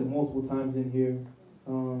 It says it multiple times in here.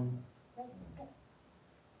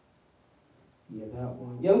 Yeah, that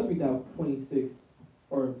one. Yeah, let's read that 26.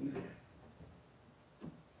 Or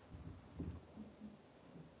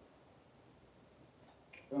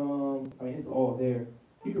it's all there.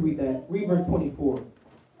 You can read that. Read verse 24.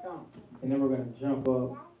 And then we're going to jump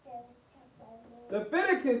up.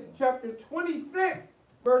 Leviticus chapter 26,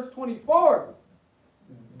 verse 24.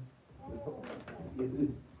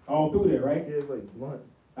 It's all through there, right? Yeah, like blunt.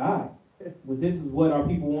 But this is what our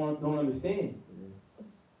people don't understand.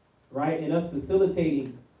 Right? And us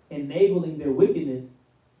facilitating, enabling their wickedness,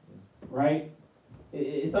 right?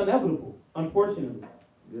 It's inevitable, unfortunately.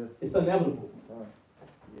 Yeah. It's inevitable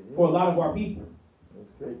for a lot of our people.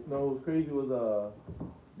 No, what's crazy was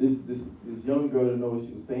this young girl didn't know what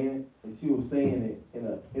she was saying, and she was saying it in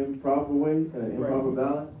an improper way, in an improper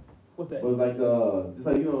balance. What's that? It was like it's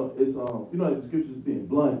like it's like the scriptures being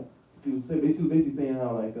blunt. She was basically saying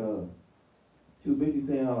how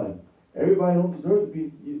everybody don't deserve to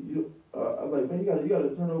be. I was like, man, you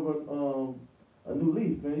gotta turn over a new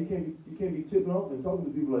leaf, man. You can't be chipping off and talking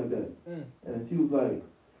to people like that. And she was like,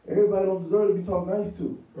 everybody don't deserve to be talked nice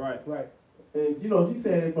to. Right. And she's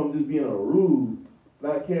saying it from just being a rude,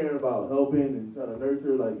 not caring about helping and trying to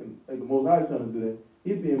nurture, like the Most High trying to do that.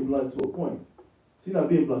 He's being blunt to a point. She's not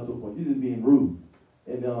being blunt to a point. She's just being rude.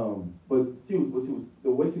 And but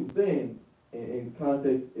the way she was saying in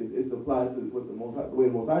context, it's applied to what the way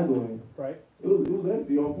the Most High doing. Right. It was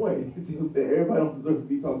actually on point. She was saying everybody don't deserve to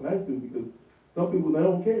be talked nice to because some people, they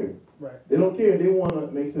don't care. Right. They don't care. They want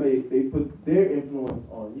to make sure they put their influence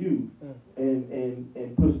on you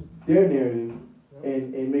and push their narrative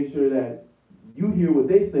and make sure that you hear what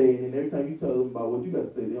they say, and every time you tell them about what you got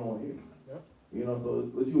to say, they don't want to hear it. Yep. So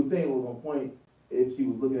what she was saying was on point if she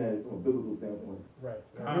was looking at it from a biblical standpoint. Right.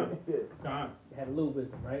 God. Had a little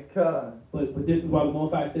bit, right? But this is why the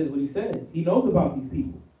Most High says what he says. He knows about these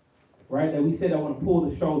people, right? That we said that want to pull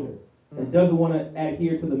the shoulder, that doesn't want to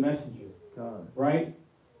adhere to the messenger, right?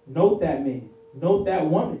 Note that man. Note that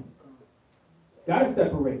woman. Gotta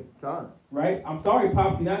separate. Right? I'm sorry,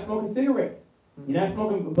 Pops, you're not smoking cigarettes. You're not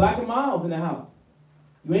smoking Black and Milds in the house.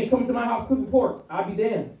 You ain't coming to my house cooking pork. I'll be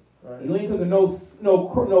damned. Right. You ain't cooking no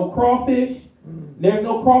crawfish. There's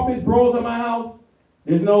no crawfish bros in my house.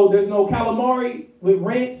 There's no calamari with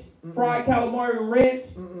ranch, fried calamari with ranch.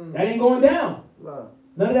 That ain't going down.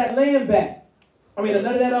 None of that lamb back. None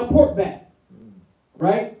of that pork back.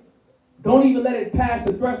 Right? Don't even let it pass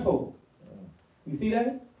the threshold. You see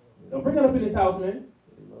that? Don't bring that up in this house, man.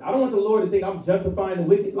 I don't want the Lord to think I'm justifying the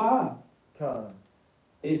wicked lie.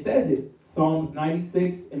 It says it. Psalms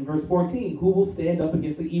 96 and verse 14. Who will stand up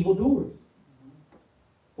against the evildoers?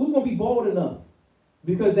 Who's going to be bold enough?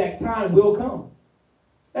 Because that time will come.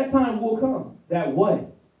 That time will come. That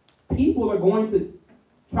what? People are going to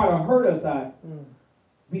try to hurt us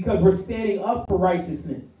because we're standing up for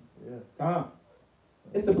righteousness.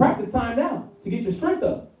 It's the practice time now to get your strength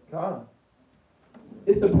up.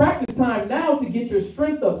 It's the practice time now to get your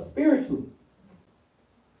strength up spiritually.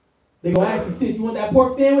 They're going to ask you, sis, you want that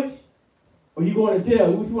pork sandwich? Or you going to jail?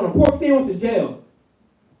 You want a pork sandwich or jail?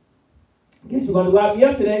 Guess you're going to lock me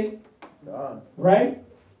up today. Right?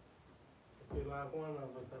 If you lock one of us,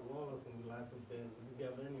 all of us can be locked up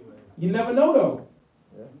together anyway. You never know, though.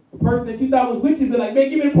 The person that you thought was with you be like, man,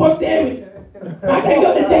 give me a pork sandwich. I can't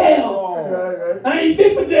go to jail. I ain't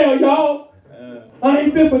fit for jail, y'all. I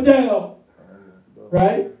ain't fit for jail.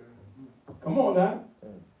 Right? Come on now.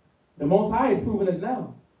 The Most High is proving us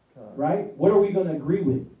now. Right? What are we going to agree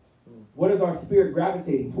with? What is our spirit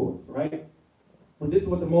gravitating towards? Right? But this is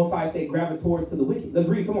what the Most High say, gravitate towards to the wicked. Let's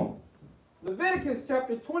read, come on. Leviticus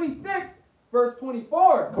chapter 26, verse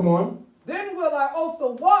 24. Come on. Then will I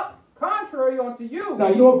also walk contrary unto you. Now,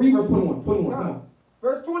 you know what? Read verse 21. 21, come on.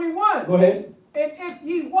 Verse 21. Go ahead. And if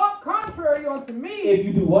ye walk contrary unto me. If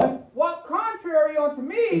you do what? Walk contrary unto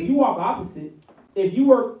me. If you walk opposite. If you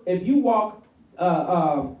walk,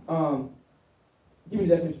 give me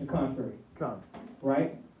the definition of contrary.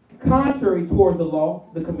 Right? Contrary towards the law,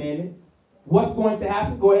 the commandments. What's going to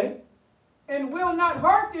happen? Go ahead. And will not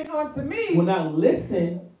hearken unto me. Will not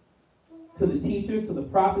listen to the teachers, to the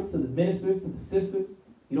prophets, to the ministers, to the sisters.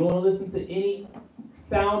 You don't want to listen to any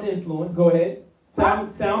sound influence. Go ahead.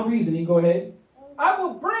 Sound reasoning. Go ahead. I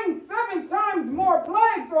will bring 7 times more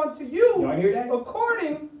plagues unto you. Y'all hear that?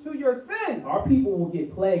 According to your sins. Our people will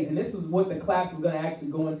get plagues, and this is what the class was going to actually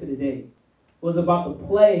go into today. Was about the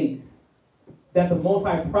plagues that the Most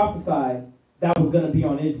High prophesied that was going to be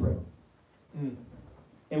on Israel.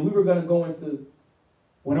 And we were going to go into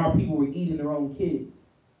when our people were eating their own kids.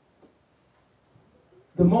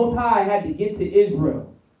 The Most High had to get to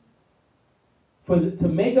Israel to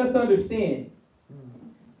make us understand.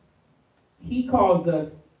 He caused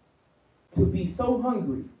us to be so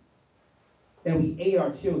hungry that we ate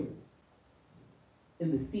our children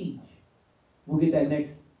in the siege. We'll get that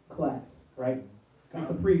next class, right? That's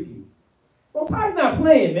a preview. Most High's not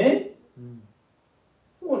playing, man.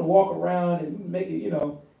 You want to walk around and make it,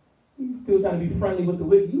 you still trying to be friendly with the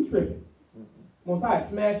wicked. You tripping. Most High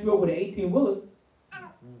smash you over the 18-wheeler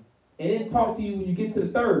and then talk to you when you get to the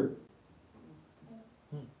 3rd.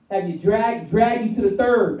 Have you drag you to the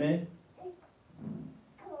 3rd, man.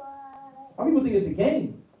 Our people think it's a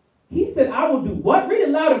game. He said, I will do what? Read it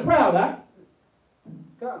loud and proud,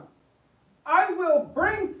 God. I will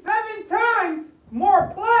bring 7 times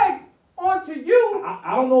more plagues unto you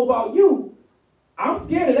I don't know about you. I'm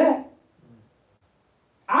scared of that.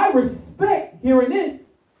 I respect hearing this.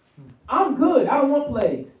 I'm good. I don't want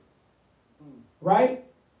plagues. Right?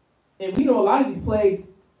 And we know a lot of these plagues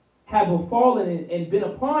have befallen and been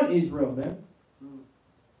upon Israel, man.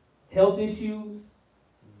 Health issues,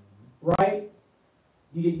 right?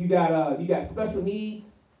 You got special needs,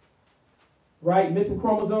 right? Missing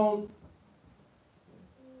chromosomes.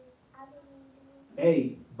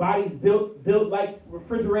 Hey, bodies built like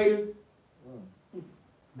refrigerators,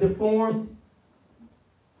 deformed.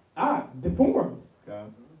 Deformed. Okay.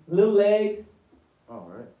 Little legs. All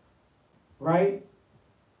right. Right?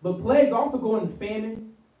 But plagues also go into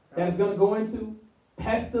famines that it's going to go into,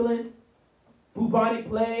 pestilence, bubonic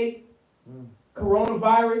plague,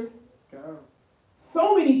 coronavirus,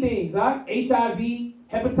 so many things, HIV,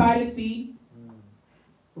 hepatitis C,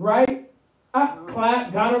 right?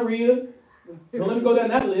 Gonorrhea, don't let me go down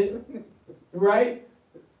that list, right?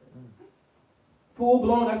 Full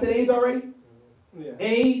blown, I said AIDS already? Yeah.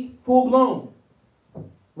 AIDS, full blown,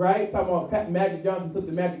 right? Talking about Magic Johnson took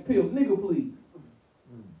the magic pill, nigga please.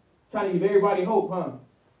 Trying to give everybody hope, huh?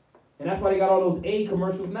 And that's why they got all those AIDS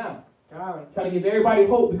commercials now. Trying to give everybody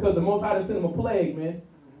hope because the Most High done sent them a plague, man.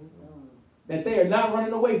 That they are not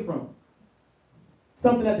running away from.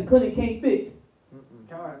 Something that the clinic can't fix.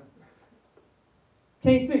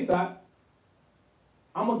 Can't fix,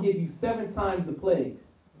 I'm going to give you 7 times the plagues.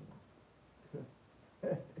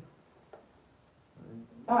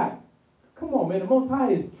 All right. Come on, man. The Most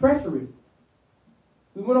High is treacherous.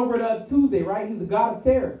 We went over it Tuesday, right? He's the God of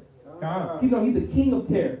terror. You know, he's the king of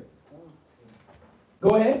terror.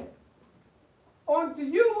 Go ahead. Unto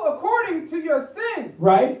you according to your sin.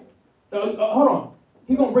 Right? Hold on.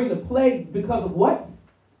 He's going to bring the plagues because of what?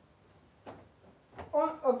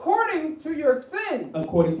 According to your sin.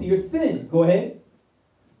 According to your sins. Go ahead.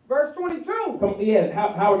 Verse 22.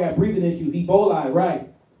 Howard got breathing issues. Ebola, right?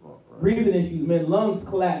 Breathing issues, man. Lungs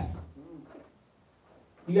collapse.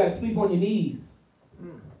 You got to sleep on your knees.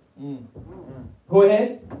 Go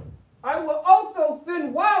ahead. I will also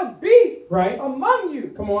send wild beasts right among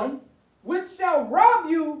you. Come on. Which shall rob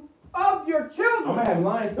you of your children. I'm going to have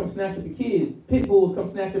lions come snatch up your kids. Pit bulls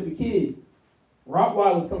come snatch up your kids.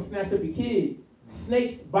 Rottweilers come snatch up your kids.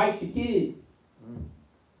 Snakes bite your kids.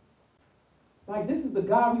 Like, this is the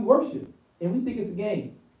God we worship. And we think it's a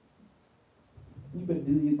game. You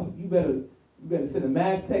better send a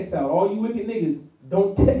mass text out. All you wicked niggas,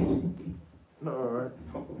 don't text me. All right.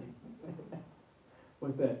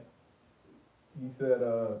 What's that? He said,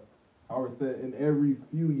 Howard said, in every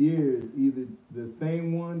few years, either the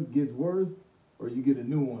same one gets worse or you get a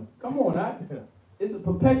new one. Come on, it's a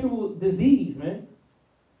perpetual disease, man.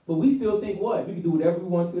 But we still think what? We can do whatever we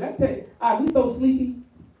want to. That tell you, we so sleepy.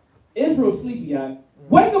 Israel's sleepy,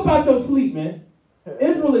 Wake up out your sleep, man.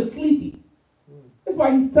 Israel is sleepy. That's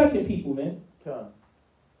why he's touching people, man.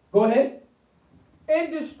 Go ahead.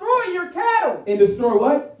 And destroy your cattle. And destroy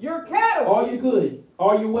what? Your cattle. All your goods.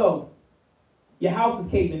 All your wealth. Your house is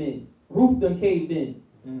caving in. Roof done caved in.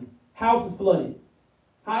 House is flooded.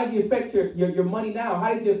 How does it affect your money now?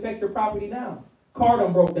 How does it affect your property now? Car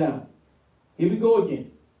done broke down. Here we go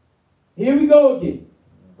again.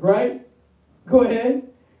 Right? Go ahead.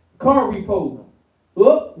 Car repo.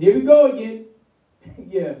 Whoop, here we go again.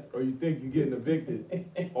 Yeah. Or you think you're getting evicted.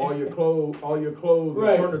 all your clothes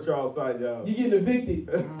right. and furniture outside y'all. You're getting evicted.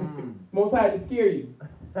 Most High to scare you.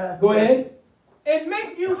 Go ahead. And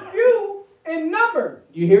make you few in numbers.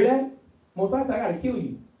 You hear that? Most High said, I gotta kill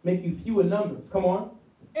you. Make you few in numbers. Come on.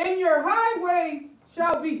 And your highways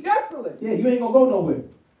shall be desolate. Yeah, you ain't gonna go nowhere.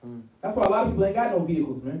 That's why a lot of people ain't got no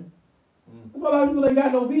vehicles, man. That's why a lot of people ain't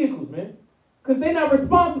got no vehicles, man. Because they're not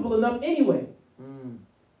responsible enough anyway.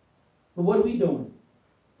 But what are we doing?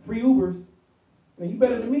 Free Ubers. Man, you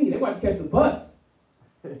better than me. They want to catch the bus.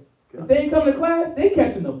 If they ain't coming to class, they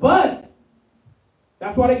catching the bus.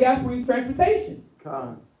 That's why they got free transportation.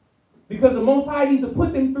 Because the Most High needs to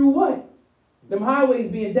put them through what? Them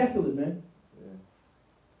highways being desolate, man.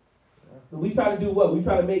 But we try to do what? We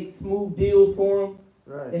try to make smooth deals for them.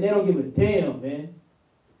 Right. And they don't give a damn, man.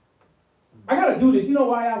 I gotta do this. You know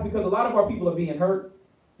why? Because a lot of our people are being hurt.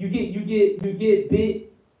 You get bit.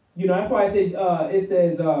 You know, that's why it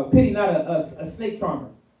says pity not a snake charmer.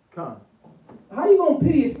 How you gonna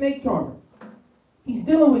pity a snake charmer? He's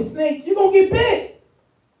dealing with snakes. You gonna get bit.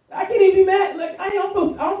 I can't even be mad. Like I don't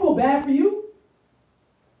feel bad for you.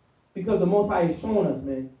 Because the Most High is showing us,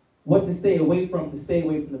 man, what to stay away from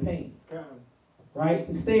the pain.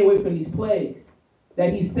 Right? To stay away from these plagues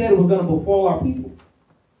that he said was going to befall our people.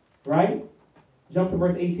 Right? Jump to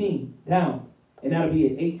verse 18. Down. And that'll be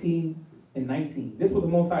it. 18 and 19. This is what the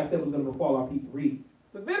Most High said was going to befall our people. Read.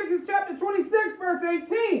 Leviticus chapter 26, verse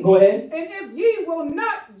 18. Go ahead. And if ye will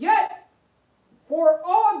not yet for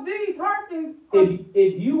all these hearken.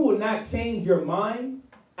 If you will not change your mind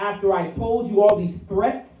after I told you all these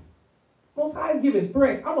threats, Most High is giving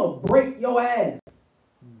threats. I'm going to break your ass.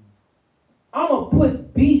 I'm going to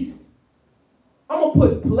put beasts. I'm going to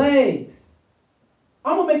put plagues.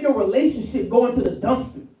 I'm going to make your relationship go into the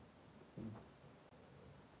dumpster.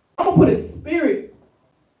 I'm going to put a spirit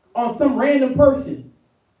on some random person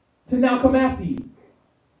to now come after you.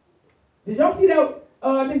 Did y'all see that?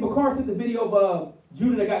 I think Bakar sent the video of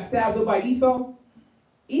Judah that got stabbed up by Esau.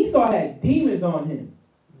 Esau had demons on him.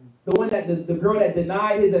 The one that the girl that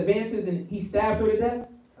denied his advances and he stabbed her to death.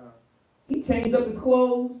 He changed up his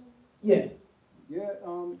clothes. Yeah. Yeah.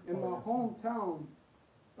 In my hometown,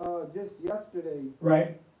 just yesterday.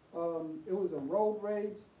 Right. It was a road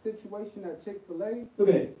rage situation at Chick-fil-A. Look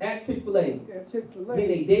at it. At Chick-fil-A. At Chick-fil-A. Get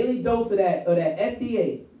a daily dose of that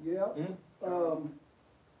FDA. Yeah.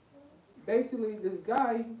 Basically, this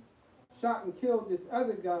guy shot and killed this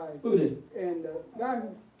other guy. Look at this. And the guy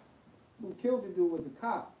who killed the dude was a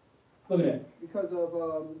cop. Look at that. Because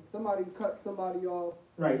of somebody cut somebody off.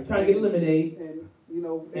 Right. Trying to get lemonade. And, you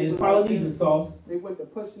know. And Polynesian sauce. They went to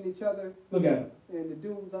pushing each other. Look at it. And the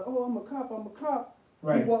dude was like, "Oh, I'm a cop."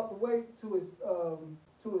 Right. He walked away to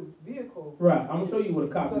his vehicle. Right. I'm gonna show you what a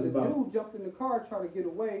cop so is about. So the dude jumped in the car, tried to get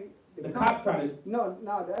away. The cop tried to. No,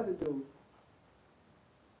 the other dude.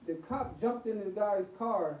 The cop jumped in the guy's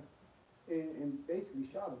car and basically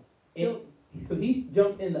shot him. So he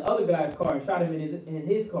jumped in the other guy's car and shot him in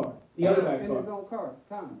his car. The other guy's car. In his own car.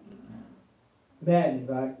 Time. Madness,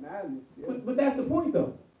 right? Madness. Yeah. But that's the point,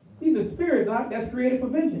 though. These are spirits, right? That's created for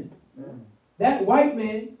vengeance. That white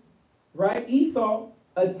man, right, Esau,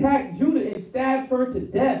 attacked Judah and stabbed her to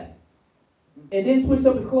death, and then switched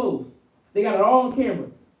up his clothes. They got it all on camera.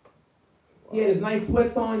 He had his nice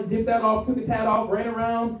sweats on, dipped that off, took his hat off, ran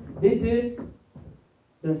around, did this,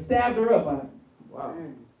 then stabbed her up. Wow.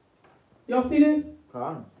 Y'all see this?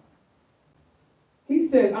 Huh? He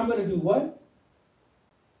said, "I'm gonna do what?"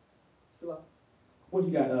 What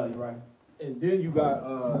you got, Uriah? And then you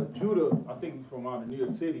got Judah, I think he's from out of New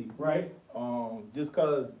York City. Right. Just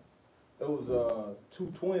cause there was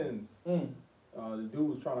two twins. The dude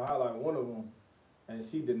was trying to highlight one of them, and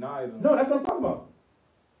she denied him. No, that's what I'm talking about.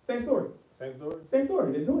 Same story. Same story? Same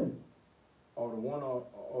story. They're twins. Oh, the one on.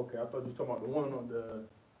 Okay, I thought you were talking about the one on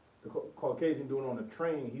the Caucasian dude on the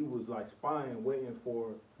train. He was like spying, waiting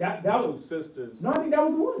for that was two sisters. No, I think that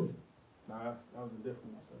was the one. Nah, that was a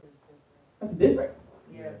different one. That's different.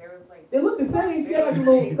 Yeah, there was like. They look the same. She had like a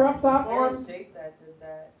little crop top arms. Jake that did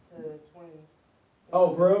that to twins.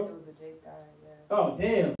 Oh, bro. It was a Jake guy. Yeah. Oh,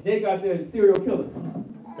 damn. Jake out there, the serial killer.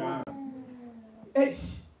 God. Hey,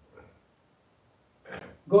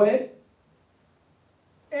 go ahead.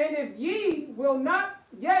 And if ye will not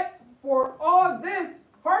yet for all this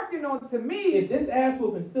hearken unto me. If this ass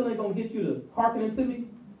whooping still ain't gonna get you to hearken unto me,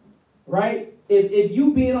 right? If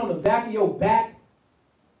you being on the back of your back,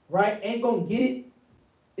 right, ain't gonna get it,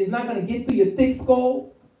 it's not gonna get through your thick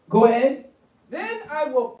skull, go ahead. Then I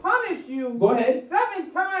will punish you. Go ahead.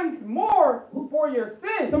 7 times more for your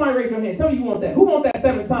sins. Somebody raise your hand. Tell me you want that. Who want that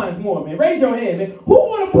 7 times more, man? Raise your hand, man. Who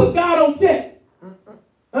want to put God on check?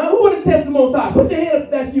 Who want to test the Most High? Put your hand up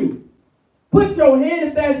if that's you. Put your hand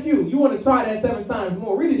if that's you. You want to try that 7 times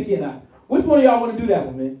more. Read it again now. Which one of y'all want to do that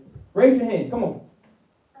one, man? Raise your hand. Come on.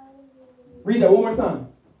 Read that one more time.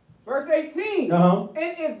 Verse 18. Uh-huh.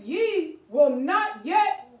 And if ye will not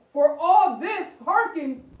yet for all this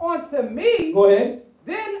hearken unto me, go ahead.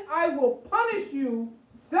 Then I will punish you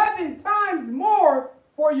 7 times more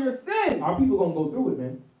for your sins. Our people gonna go through it,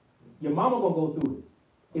 man. Your mama gonna go through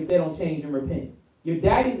it if they don't change and repent. Your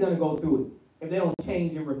daddy's gonna go through it if they don't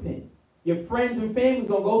change and repent. Your friends and family's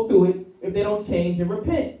gonna go through it if they don't change and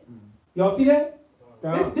repent. Y'all see that?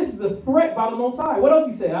 This is a threat by the Most High. What else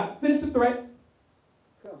he said? Finish the threat.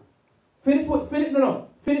 Finish what?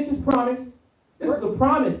 Finish his promise. This is a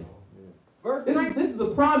promise. This is a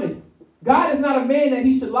promise. God is not a man that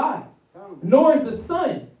he should lie, nor is the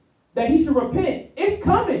son that he should repent. It's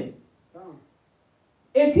coming.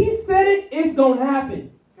 If he said it, it's going to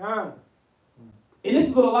happen. And this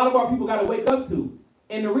is what a lot of our people got to wake up to.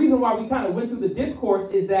 And the reason why we kind of went through the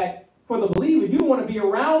discourse is that for the believers, you don't want to be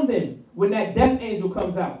around them when that death angel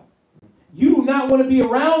comes out. You do not want to be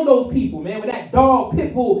around those people, man, when that dog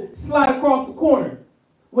pit bull slide across the corner,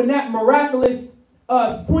 when that miraculous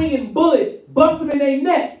swinging bullet busts them in their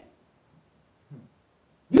neck.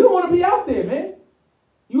 You don't want to be out there, man.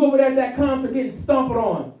 You over there at that concert getting stomped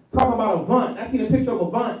on, talking about Avant. I seen a picture of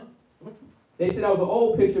Avant. They said that was an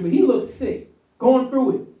old picture, but he looked sick, going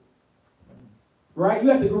through it. Right? You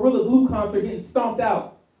have the Gorilla Glue concert getting stomped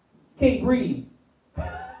out. Can't breathe.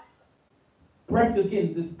 Breath just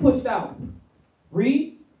getting just pushed out.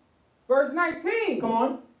 Read. Verse 19. Come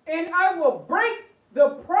on. And I will break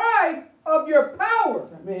the pride of your power.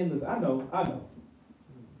 Man, listen, I know.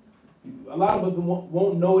 A lot of us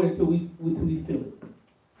won't know it until we feel it.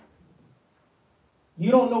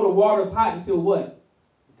 You don't know the water's hot until what?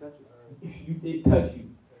 It touch you.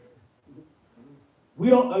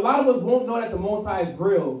 A lot of us won't know that the Most High is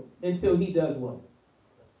real until he does what?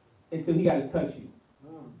 Until he got to touch you.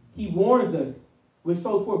 He warns us, which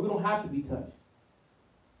shows forth we don't have to be touched.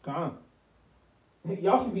 Come on.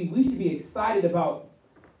 We should be excited about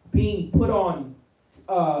being put on,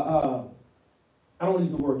 I don't want to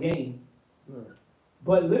use the word game,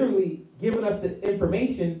 but literally giving us the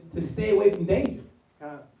information to stay away from danger.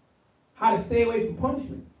 How to stay away from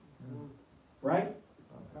punishment. Right?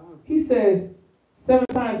 He says, 7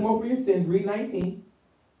 times more for your sins, read 19.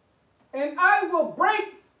 And I will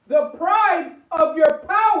break the pride of your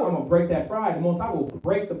power. I'm going to break that pride. The Most High will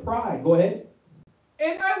break the pride. Go ahead.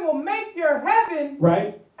 And I will make your heaven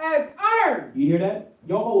right as iron. You hear that?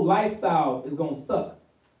 Your whole lifestyle is going to suck.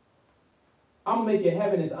 I'm going to make your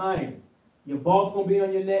heaven as iron. Your boss going to be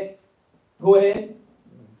on your neck. Go ahead.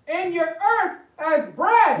 And your earth as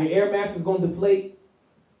brass. Your air mattress is going to deflate.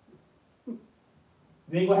 You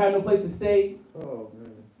ain't going to have no place to stay. Oh,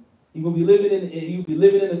 man. You're going to be living in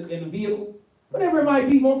a vehicle. Whatever it might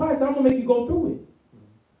be, Most High said, I'm going to make you go through it.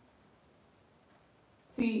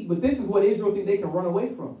 See, but this is what Israel thinks they can run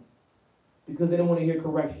away from. Because they don't want to hear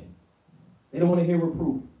correction. They don't want to hear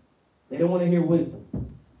reproof. They don't want to hear wisdom.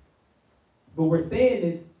 But we're saying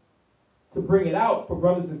this to bring it out for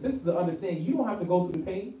brothers and sisters to understand you don't have to go through the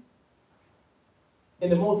pain.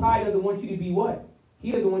 And the Most High doesn't want you to be what?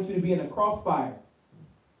 He doesn't want you to be in a crossfire.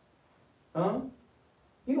 Huh?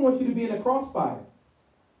 He don't want you to be in a crossfire.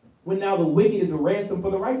 When now the wicked is a ransom for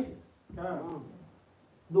the righteous.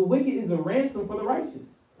 The wicked is a ransom for the righteous.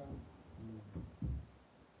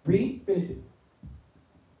 Read, finish it.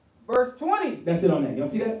 Verse 20. That's it on that. Y'all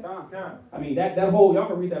see that? I mean, that whole, y'all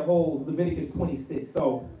can read that whole Leviticus 26.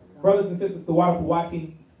 So, brothers and sisters, the water for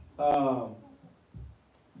watching. You're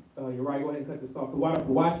right, go ahead and cut this off. The water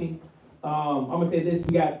for watching. I'm going to say this.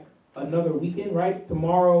 We got another weekend, right?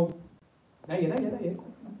 Tomorrow. Not yet.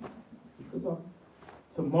 Good talk.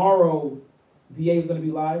 Tomorrow, VA is going to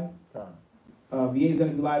be live. VA is going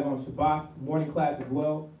to be live on Shabbat, morning class as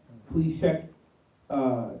well. Please check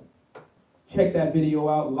that video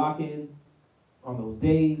out, lock in on those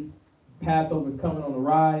days. Passover is coming on the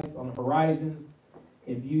rise, on the horizons.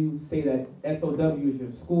 If you say that S.O.W. is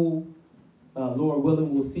your school, Lord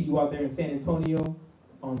willing, we'll see you out there in San Antonio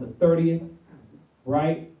on the 30th,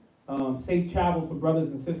 right? Safe travels for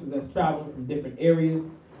brothers and sisters that's traveling from different areas.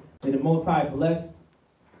 May the Most High bless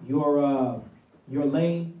your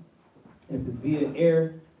lane. If it's via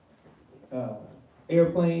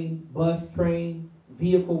airplane, bus, train,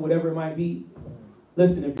 vehicle, whatever it might be.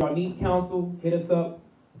 Listen, if y'all need counsel, hit us up.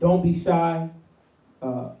 Don't be shy.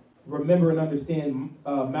 Remember and understand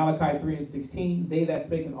Malachi 3:16. They that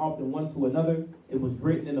spake often one to another. It was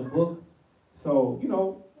written in a book. So,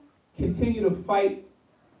 continue to fight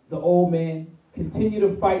the old man. Continue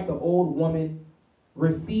to fight the old woman.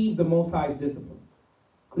 Receive the Most High's discipline.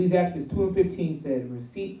 Ecclesiastes 2:15 says,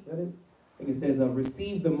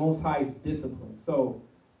 receive the Most High's discipline. So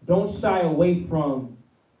don't shy away from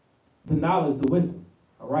the knowledge, the wisdom.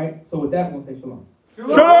 All right? So with that, I'm going to say shalom.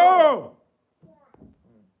 Shalom!